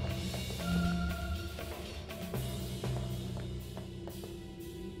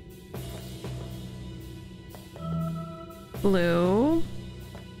 Blue.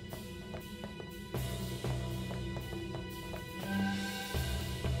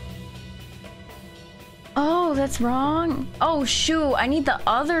 Oh, that's wrong. Oh, shoot. I need the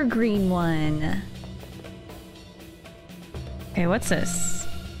other green one. Okay, what's this?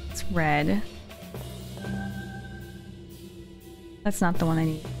 It's red. That's not the one I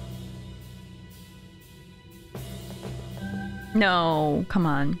need. No, come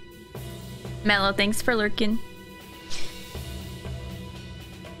on. Mello, thanks for lurking.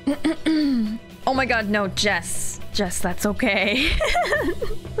 Oh my god, no, Jess. Jess, that's okay.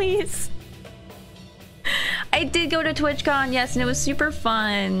 Please. I did go to TwitchCon, yes, and it was super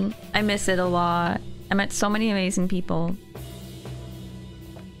fun. I miss it a lot. I met so many amazing people.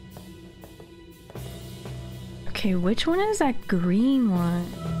 Okay, which one is that green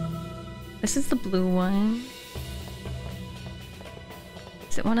one? This is the blue one.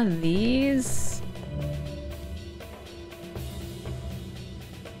 Is it one of these?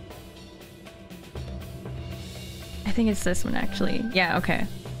 I I think it's this one actually. Yeah, okay.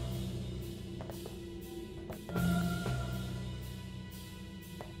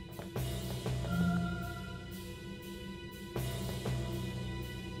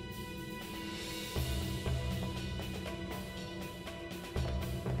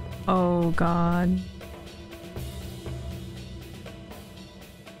 Oh god.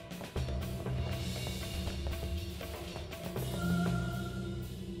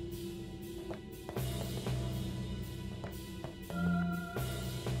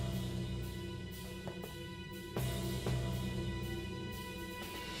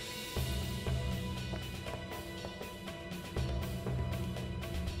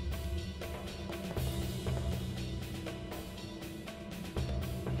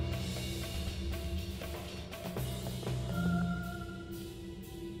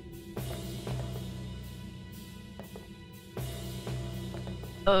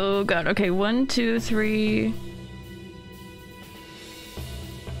 Oh god, okay, 1, 2, 3.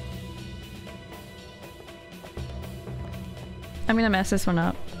 I'm gonna mess this one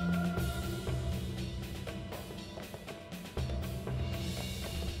up.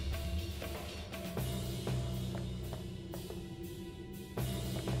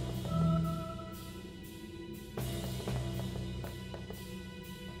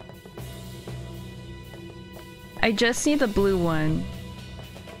 I just need the blue one.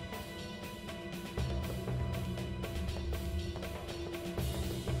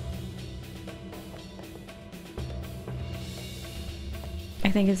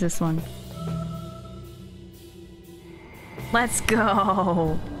 I think it's this one. Let's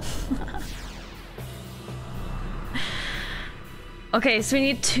go! Okay, so we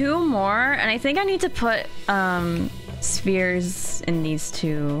need 2 more, and I think I need to put spheres in these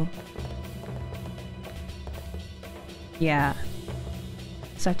 2. Yeah.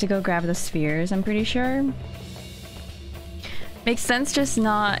 So I have to go grab the spheres, I'm pretty sure. Makes sense, just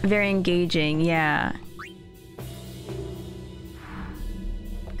not very engaging, yeah.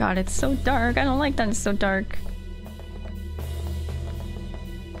 God, it's so dark. I don't like that it's so dark.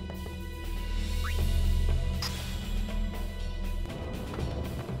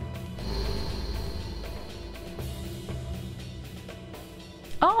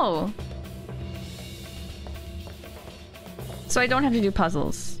 Oh! So I don't have to do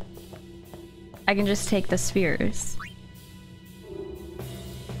puzzles. I can just take the spheres.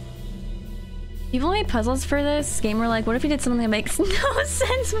 People made puzzles for this game. We're like, what if you did something that makes no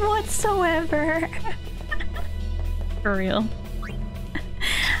sense whatsoever? For real.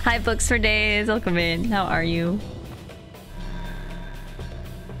 Hi, Books for Days. Welcome in. How are you?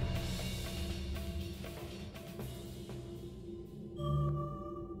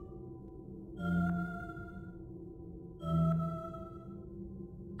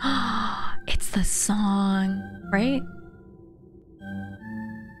 It's the song, right?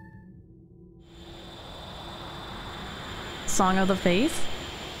 Song of the Faith?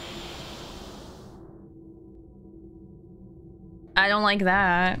 I don't like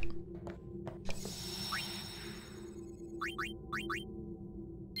that.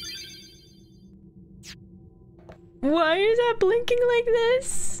 Why is that blinking like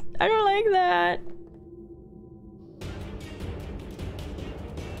this? I don't like that.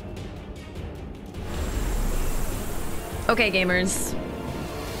 Okay, gamers.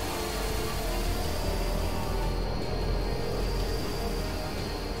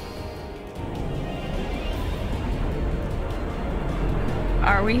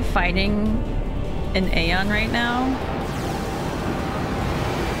 Are we fighting an Aeon right now?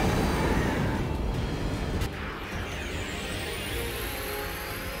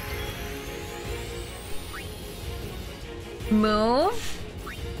 Move?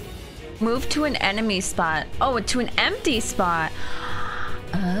 Move to an enemy spot. Oh, to an empty spot.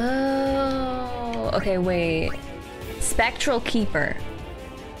 Oh. Okay, wait. Spectral Keeper.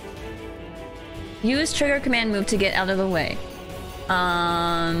 Use trigger command move to get out of the way.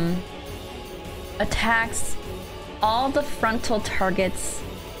 Attacks all the frontal targets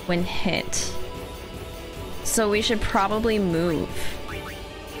when hit. So we should probably move.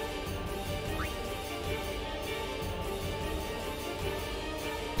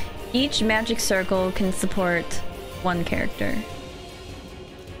 Each magic circle can support 1 character.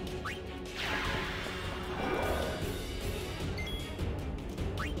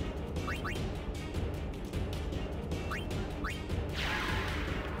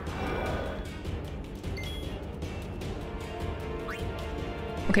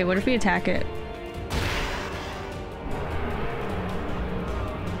 Okay, what if we attack it?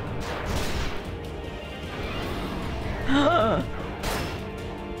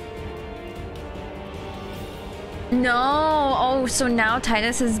 No! Oh, so now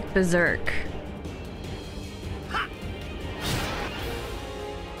Tidus is Berserk.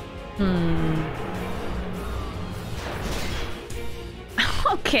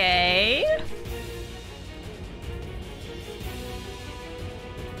 Okay.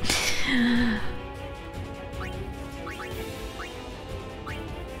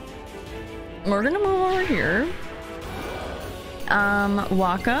 We're gonna move over here.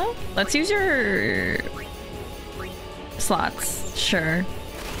 Waka, let's use your slots. Sure.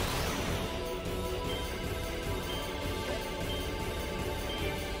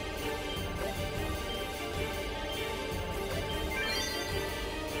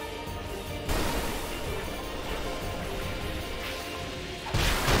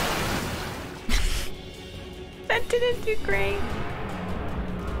 That didn't do great.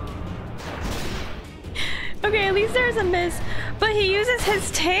 Okay, at least there's a miss. But he uses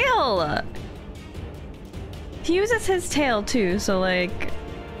his tail! He uses his tail too, so like...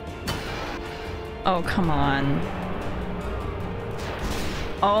 Oh, come on.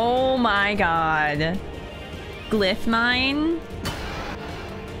 Oh my god. Glyph mine?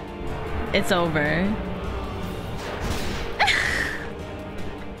 It's over.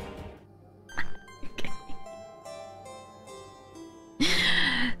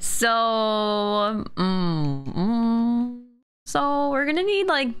 So, so we're gonna need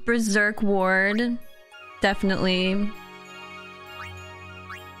like Berserk Ward, definitely.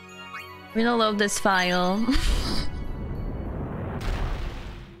 We're gonna load this file.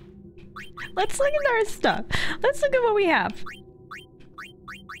 Let's look at our stuff. Let's look at what we have.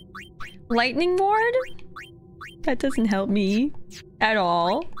 Lightning Ward? That doesn't help me at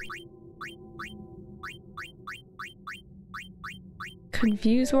all.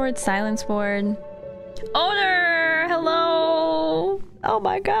 Confuse Ward, Silence Ward. Owner! Hello! Oh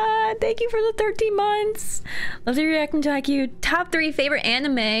my god, thank you for the 13 months! Love to reacting to IQ. Top 3 favorite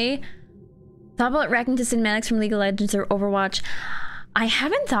anime. Thought about reacting to cinematics from League of Legends or Overwatch. I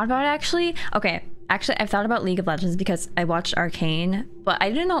haven't thought about it actually. Okay, actually I've thought about League of Legends because I watched Arcane, but I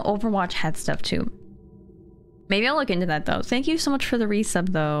didn't know Overwatch had stuff too. Maybe I'll look into that though. Thank you so much for the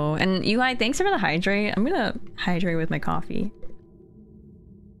resub though. And UI, thanks for the hydrate. I'm gonna hydrate with my coffee.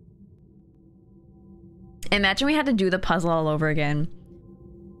 Imagine we had to do the puzzle all over again.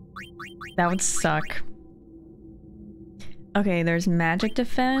 That would suck. Okay, there's magic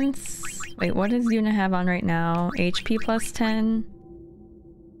defense. Wait, what does Yuna have on right now? HP plus 10.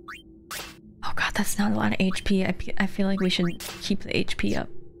 Oh god, that's not a lot of HP. I feel like we should keep the HP up.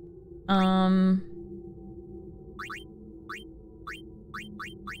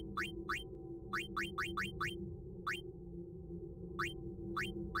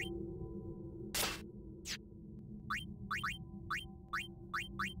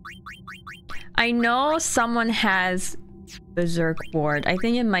 I know someone has Berserk Ward. I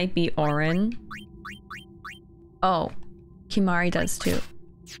think it might be Orin. Oh, Kimahri does too.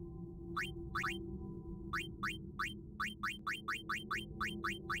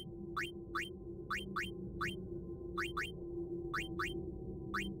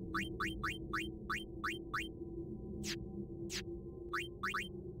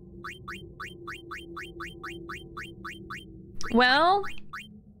 Well,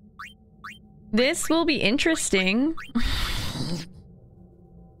 this will be interesting.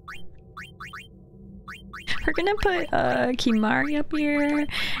 We're gonna put Kimahri up here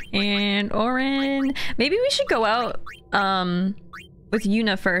and Orin. Maybe we should go out with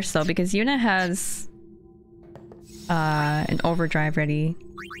Yuna first though, because Yuna has an overdrive ready.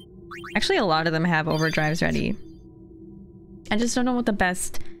 Actually, a lot of them have overdrives ready. I just don't know what the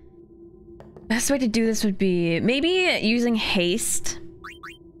best way to do this would be. Maybe using haste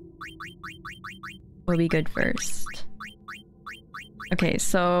will be good first. Okay,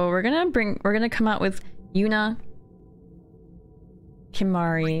 so we're gonna come out with Yuna,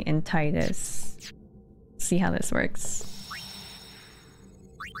 Kimahri, and Tidus. See how this works.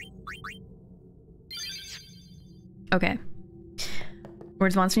 Okay.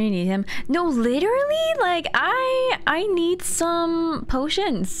 Words wants when you need him. No, literally, like I need some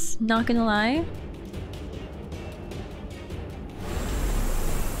potions. Not gonna lie.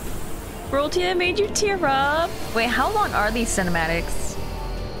 Royalty made you tear up. Wait, how long are these cinematics?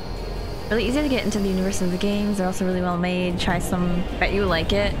 Really easy to get into the universe of the games. They're also really well made. Try some. Bet you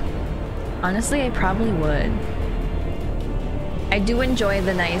like it. Honestly, I probably would. I do enjoy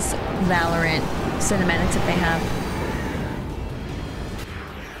the nice Valorant cinematics that they have.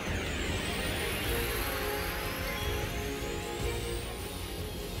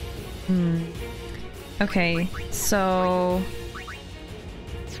 Okay, so...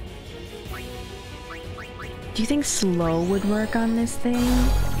 Do you think slow would work on this thing?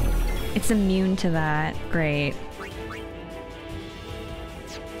 It's immune to that. Great.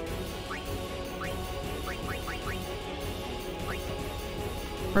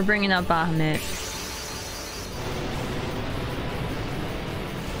 We're bringing up Bahamut.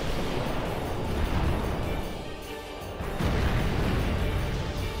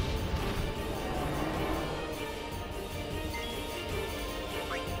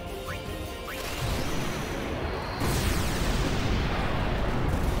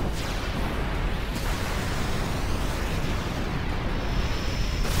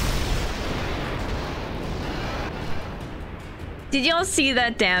 Did y'all see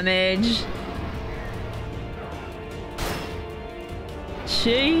that damage?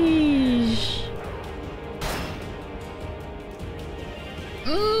 Sheesh.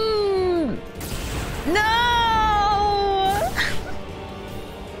 No!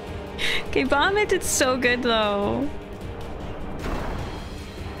 Okay, Bahamut did so good though.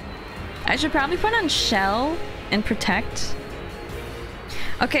 I should probably put on Shell and Protect.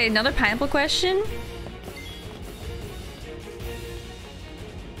 Okay, another pineapple question.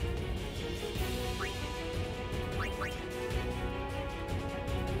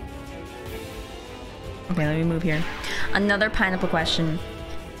 Okay, let me move here. Another pineapple question.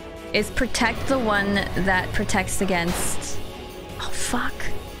 Is Protect the one that protects against... Oh, fuck.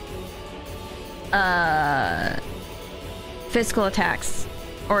 Physical attacks?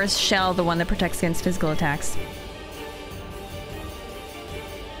 Or is Shell the one that protects against physical attacks?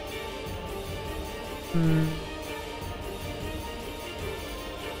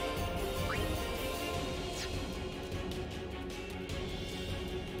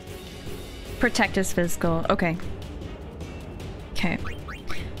 Protect is physical. Okay. Okay.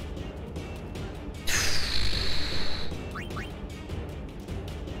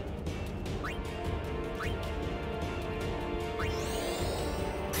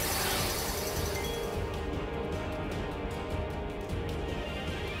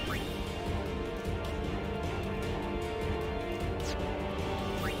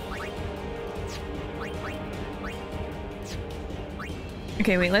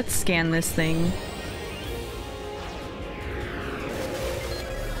 Okay, wait, let's scan this thing.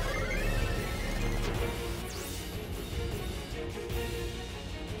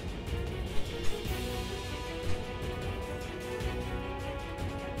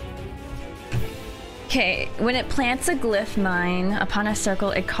 Okay, when it plants a glyph mine upon a circle,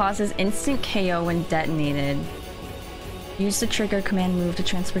 it causes instant KO when detonated. Use the trigger command move to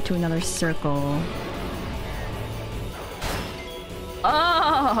transfer to another circle.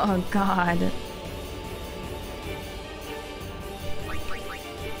 Oh, God.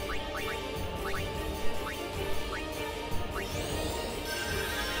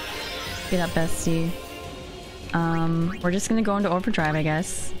 Get up, bestie. We're just gonna go into overdrive, I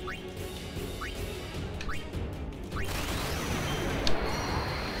guess.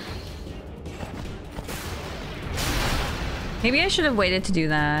 Maybe I should have waited to do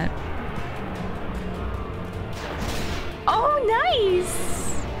that. Oh, nice!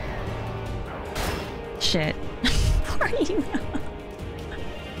 Shit. Poor you.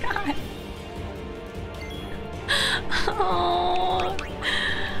 God. Oh.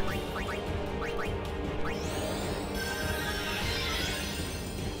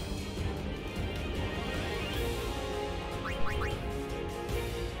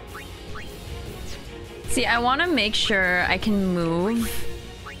 See, I want to make sure I can move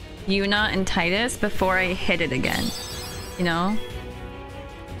Yuna and Titus before I hit it again. You know?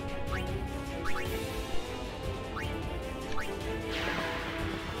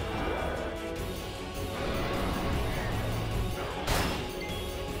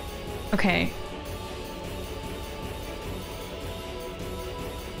 Okay.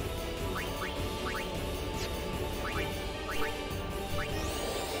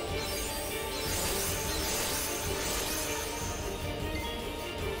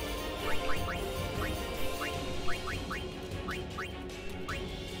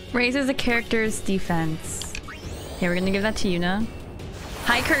 Raises a character's defense. Okay, we're gonna give that to Yuna.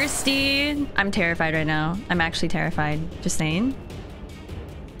 Hi, Kirsty! I'm terrified right now. I'm actually terrified. Just saying.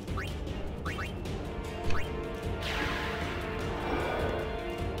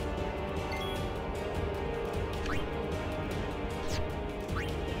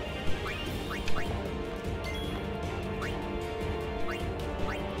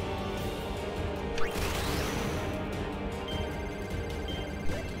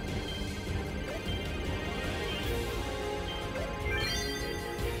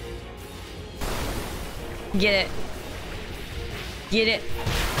 Get it. Get it.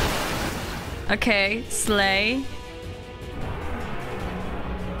 Okay, slay.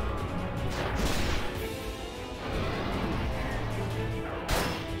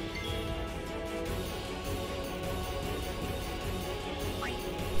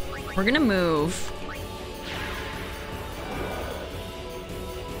 We're gonna move.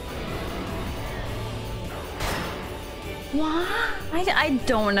 What? I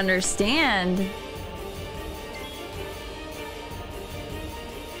don't understand.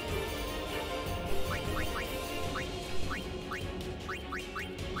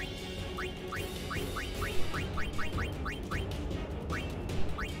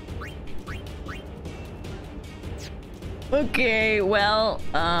 Okay, well,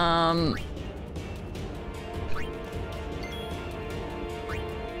 I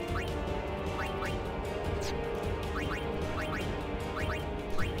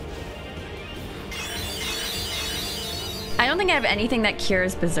don't think I have anything that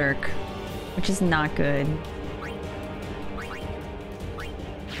cures Berserk, which is not good.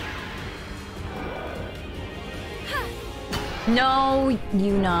 No,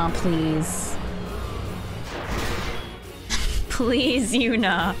 Yuna, please. Please,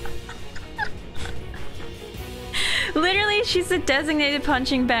 Yuna. Literally, she's a designated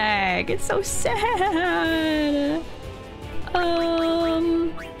punching bag. It's so sad.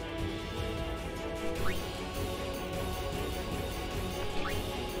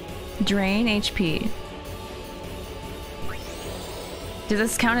 Drain HP. Does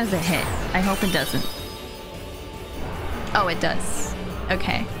this count as a hit? I hope it doesn't. Oh, it does.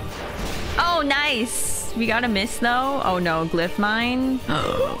 Okay. Oh, nice! We got a miss though? Oh no, Glyph Mine?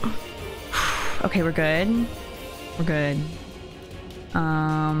 Oh. Okay, we're good. We're good.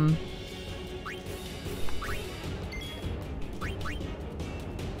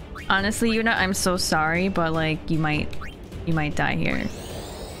 Honestly, Yuna, I'm so sorry, but like you might die here.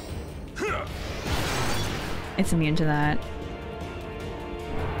 It's immune to that.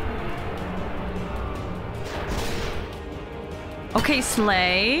 Okay,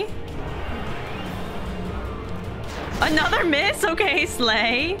 slay. Another miss? Okay,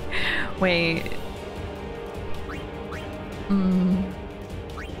 slay. Wait.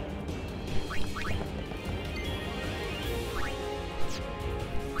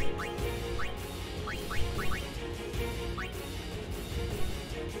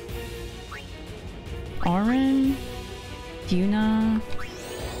 Auron? Yuna?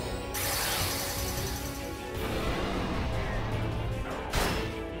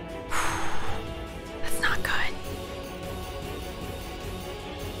 That's not good.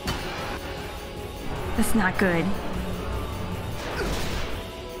 That's not good.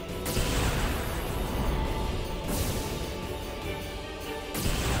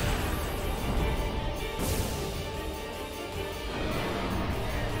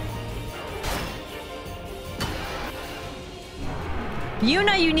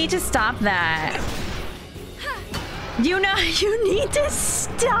 Yuna, you need to stop that. Yuna, you need to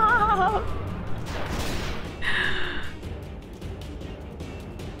stop.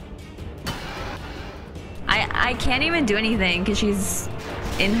 I can't even do anything because she's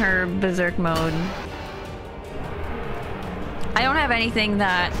in her berserk mode. I don't have anything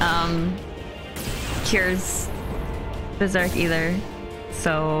that cures berserk either,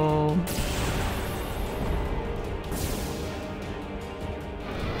 so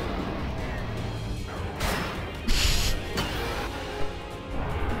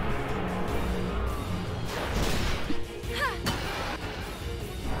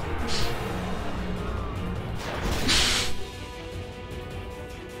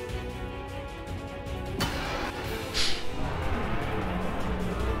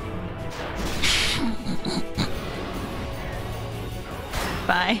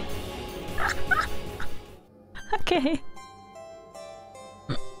bye. Okay.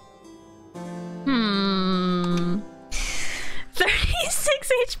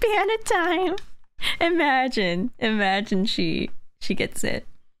 36 HP at a time. Imagine she gets it.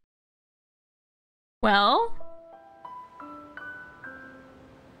 Well,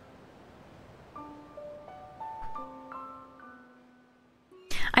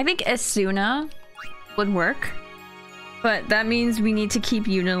 I think Esuna would work. But that means we need to keep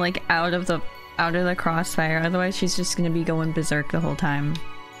Yuna like out of the crossfire, otherwise she's just gonna be going berserk the whole time.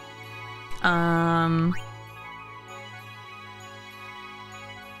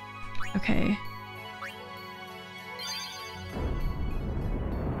 Okay.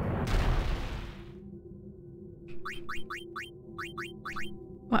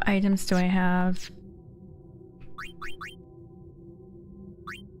 What items do I have?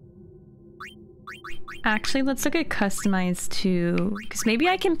 Actually, let's look at customized too, because maybe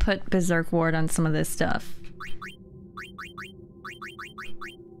I can put Berserk Ward on some of this stuff.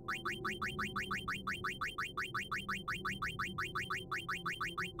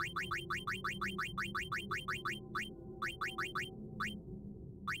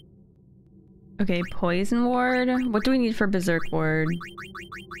 Okay, Poison Ward. What do we need for Berserk Ward?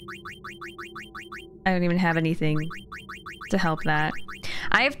 I don't even have anything to help that.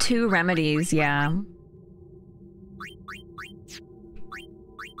 I have 2 remedies, yeah.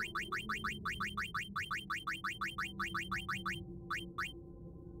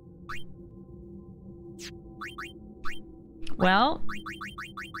 Well,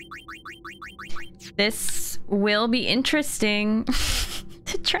 this will be interesting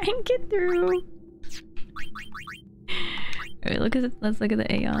to try and get through. Alright, let's look at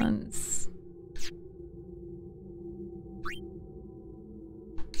the Aeons.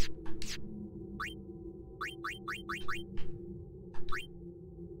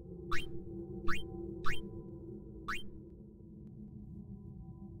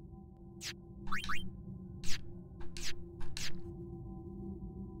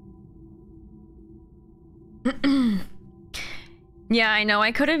 Yeah, I know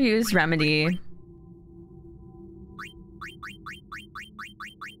I could have used Remedy.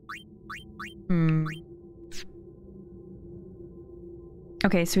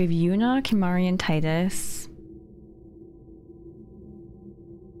 Okay, so we have Yuna, Kimahri, and Tidus.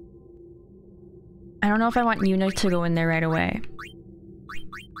 I don't know if I want Yuna to go in there right away.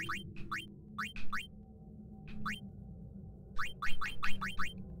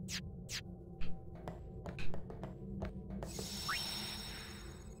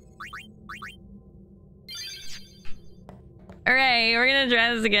 Alright, we're gonna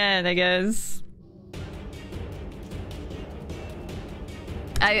try this again, I guess.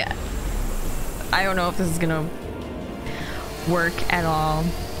 I don't know if this is gonna work at all.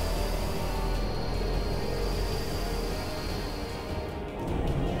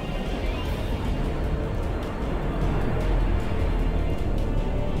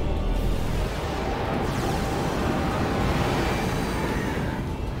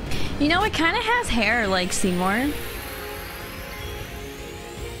 You know, it kind of has hair like Seymour.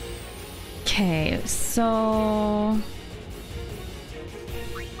 Okay, so...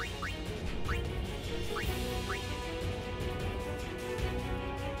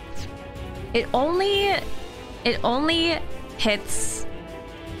 It only hits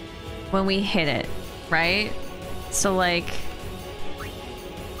when we hit it, right? So like,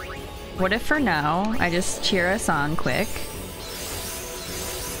 what if for now I just cheer us on quick,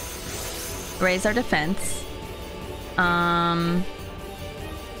 raise our defense,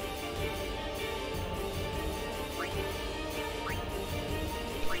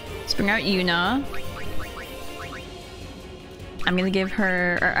 let's bring out Yuna. I'm gonna give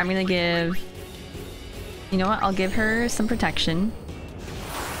her, or I'm gonna give, you know what, I'll give her some protection.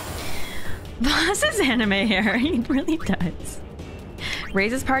 Boss is anime hair, he really does.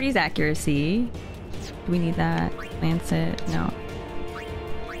 Raises party's accuracy. Do we need that? Lancet, no.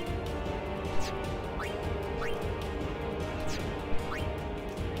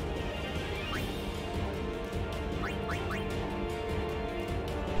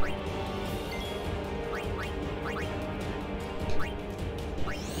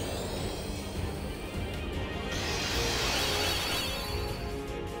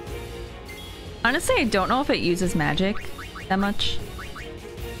 Honestly, I don't know if it uses magic that much.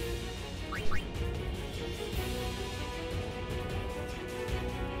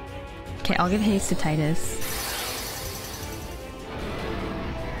 Okay, I'll give haste to Tidus.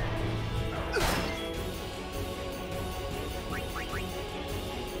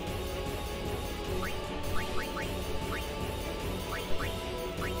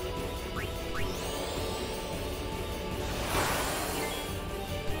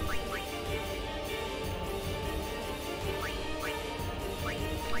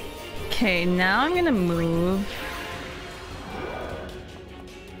 Okay, now I'm gonna move.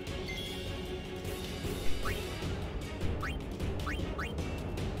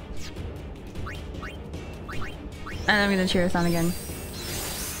 And I'm gonna cheer us on again.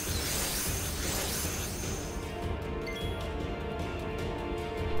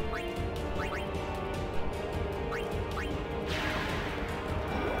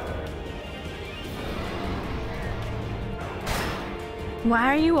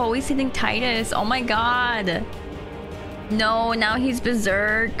 Why are you always hitting Tidus? Oh my god. No, now he's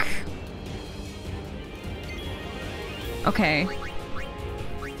Berserk. Okay.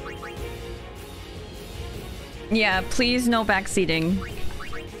 Yeah, please no backseating.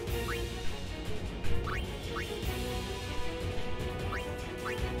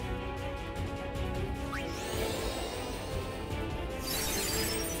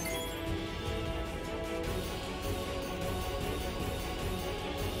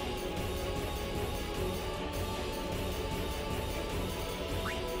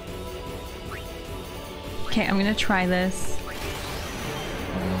 Okay, I'm gonna try this.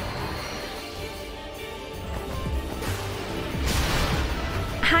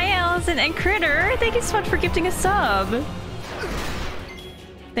 Hi, Allison and Critter. Thank you so much for gifting a sub.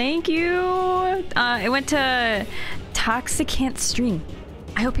 Thank you. It went to Toxicant Stream.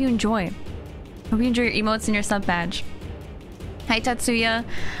 I hope you enjoy. Hope you enjoy your emotes and your sub badge. Hi, Tatsuya.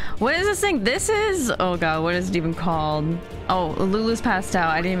 What is this thing? This is... Oh god, what is it even called? Oh, Lulu's passed out.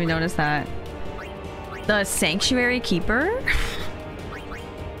 I didn't even notice that. The Sanctuary Keeper?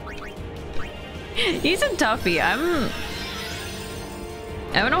 He's a toughie. I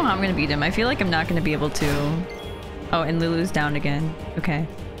don't know how I'm gonna beat him. I feel like I'm not gonna be able to. Oh, and Lulu's down again. Okay.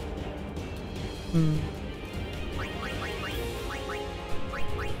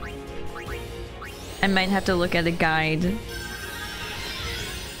 I might have to look at a guide.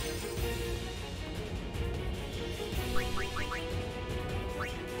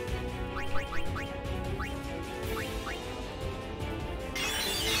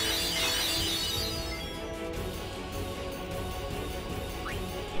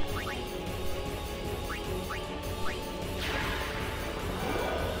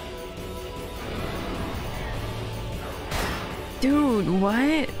 Dude,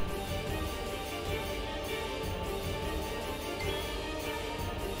 what?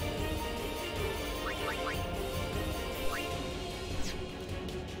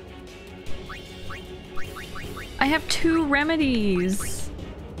 I have 2 remedies.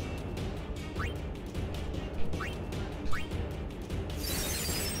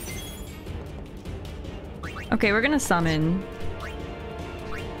 Okay, we're gonna summon.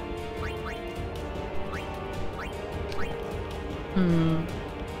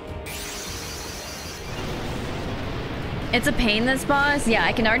 It's a pain, this boss? Yeah,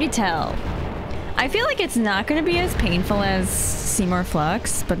 I can already tell. I feel like it's not gonna be as painful as Seymour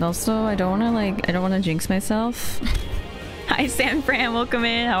Flux, but also I don't wanna jinx myself. Hi San Fran, welcome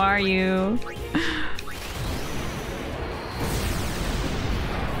in, how are you?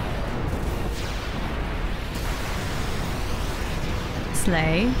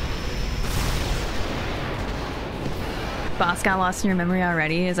 Slay. Boss got lost in your memory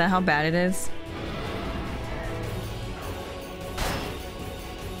already? Is that how bad it is?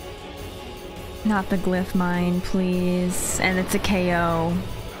 Not the glyph mine, please. And it's a KO.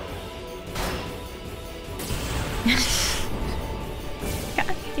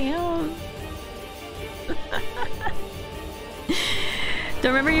 God damn.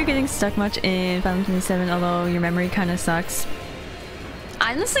 Don't remember you getting stuck much in Final Fantasy VII, although your memory kind of sucks.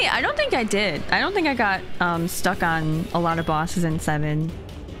 Honestly, I don't think I did. I don't think I got stuck on a lot of bosses in 7.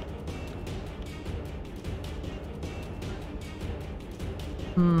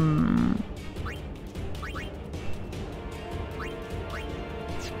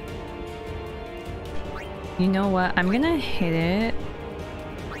 You know what? I'm gonna hit it.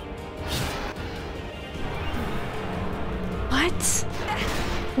 What?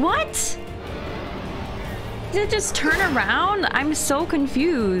 What? Did it just turn around? I'm so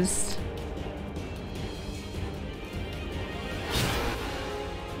confused.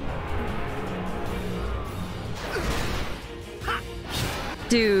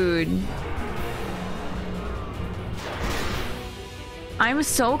 Dude. I'm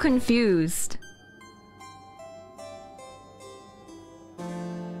so confused.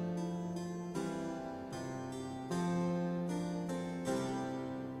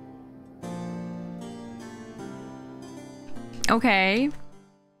 Okay.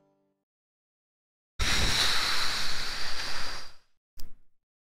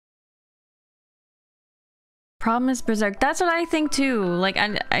 Problem is Berserk. That's what I think too. Like,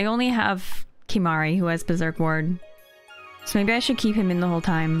 I only have Kimari who has Berserk Ward. So maybe I should keep him in the whole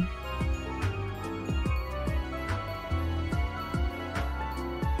time.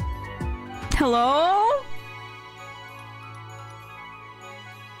 Hello?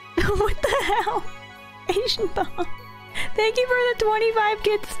 What the hell? Asian bomb. Thank you for the 25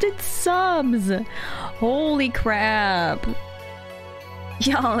 gifted subs! Holy crap.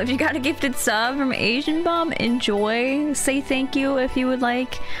 Y'all, if you got a gifted sub from Asian Bomb, enjoy. Say thank you if you would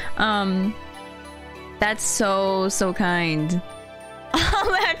like. That's so kind.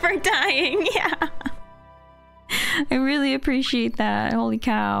 All that for dying, yeah. I really appreciate that. Holy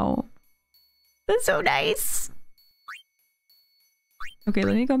cow. That's so nice. Okay,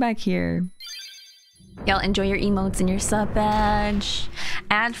 let me go back here. Y'all enjoy your emotes and your sub badge.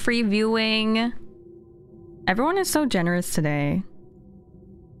 Ad-free viewing. Everyone is so generous today.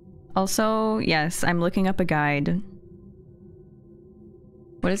 Also, yes, I'm looking up a guide.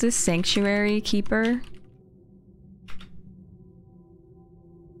 What is this? Sanctuary Keeper?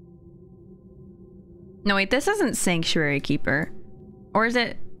 No, wait, this isn't Sanctuary Keeper. Or is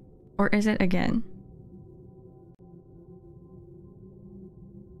it? Or is it again?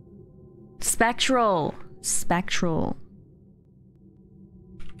 Spectral. Spectral.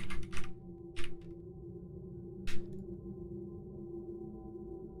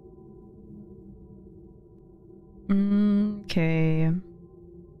 Okay.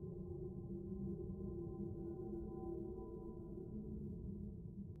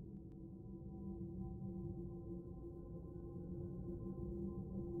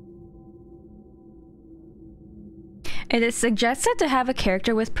 It is suggested to have a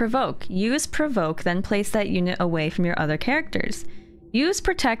character with Provoke. Use Provoke, then place that unit away from your other characters. Use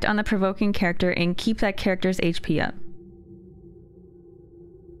Protect on the provoking character and keep that character's HP up.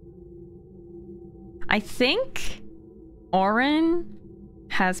 I think Auron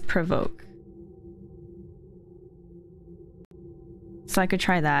has Provoke. So I could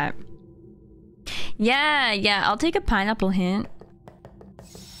try that. Yeah, I'll take a pineapple hint.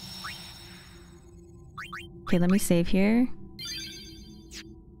 Okay, let me save here.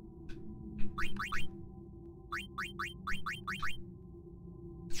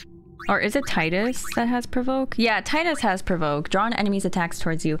 Or is it Titus that has Provoke? Yeah, Titus has Provoke. Draw an enemy's attacks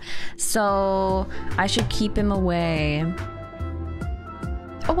towards you. So I should keep him away.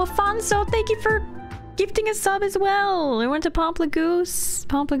 Oh, Afonso, thank you for gifting a sub as well. I went to Pomplagoose.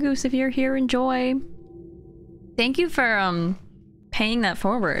 Pomplagoose, if you're here, enjoy. Thank you for paying that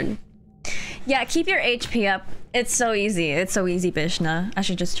forward. Yeah, keep your HP up. It's so easy. It's so easy, Bishna. I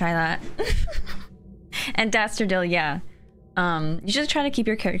should just try that. And Dastardil, yeah. You just try to keep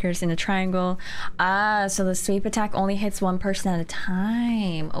your characters in a triangle. Ah, so the sweep attack only hits one person at a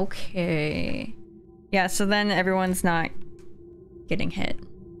time. Okay. Yeah, so then everyone's not getting hit.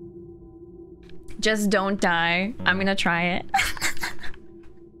 Just don't die. I'm gonna try it.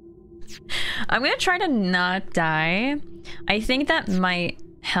 I'm gonna try to not die. I think that might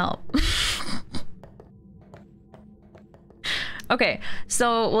help. Okay,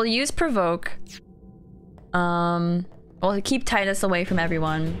 so we'll use Provoke. We'll keep Titus away from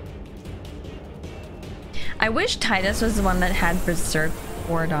everyone. I wish Titus was the one that had Berserk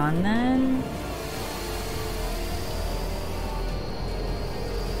Ward on then.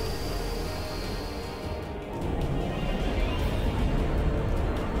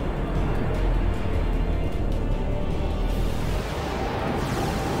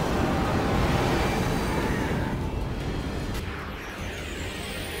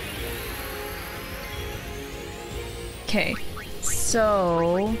 Okay,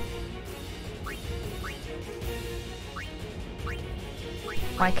 so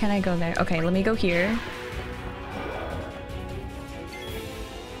why can't I go there? Okay, let me go here.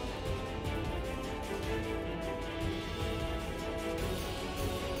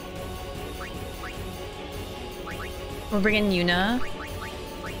 We're bringing Yuna.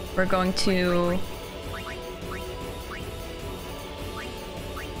 We're going to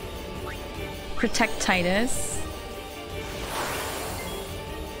protect Titus.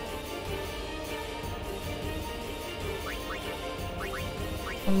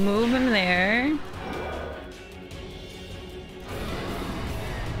 Move him there.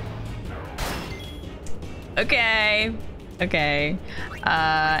 Okay. Okay.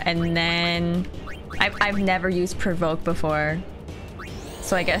 And then I've never used Provoke before.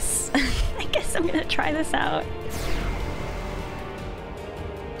 So I guess I guess I'm gonna try this out.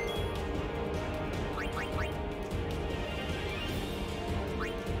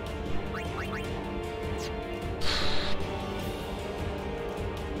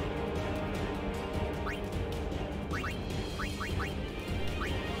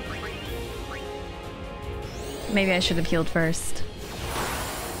 Maybe I should have healed first.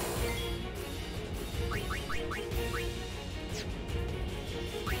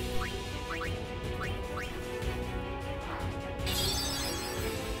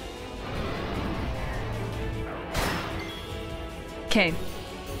 Okay.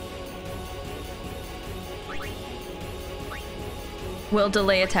 Will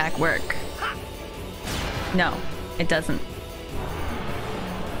delay attack work? No, it doesn't.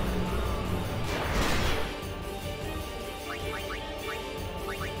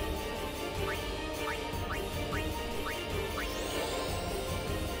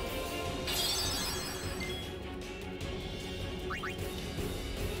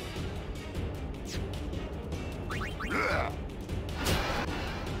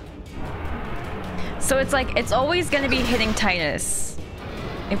 So it's like, it's always gonna be hitting Titus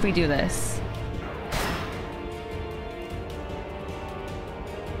if we do this.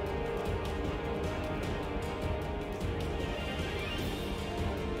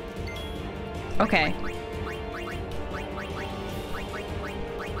 Okay.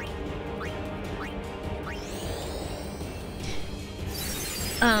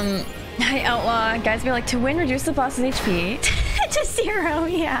 Hi Outlaw. Guys be like, to win, reduce the boss's HP to 0,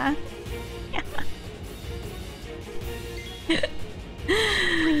 yeah.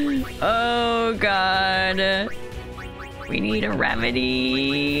 Oh god. We need a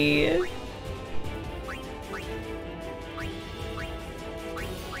remedy.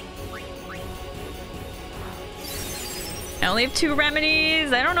 I only have 2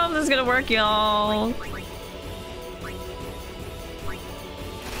 remedies. I don't know if this is gonna work, y'all.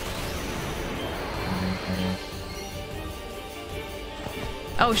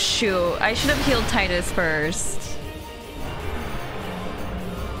 Oh shoot, I should have healed Titus first.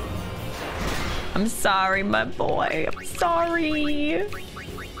 I'm sorry, my boy. I'm sorry.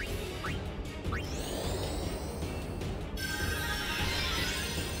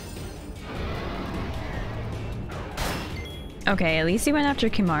 Okay, at least he went after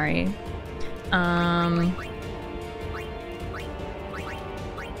Kimahri.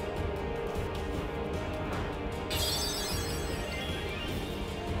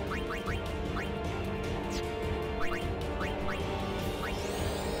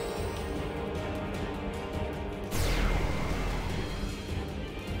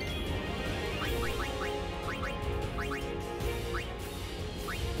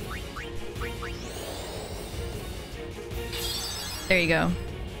 There you go.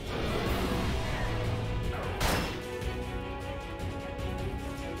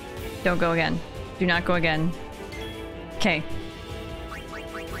 Don't go again. Do not go again. Okay.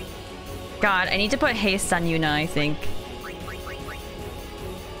 God, I need to put haste on Yuna, I think.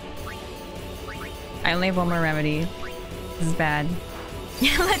 I only have 1 more remedy. This is bad.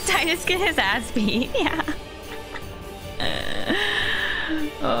 Yeah, let Titus get his ass beat. Yeah.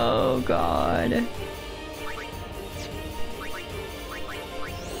 Oh god.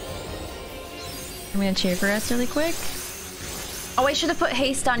 I'm gonna cheer for us really quick. Oh, I should have put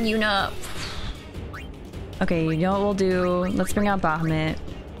haste on Yuna. Okay, you know what we'll do? Let's bring out Bahamut.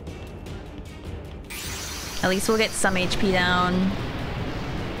 At least we'll get some HP down.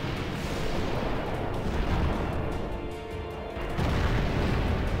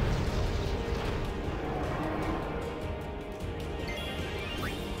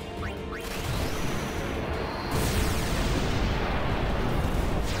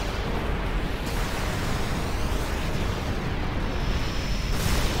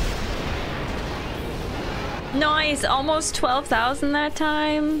 Nice, almost 12,000 that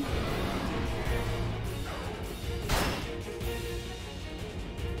time.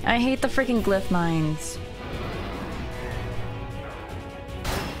 I hate the freaking glyph mines.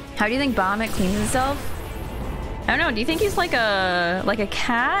 How do you think Bahamut cleans himself? I don't know. Do you think he's like a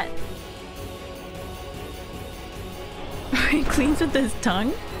cat? He cleans with his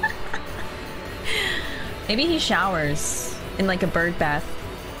tongue? Maybe he showers in like a bird bath.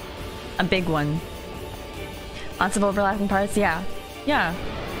 A big one. Lots of overlapping parts, yeah. Yeah.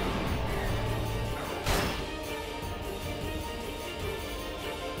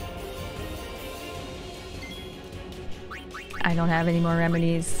 I don't have any more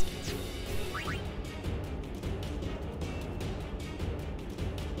remedies.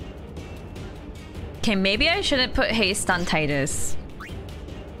 Okay, maybe I shouldn't put haste on Titus.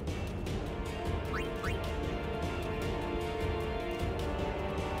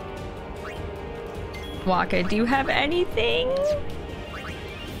 Wakka, do you have anything?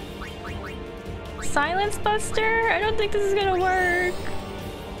 Silence Buster? I don't think this is gonna work.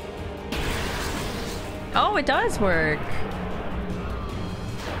 Oh, it does work.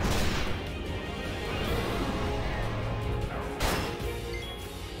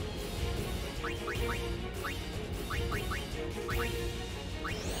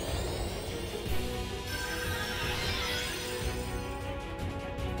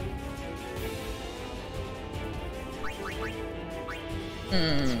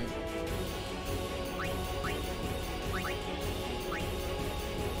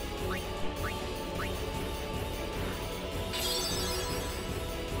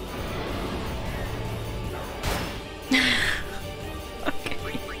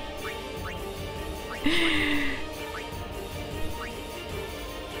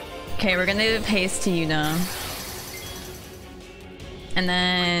 Okay, we're gonna give haste to Yuna. And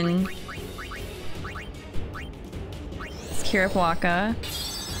then let's cure up Wakka.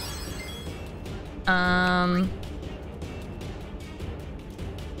 I'm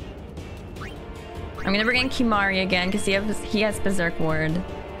gonna bring in Kimahri again because he has Berserk Ward.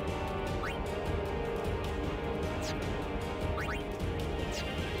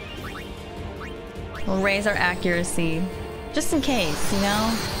 We'll raise our accuracy. Just in case, you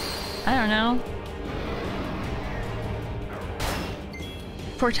know? I don't know.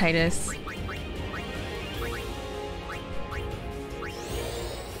 Poor Titus.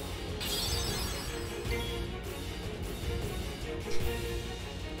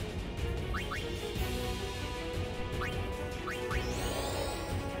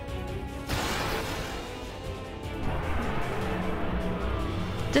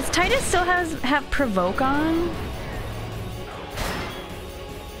 Does Titus still have provoke on?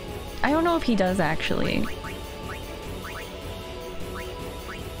 I don't know if he does actually.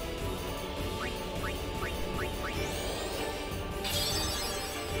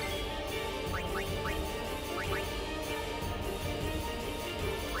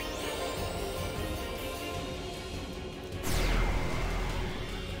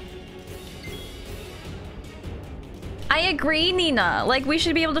 I agree, Nina. Like, we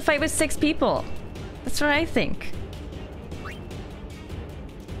should be able to fight with 6 people. That's what I think.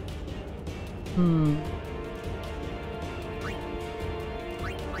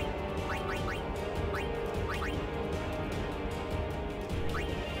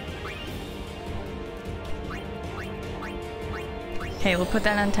 Okay, we'll put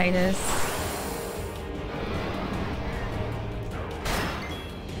that on Titus.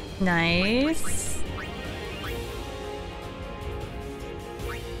 Nice.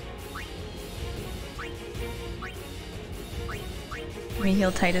 Let me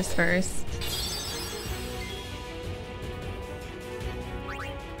heal Titus first.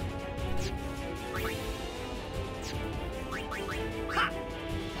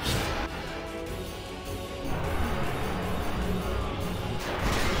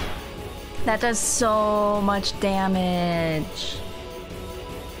 That does so much damage.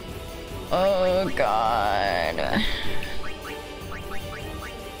 Oh god.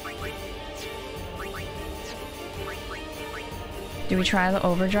 Do we try the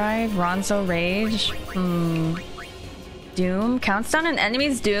overdrive? Ronso Rage? Doom? Counts down an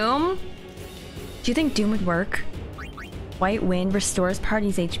enemy's Doom? Do you think Doom would work? White Wind restores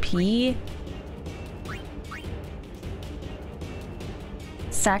party's HP?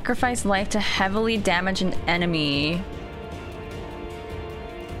 Sacrifice life to heavily damage an enemy.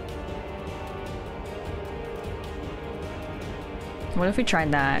 What if we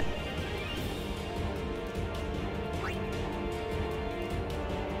tried that?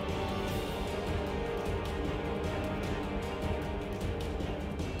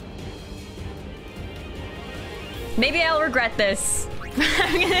 Maybe I'll regret this.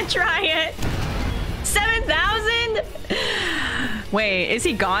 I'm gonna try it. 7,000? Wait, is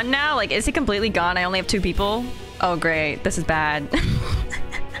he gone now? Like, is he completely gone? I only have 2 people? Oh, great. This is bad.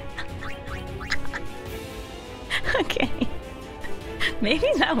 Okay. Maybe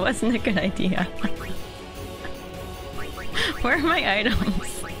that wasn't a good idea. Where are my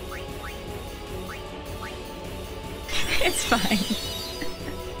items? It's fine.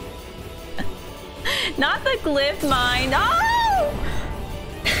 Not the glyph mine. Oh!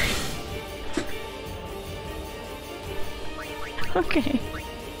 Okay.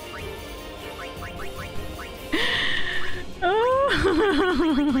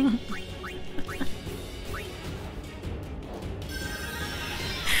 Oh.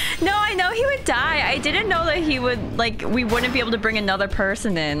 No, I know he would die. I didn't know that he would, like, we wouldn't be able to bring another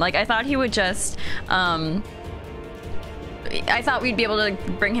person in. Like, I thought he would just, I thought we'd be able to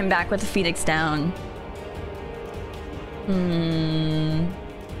bring him back with the Phoenix down.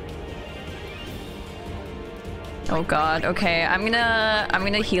 Oh god, okay. I'm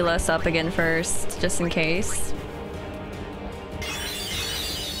gonna heal us up again first, just in case.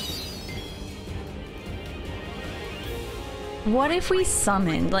 What if we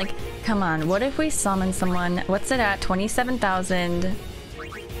summoned, like, come on, what if we summon someone? What's it at? 27,000.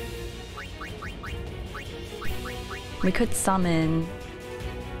 We could summon.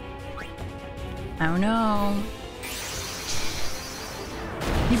 I don't know.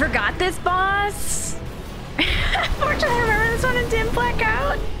 You forgot this, boss? Fortunately, I remember this one and didn't black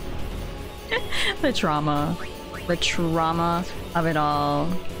out. The trauma. The trauma of it all.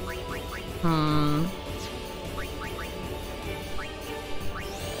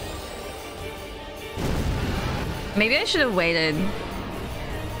 Maybe I should have waited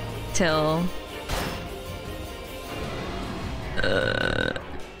till...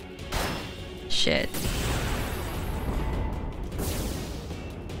 Shit.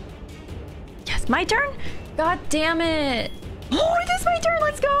 Yes, my turn? God damn it. Oh, it is my turn.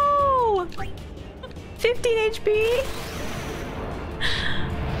 Let's go. 15 HP.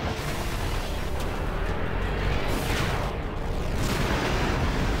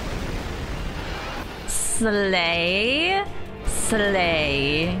 Slay.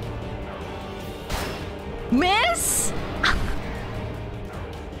 Slay. Miss?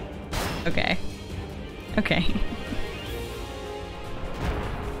 Okay. Okay.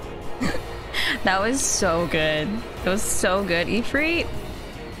 That was so good. That was so good, Ifrit.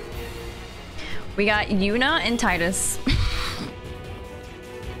 We got Yuna and Titus.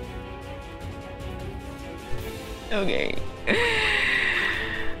 Okay.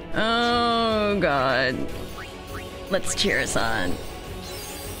 Oh god. Let's cheers on.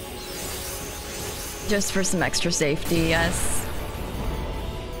 Just for some extra safety, yes.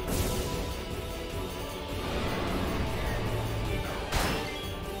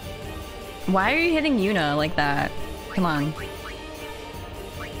 Why are you hitting Yuna like that? Come on.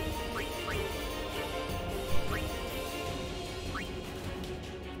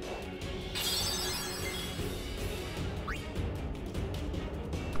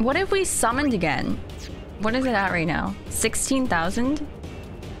 What if we summoned again? What is it at right now? 16,000?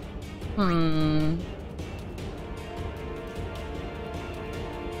 Hmm.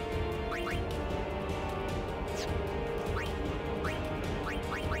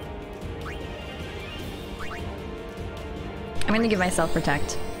 I'm gonna give myself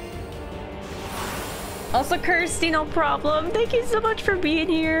protect. Also, Kirsty, no problem. Thank you so much for being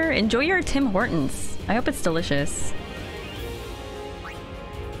here. Enjoy your Tim Hortons. I hope it's delicious.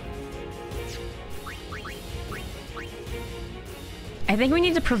 I think we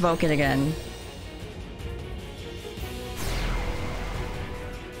need to provoke it again.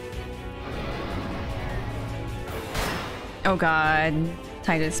 Oh god.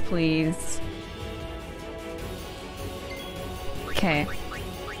 Titus, please. Okay.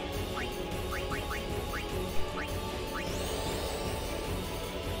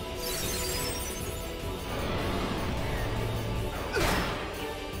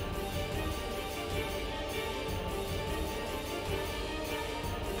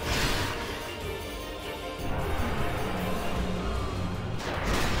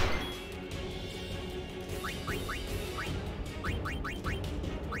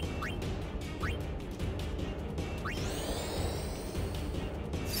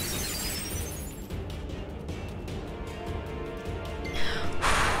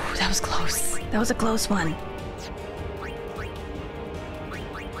 That was a close one.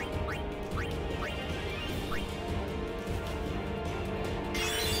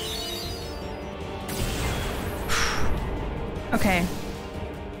 Okay.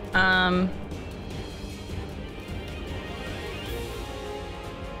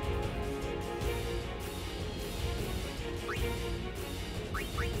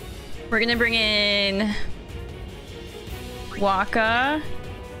 We're gonna bring in Waka.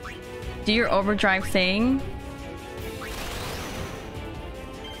 Do your overdrive thing.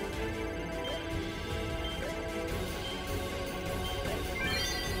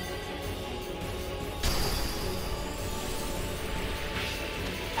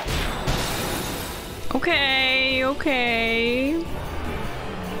 Okay, okay.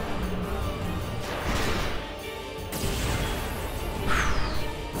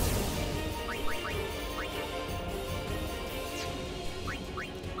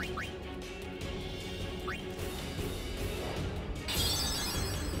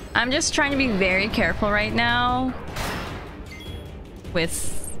 I'm just trying to be very careful right now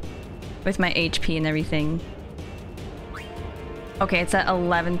with my HP and everything. Okay, it's at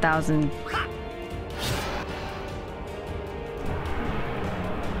 11,000.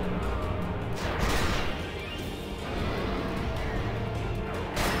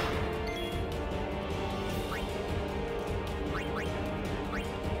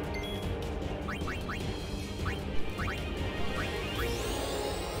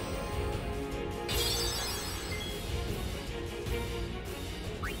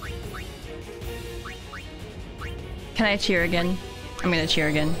 Can I cheer again? I'm gonna cheer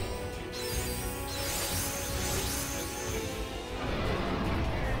again.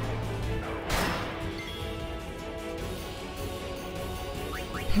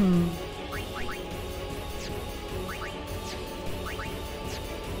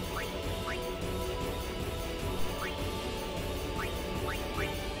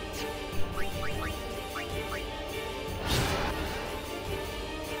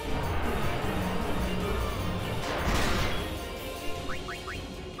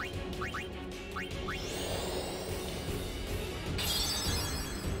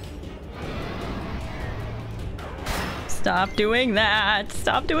 Stop doing that!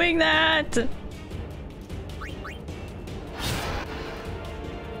 Stop doing that!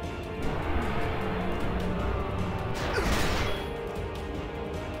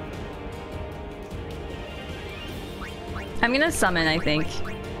 I'm gonna summon, I think.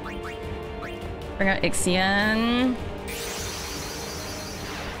 Bring out Ixion.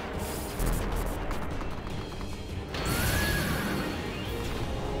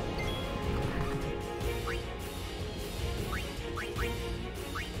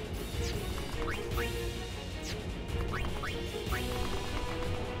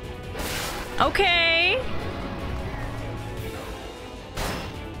 Okay.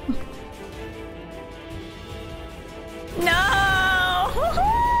 No.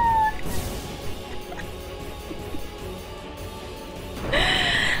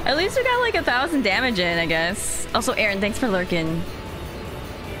 At least we got like 1,000 damage in, I guess. Also, Aaron, thanks for lurking.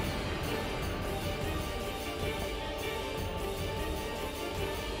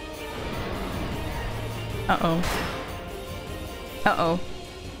 Uh-oh. Uh-oh.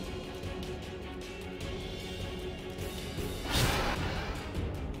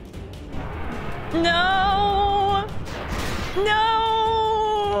 No!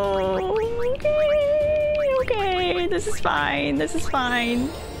 No! Okay, okay. This is fine. This is fine.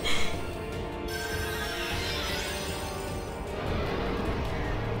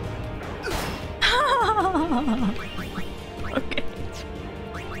 Okay.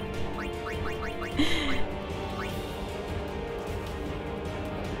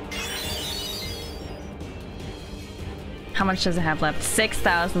 How much does it have left?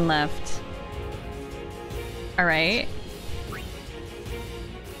 6,000 left. All right.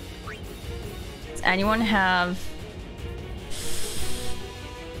 Does anyone have...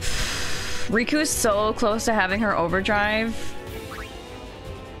 Riku's so close to having her overdrive.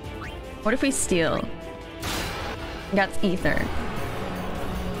 What if we steal? That's ether.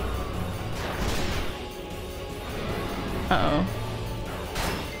 Uh-oh.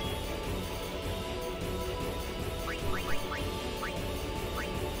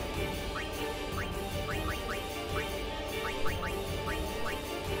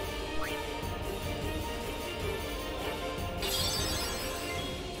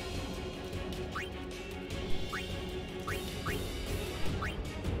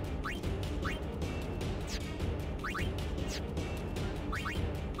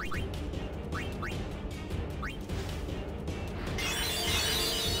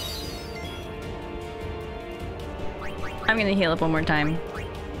 I'm gonna heal up one more time.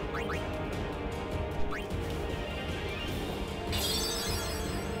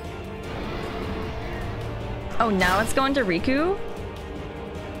 Oh, now it's going to Riku?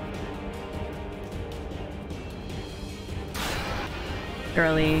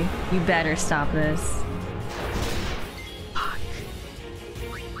 Girly, you better stop this. Fuck.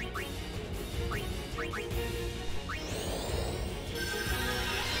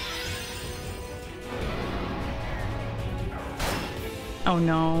 Oh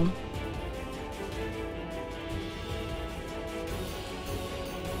no.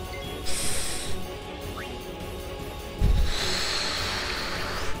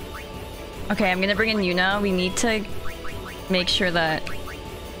 Okay, I'm gonna bring in Yuna. We need to make sure that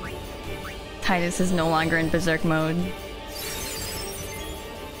Tidus is no longer in berserk mode.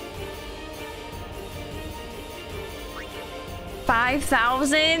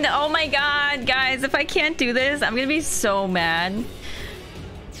 $5,000? Oh my god, guys, if I can't do this, I'm gonna be so mad.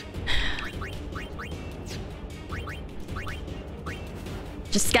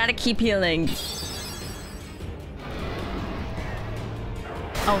 Just gotta keep healing.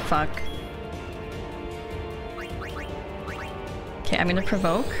 Oh fuck. Okay, I'm gonna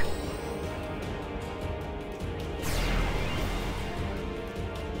provoke.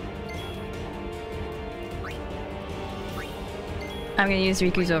 I'm gonna use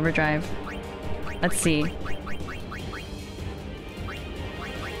Riku's overdrive. Let's see.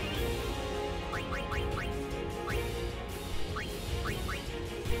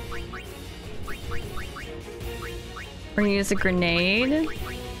 We're gonna use a grenade.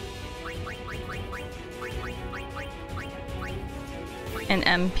 An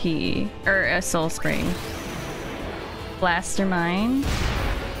MP. Or a soul spring. Blaster mine.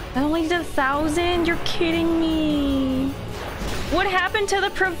 That only did 1,000? You're kidding me. What happened to the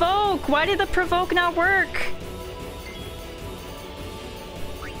provoke? Why did the provoke not work?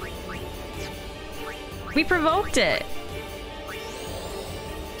 We provoked it.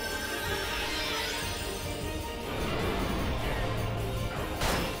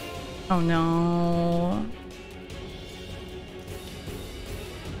 Oh no.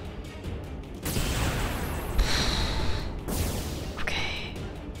 Okay.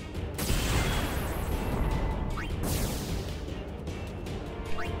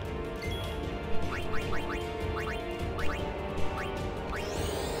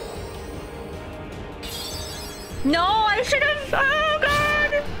 No, I should have. Oh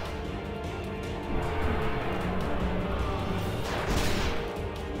god.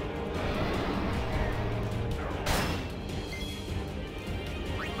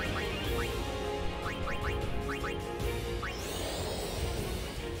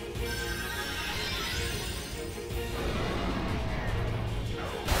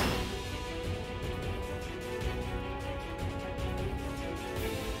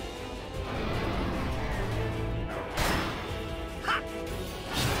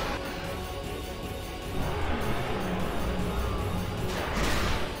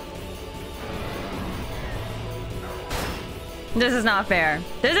 This is not fair.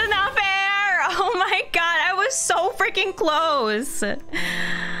 This is not fair! Oh my god, I was so freaking close.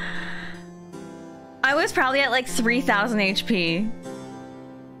 I was probably at like 3,000 HP.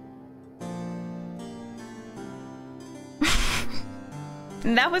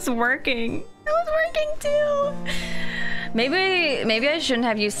 That was working. That was working too. Maybe I shouldn't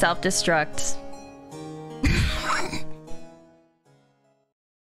have used self-destruct.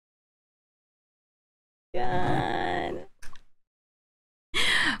 God.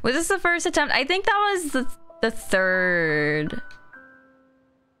 Was this the first attempt? I think that was the third.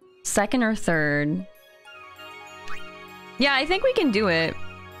 Second or third. Yeah, I think we can do it.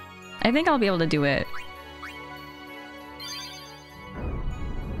 I think I'll be able to do it.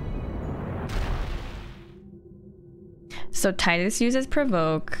 So Tidus uses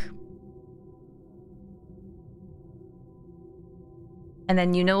provoke. And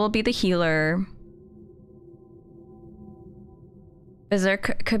then Yuna will be the healer.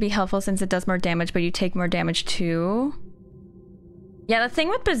 Berserk could be helpful since it does more damage, but you take more damage too. Yeah, the thing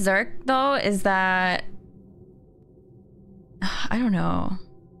with Berserk though is that I don't know.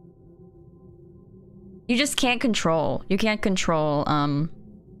 You just can't control. You can't control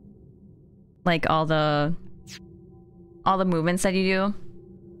like all the movements that you do.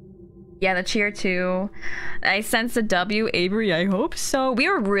 Yeah, the cheer too. I sense a W, Avery. I hope so. We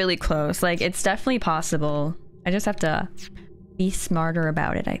were really close. Like, it's definitely possible. I just have to be smarter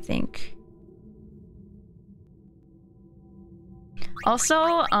about it, I think. Also,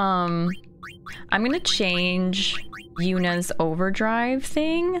 I'm gonna change Yuna's overdrive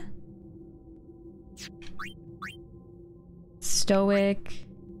thing. Stoic.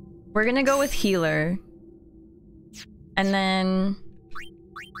 We're gonna go with healer. And then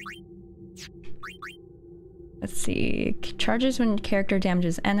let's see. Charges when character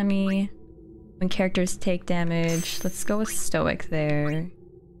damages enemy. When characters take damage. Let's go with Stoic there.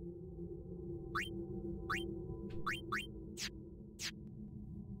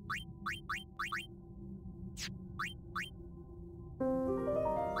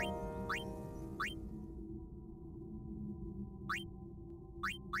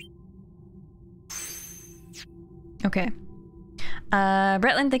 Okay.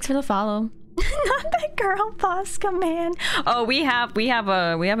 Bretland, thanks for the follow. Not that girl boss command. Oh, we have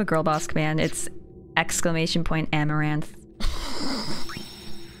a girl boss command. It's ! Amaranth.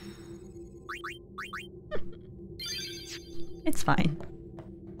 It's fine.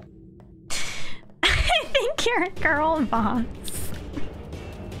 I think you're a girl boss.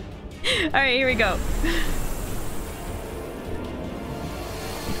 Alright, here we go.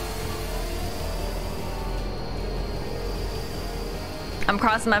 I'm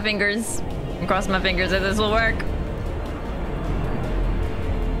crossing my fingers. I'm crossing my fingers that this will work.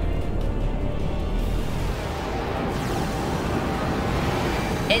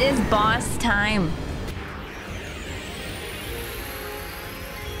 It is boss time.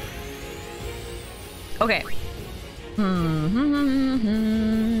 Okay.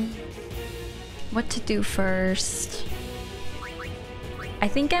 What to do first? I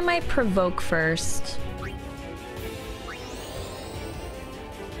think I might provoke first.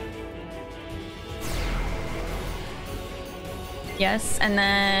 Yes, and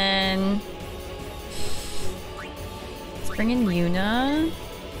then let's bring in Yuna.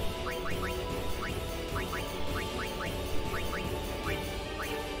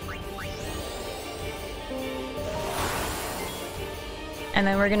 And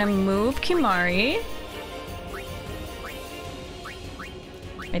then we're gonna move Kimahri.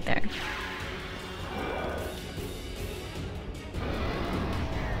 Right there.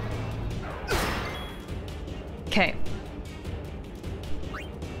 Okay.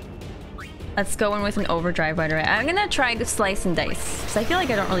 Let's go in with an overdrive right away. I'm gonna try to slice and dice, because I feel like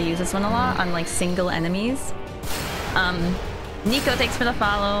I don't really use this one a lot on like single enemies. Nico, thanks for the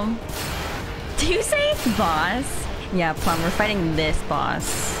follow. Do you say it's boss? Yeah, Plum, we're fighting this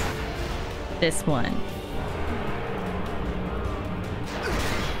boss. This one.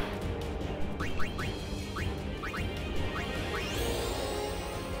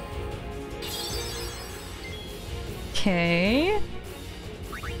 Okay.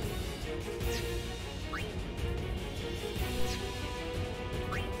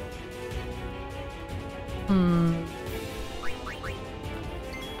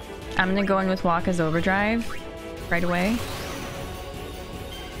 I'm gonna go in with Wakka's overdrive right away.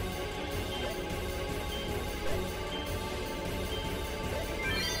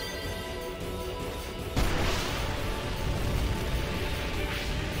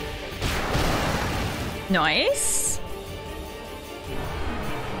 Nice.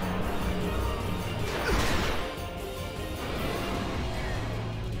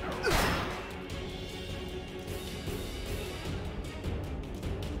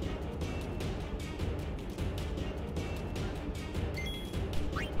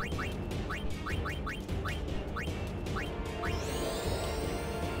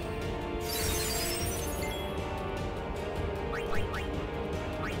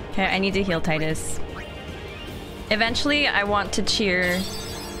 Okay, I need to heal Titus. Eventually, I want to cheer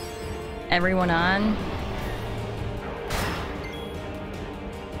everyone on.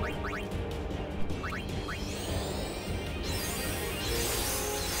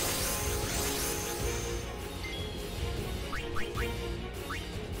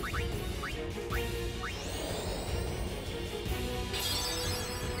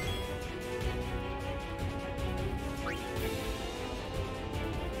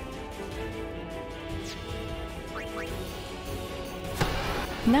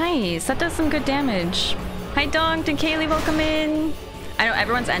 Nice, that does some good damage. Hi Donk and Kaylee, welcome in. I know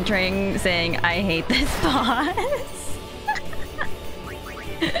everyone's entering saying I hate this boss.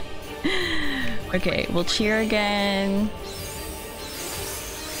 Okay, we'll cheer again.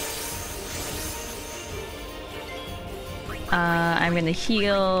 I'm gonna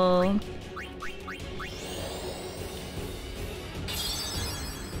heal.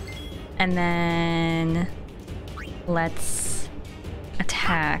 And then let's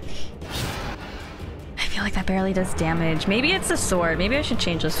attack. I feel like that barely does damage. Maybe it's a sword. Maybe I should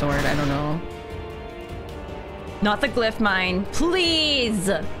change the sword. I don't know. Not the glyph mine. Please!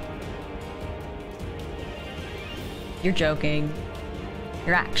 You're joking.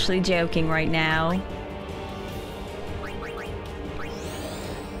 You're actually joking right now.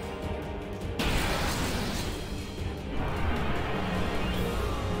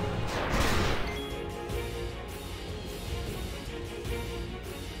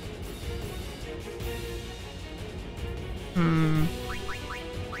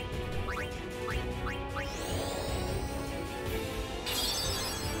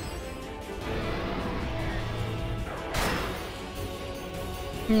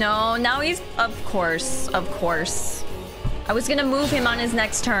 No, now he's... Of course. I was gonna move him on his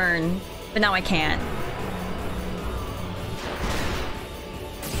next turn, but now I can't.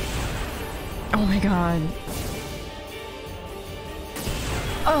 Oh my god.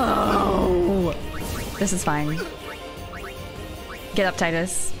 Oh! This is fine. Get up,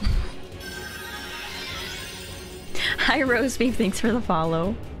 Titus. Hi, Rose Beef. Thanks for the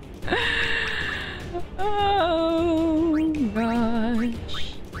follow. Oh, gosh.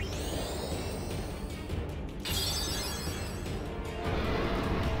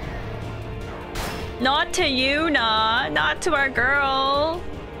 Not to you, nah. Not to our girl.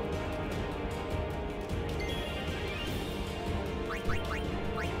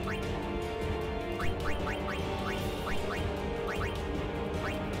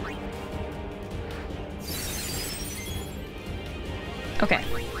 Okay.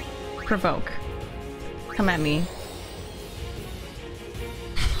 Provoke. Come at me.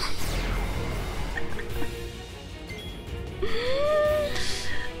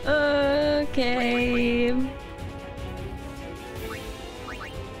 Okay.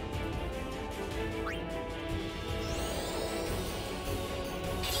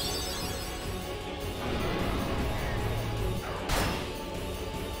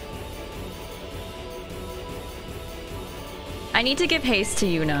 I need to give haste to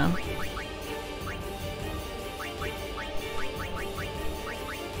Yuna.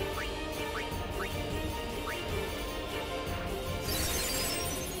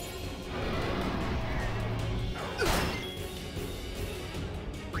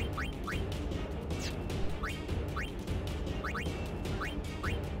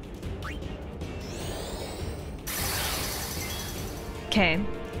 Okay.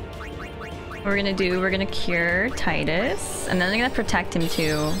 What we're gonna do, we're gonna cure Titus, and then I'm gonna protect him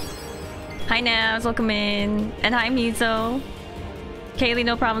too. Hi Navs, welcome in. And hi Mizo. Kaylee,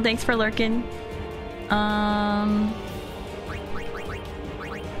 no problem, thanks for lurking.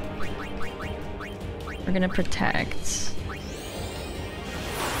 We're gonna protect.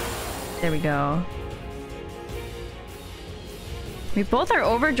 There we go. We both are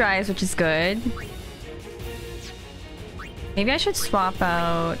overdrives, which is good. Maybe I should swap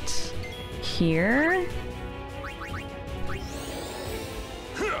out here.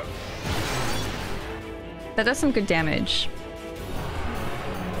 That does some good damage.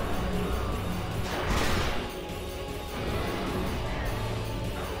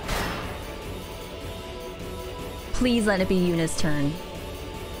 Please let it be Yuna's turn.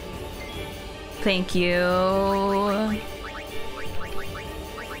 Thank you.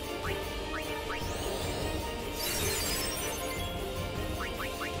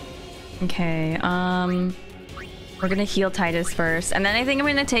 Okay, we're gonna heal Titus first, and then I think I'm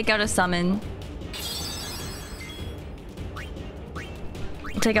gonna take out a summon.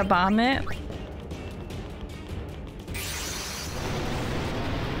 Take a Bahamut.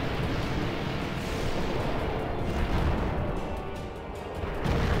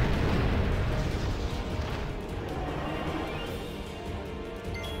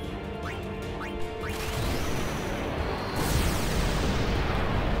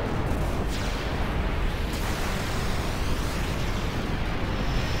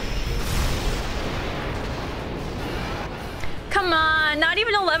 Come on, not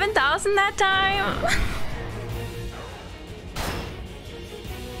even 11,000 that time.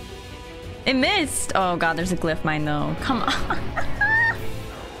 It missed. Oh god, there's a glyph mine though. Come on.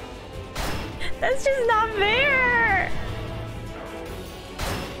 That's just not fair.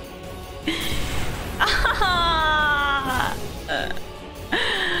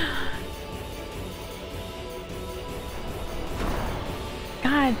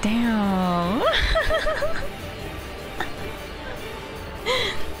 God damn.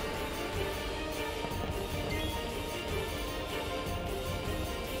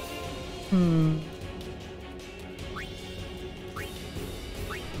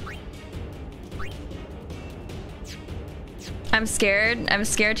 I'm scared. I'm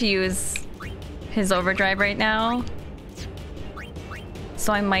scared to use his overdrive right now.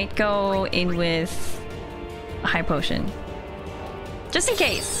 So I might go in with a high potion. Just in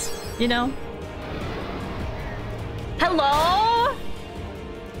case, you know? Hello?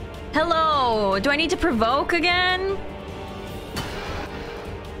 Hello? Do I need to provoke again?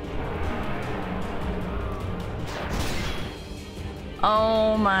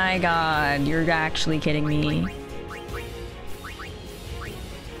 Oh my god, you're actually kidding me.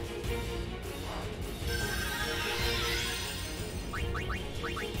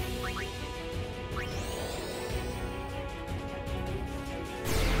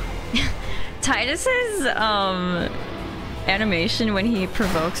 Titus's animation when he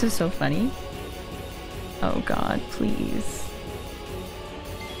provokes is so funny. Oh god, please.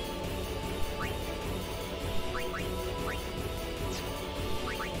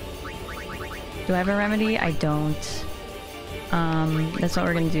 Do I have a remedy? I don't. That's what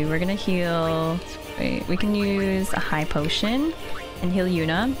we're gonna do. We're gonna heal. Wait, we can use a high potion and heal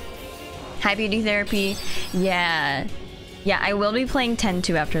Yuna. High beauty therapy. Yeah. Yeah, I will be playing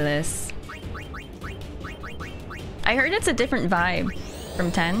 10-2 after this. I heard it's a different vibe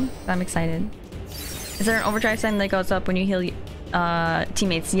from 10. So I'm excited. Is there an overdrive sign that goes up when you heal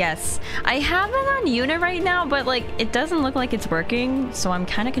teammates? Yes. I have it on Yuna right now, but like it doesn't look like it's working, so I'm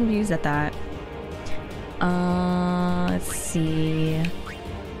kind of confused at that. Let's see.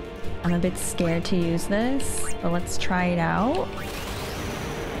 I'm a bit scared to use this, but let's try it out.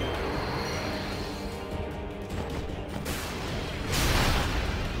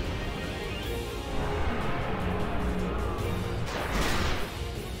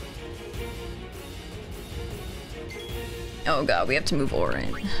 Oh god, we have to move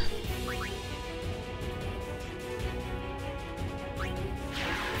Orin.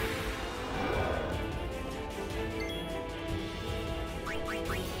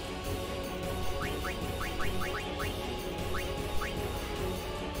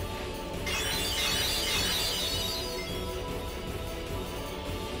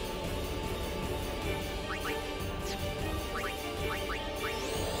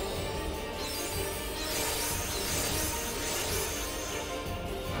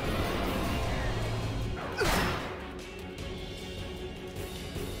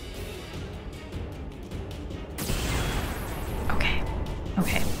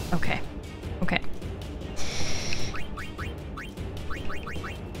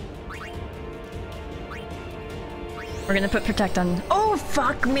 We're gonna put protect on. Oh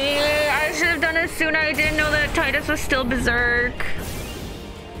fuck me! I should have done it sooner. I didn't know that Titus was still berserk.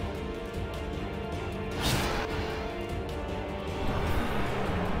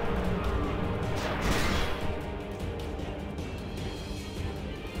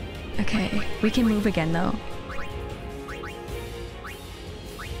 Okay, we can move again though.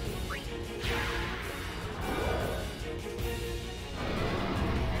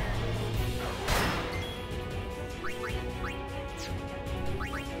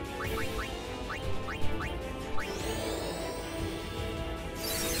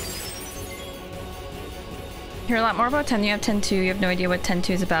 Hear a lot more about 10. You have 10-2. You have no idea what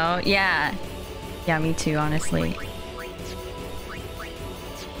 10-2 is about. Yeah. Yeah, me too, honestly.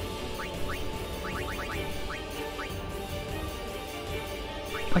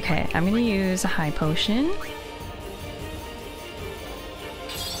 Okay, I'm gonna use a high potion.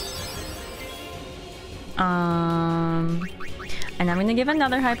 And I'm gonna give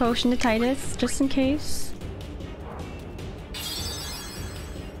another high potion to Titus, just in case.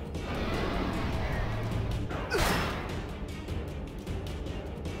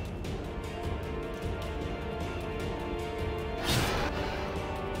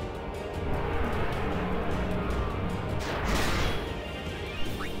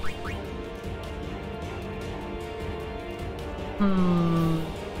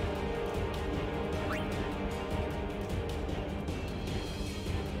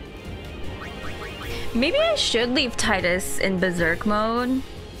 Maybe I should leave Titus in Berserk mode,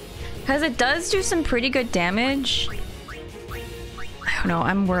 because it does do some pretty good damage. I don't know,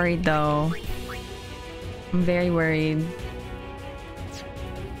 I'm worried though. I'm very worried.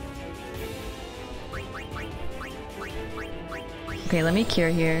 Okay, let me cure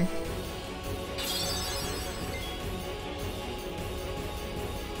here.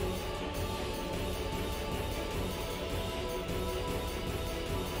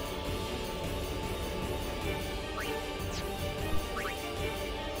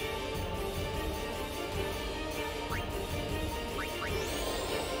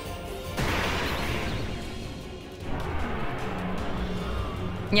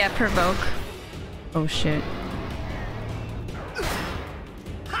 Yeah, provoke. Oh shit.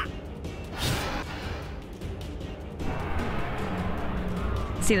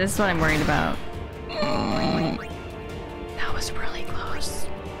 See, this is what I'm worried about. That was really close.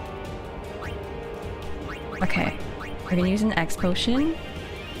 Okay, we're gonna use an X potion.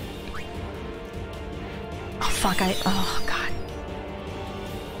 Oh fuck, oh god.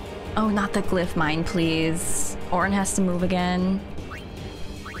 Oh, not the glyph mine, please. Auron has to move again.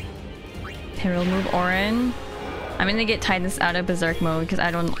 Okay, we'll move Auron. I'm gonna get Titus out of Berserk mode because I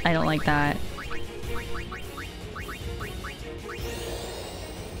don't like that.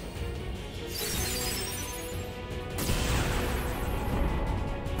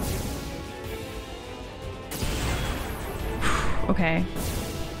 Okay.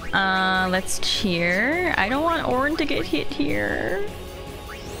 Let's cheer. I don't want Auron to get hit here.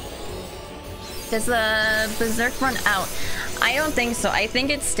 Does the Berserk run out? I don't think so. I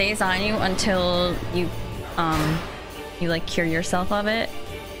think it stays on you until you like cure yourself of it.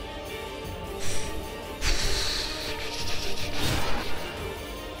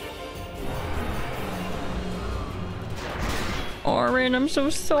 Auron, I'm so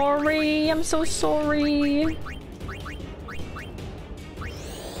sorry. I'm so sorry.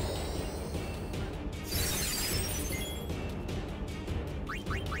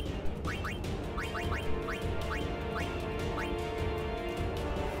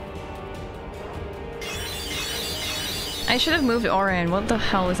 I should have moved Auron. What the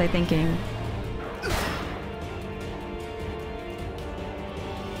hell was I thinking?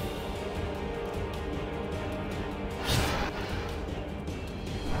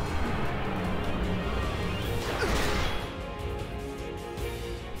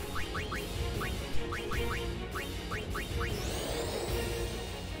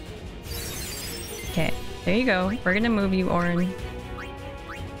 Okay, there you go. We're gonna move you, Auron.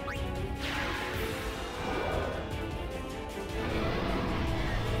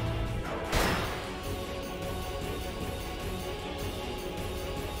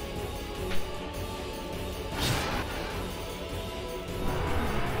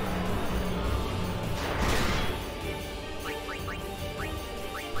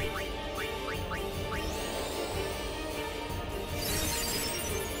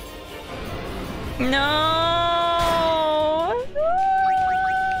 No!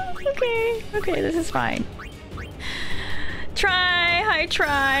 Okay, this is fine. I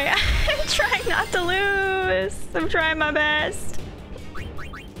try. I'm trying not to lose. I'm trying my best.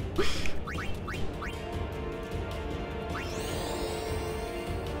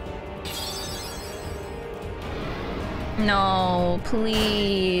 No,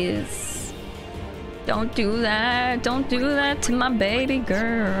 please. Don't do that. Don't do that to my baby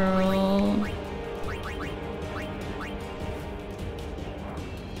girl.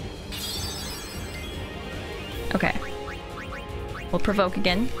 Okay. We'll provoke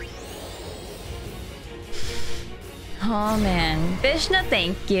again. Oh man. Vishna,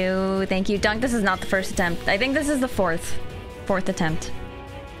 thank you. Thank you. Dunk, this is not the first attempt. I think this is the fourth attempt.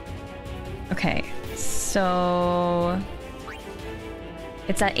 Okay. So...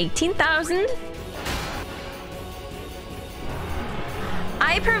 it's at 18,000.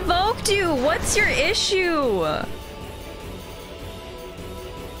 I provoked you! What's your issue?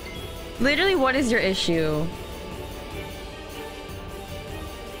 Literally, what is your issue?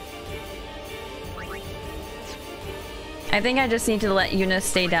 I think I just need to let Yuna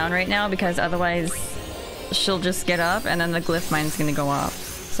stay down right now because otherwise she'll just get up and then the glyph mine's gonna go off,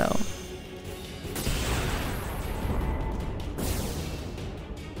 so.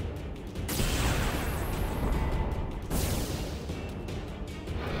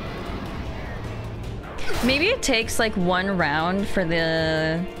 Maybe it takes like one round for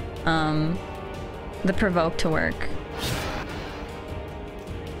the provoke to work.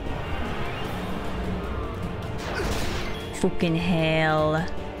 Fucking hell.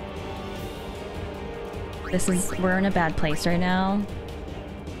 We're in a bad place right now.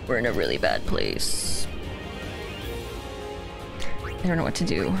 We're in a really bad place. I don't know what to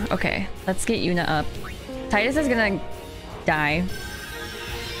do. Okay, let's get Yuna up. Titus is gonna die.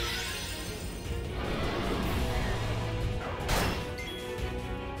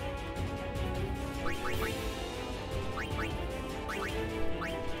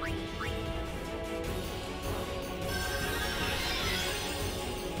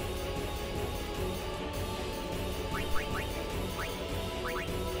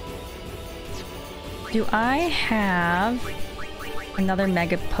 Do I have another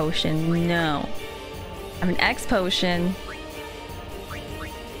mega potion? No. I have an X potion.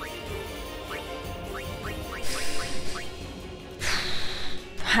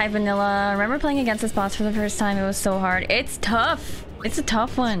 Hi Vanilla. Remember playing against this boss for the first time? It was so hard. It's tough. It's a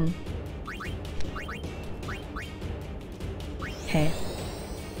tough one. Okay.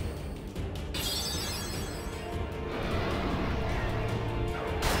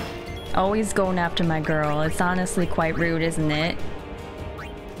 Always going after my girl. It's honestly quite rude, isn't it?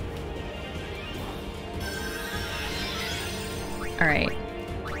 Alright.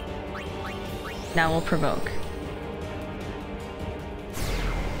 Now we'll provoke.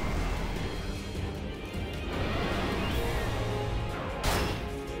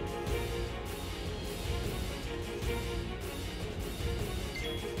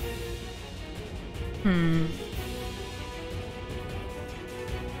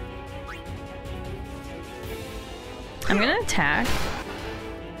 I'm gonna attack.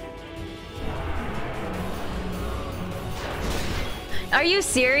 Are you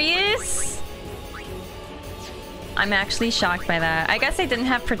serious? I'm actually shocked by that. I guess I didn't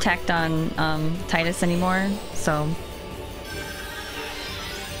have Protect on Titus anymore, so...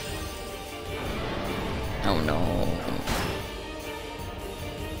 Oh no.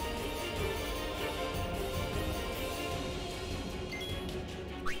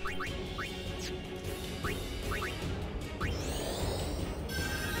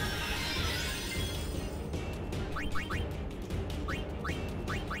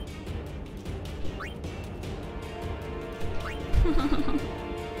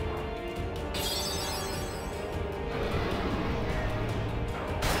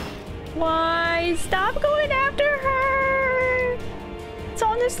 Why? Stop going after her! It's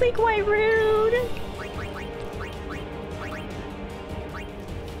honestly quite rude.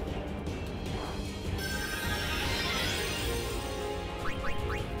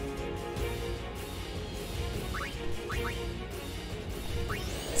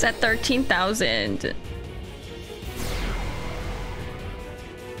 It's at 13,000.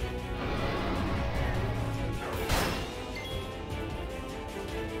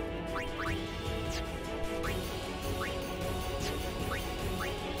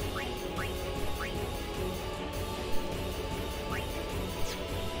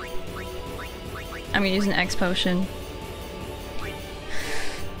 I'm gonna use an X potion.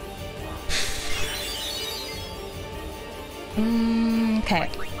 Okay.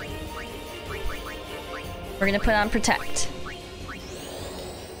 We're gonna put on Protect.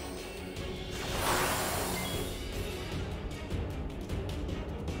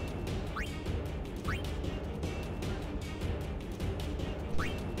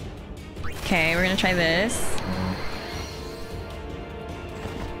 Okay, we're gonna try this.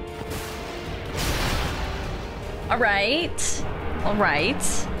 Alright.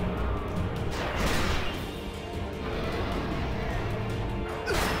 Alright.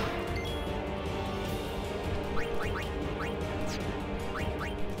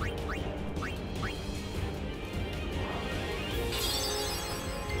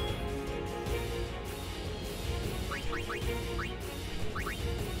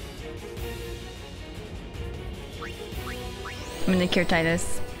 I'm gonna cure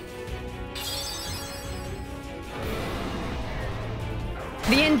Titus.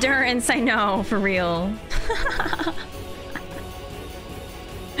 The endurance, I know, for real.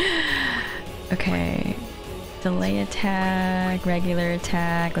 Okay. Delay attack, regular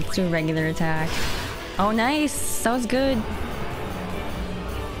attack. Let's do a regular attack. Oh, nice. That was good.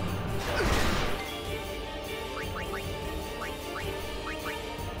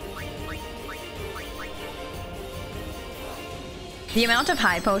 The amount of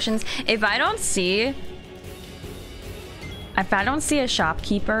high potions, if I don't see a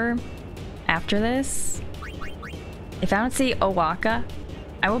shopkeeper after this, if I don't see Owaka,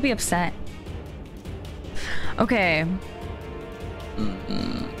 I will be upset. Okay.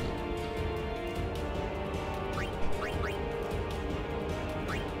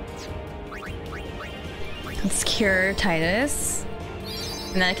 Let's cure Titus.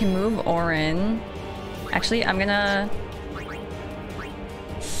 And then I can move Orin. Actually, I'm gonna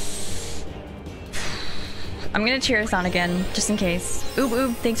cheer us on again, just in case. Oob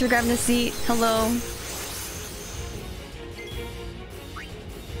oob, thanks for grabbing the seat. Hello.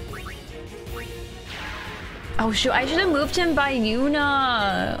 Oh shoot, I should have moved him by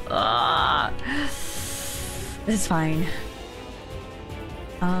Yuna. Ugh. This is fine.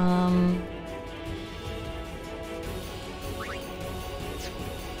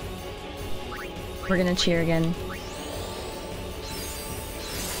 We're gonna cheer again.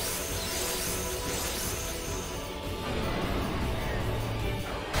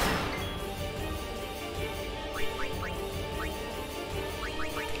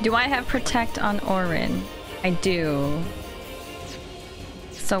 Do I have Protect on Orin? I do.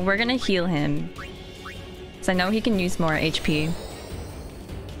 So we're gonna heal him. Because I know he can use more HP.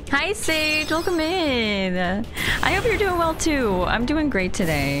 Hi Sage, welcome in! I hope you're doing well too. I'm doing great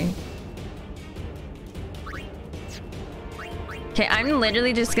today. Okay, I'm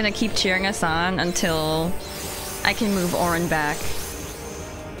literally just gonna keep cheering us on until I can move Orin back.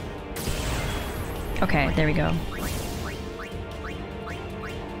 Okay, there we go.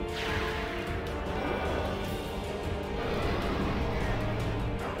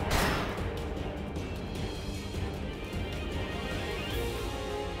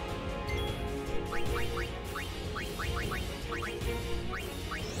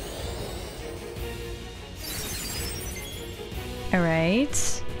 All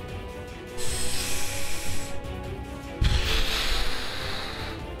right.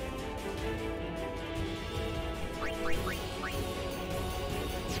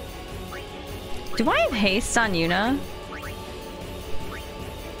 Do I have haste on Yuna?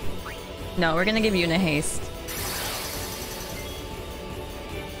 No, we're gonna give Yuna haste.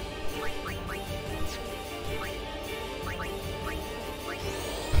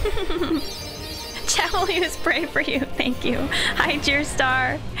 Chat will use pray for you. Thank you. Hi, Cheer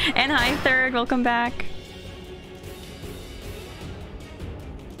Star. And hi, Third. Welcome back.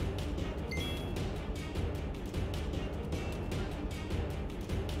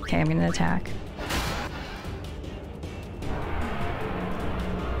 Okay, I'm gonna attack.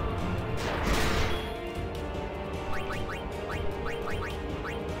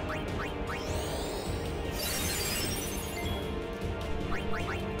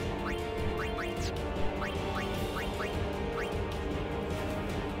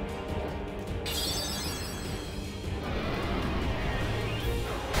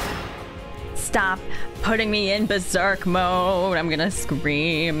 Stop putting me in berserk mode. I'm gonna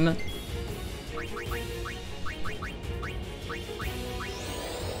scream.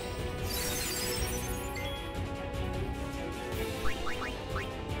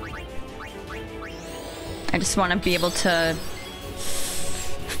 I just want to be able to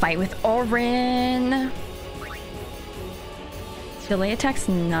fight with Orin. Delay attack's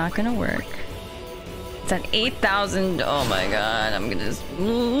not gonna work. It's at 8,000. Oh my god, I'm gonna just...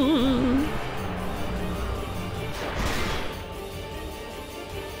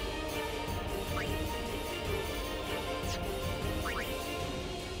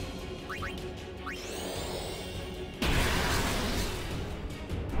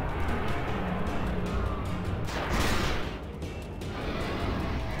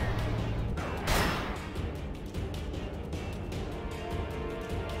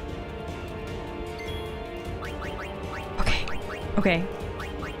 Okay.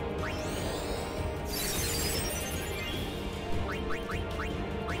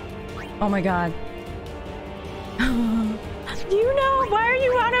 Oh my god. Yuna, why are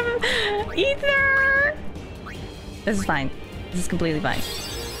you out of ether? This is fine. This is completely fine.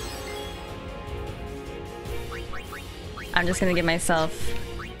 I'm just gonna give myself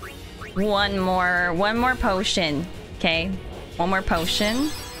one more potion. Okay? One more potion.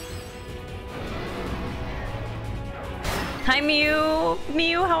 Hi Mew!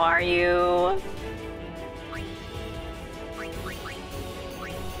 Mew, how are you?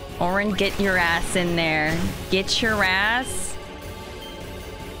 Orin, get your ass in there. Get your ass.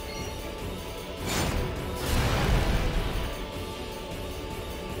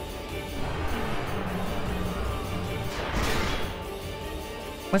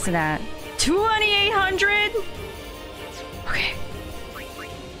 What's it at? 2,800? Okay.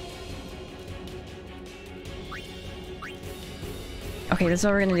 Okay, this is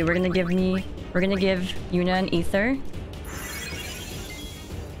what we're gonna do. We're gonna give Yuna an ether.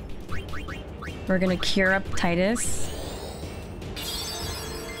 We're gonna cure up Titus.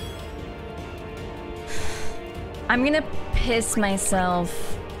 I'm gonna piss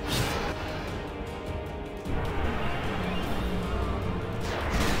myself.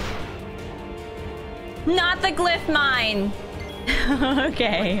 Not the glyph mine!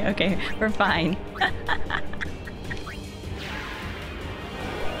 Okay, okay, we're fine.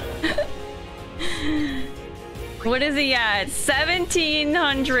 What is he at?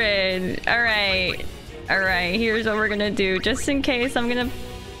 1,700. Alright. Alright, here's what we're gonna do. Just in case, I'm gonna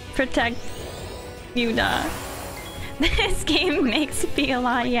protect Yuna. This game makes me feel a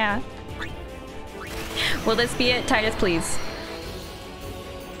lot, yeah. Will this be it? Titus, please.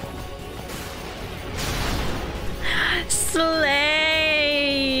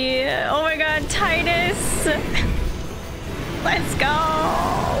 Slay! Oh my god, Titus! Let's go!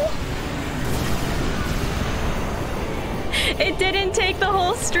 It didn't take the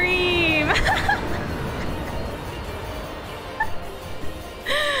whole stream!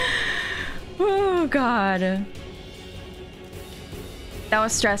 Oh god. That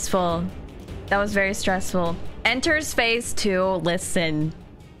was stressful. That was very stressful. Enters phase 2. Listen.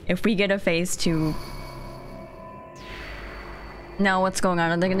 If we get a phase 2... No, what's going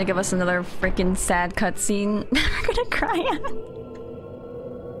on? Are they gonna give us another freaking sad cutscene? We're gonna cry at it.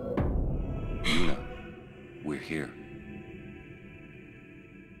 Yuna, we're here.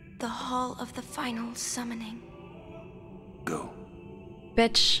 The Hall of the Final Summoning. Go.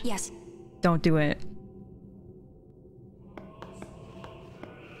 Bitch. Yes. Don't do it.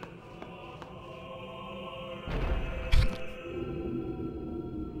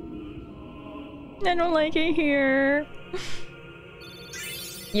 I don't like it here.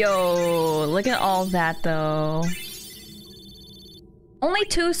 Yo, look at all that though. Only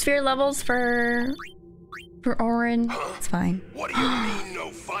 2 sphere levels for Orin. Huh? It's fine. What do you mean, no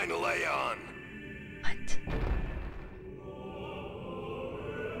final Aeon? What?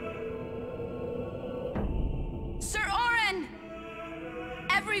 Sir Orin!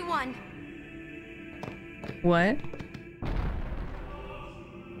 Everyone! What?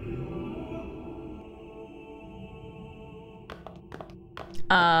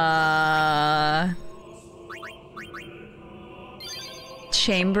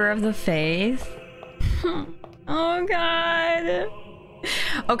 Chamber of the Faith? Oh god.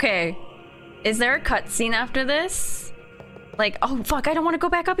 Okay. Is there a cutscene after this? Like, oh fuck, I don't want to go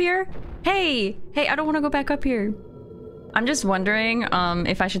back up here. Hey, I don't want to go back up here. I'm just wondering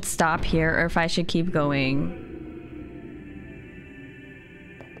if I should stop here or if I should keep going.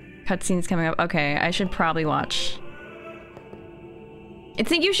 Cutscene's coming up. Okay, I should probably watch. I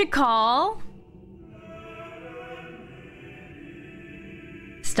think you should call.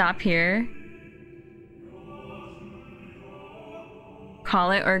 Stop here.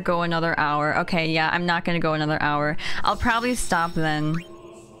 Call it or go another hour. Okay, yeah, I'm not gonna go another hour. I'll probably stop then.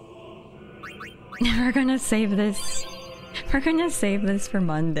 We're gonna save this. We're gonna save this for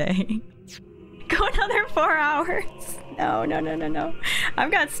Monday. Go another 4 hours. No.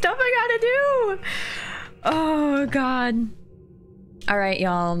 I've got stuff I gotta do. Oh god. Alright,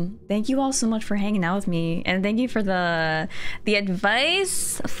 y'all. Thank you all so much for hanging out with me. And thank you for the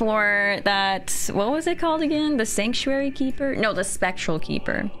advice for that... What was it called again? The Sanctuary Keeper? No, the Spectral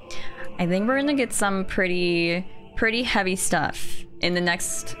Keeper. I think we're gonna get some pretty heavy stuff in the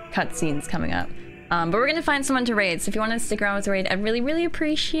next cutscenes coming up. But we're gonna find someone to raid, so if you want to stick around with the raid, I'd really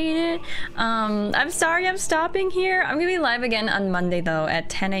appreciate it. I'm sorry I'm stopping here. I'm gonna be live again on Monday though at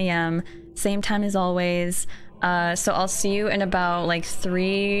 10 AM, same time as always. So I'll see you in about like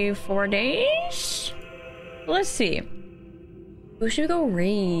 3-4 days? Let's see. Who should we go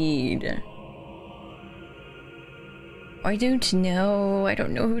raid? I don't know. I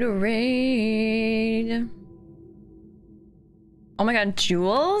don't know who to raid. Oh my god,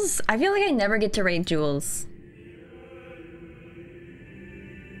 Jules? I feel like I never get to raid Jules.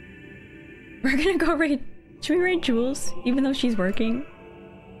 We're gonna go raid... Should we raid Jules? Even though she's working?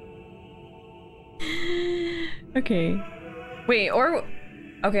 Okay. Wait, or...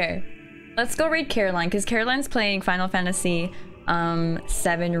 Okay. Let's go raid Caroline, because Caroline's playing Final Fantasy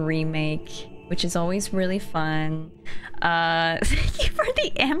VII Remake which is always really fun. Thank you for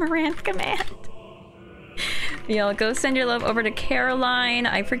the Amaranth command. Y'all go send your love over to Caroline.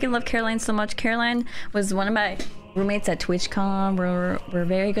 I freaking love Caroline so much. Caroline was one of my roommates at TwitchCon. We're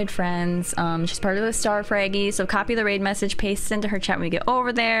very good friends. She's part of the Star Fraggy, so copy the raid message, paste it into her chat when we get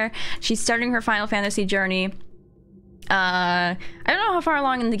over there. She's starting her Final Fantasy journey. I don't know how far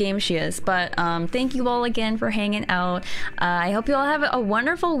along in the game she is, but thank you all again for hanging out. I hope you all have a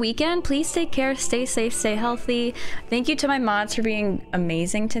wonderful weekend. Please take care, stay safe, stay healthy. Thank you to my mods for being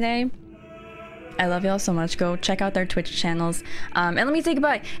amazing today. I love y'all so much. Go check out their Twitch channels. And let me say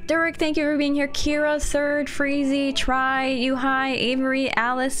goodbye. Derek, thank you for being here. Kira, Third, Freezy, Try, Yuhai, Avery,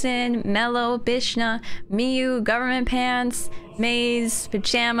 Allison, Mello, Bishna, Miyu, Government Pants, Maze,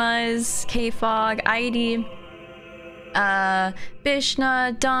 Pajamas, K-Fog, Idy,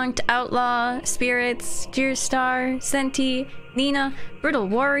 Bishna, Dunked, Outlaw, Spirits, Gearstar, Senti, Nina, Brutal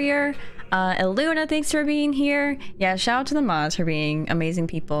Warrior, Eluna, thanks for being here. Yeah, shout out to the mods for being amazing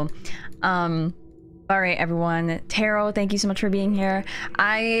people. Alright everyone, Taro, thank you so much for being here.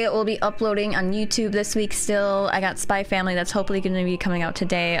 I will be uploading on YouTube this week still. I got Spy Family that's hopefully going to be coming out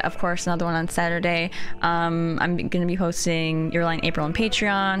today. Of course, another one on Saturday. I'm going to be hosting Your Line April on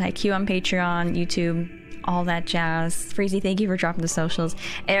Patreon, Haikyuu on Patreon, YouTube, all that jazz. Freezy, thank you for dropping the socials.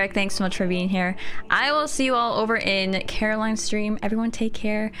 Eric, thanks so much for being here. I will see you all over in Caroline's stream. Everyone take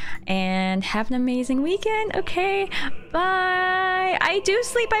care and have an amazing weekend. Okay, bye. I do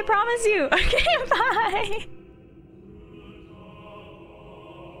sleep, I promise you. Okay, bye.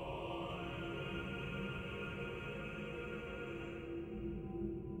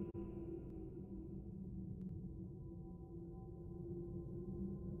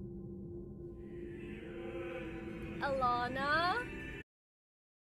 Alana?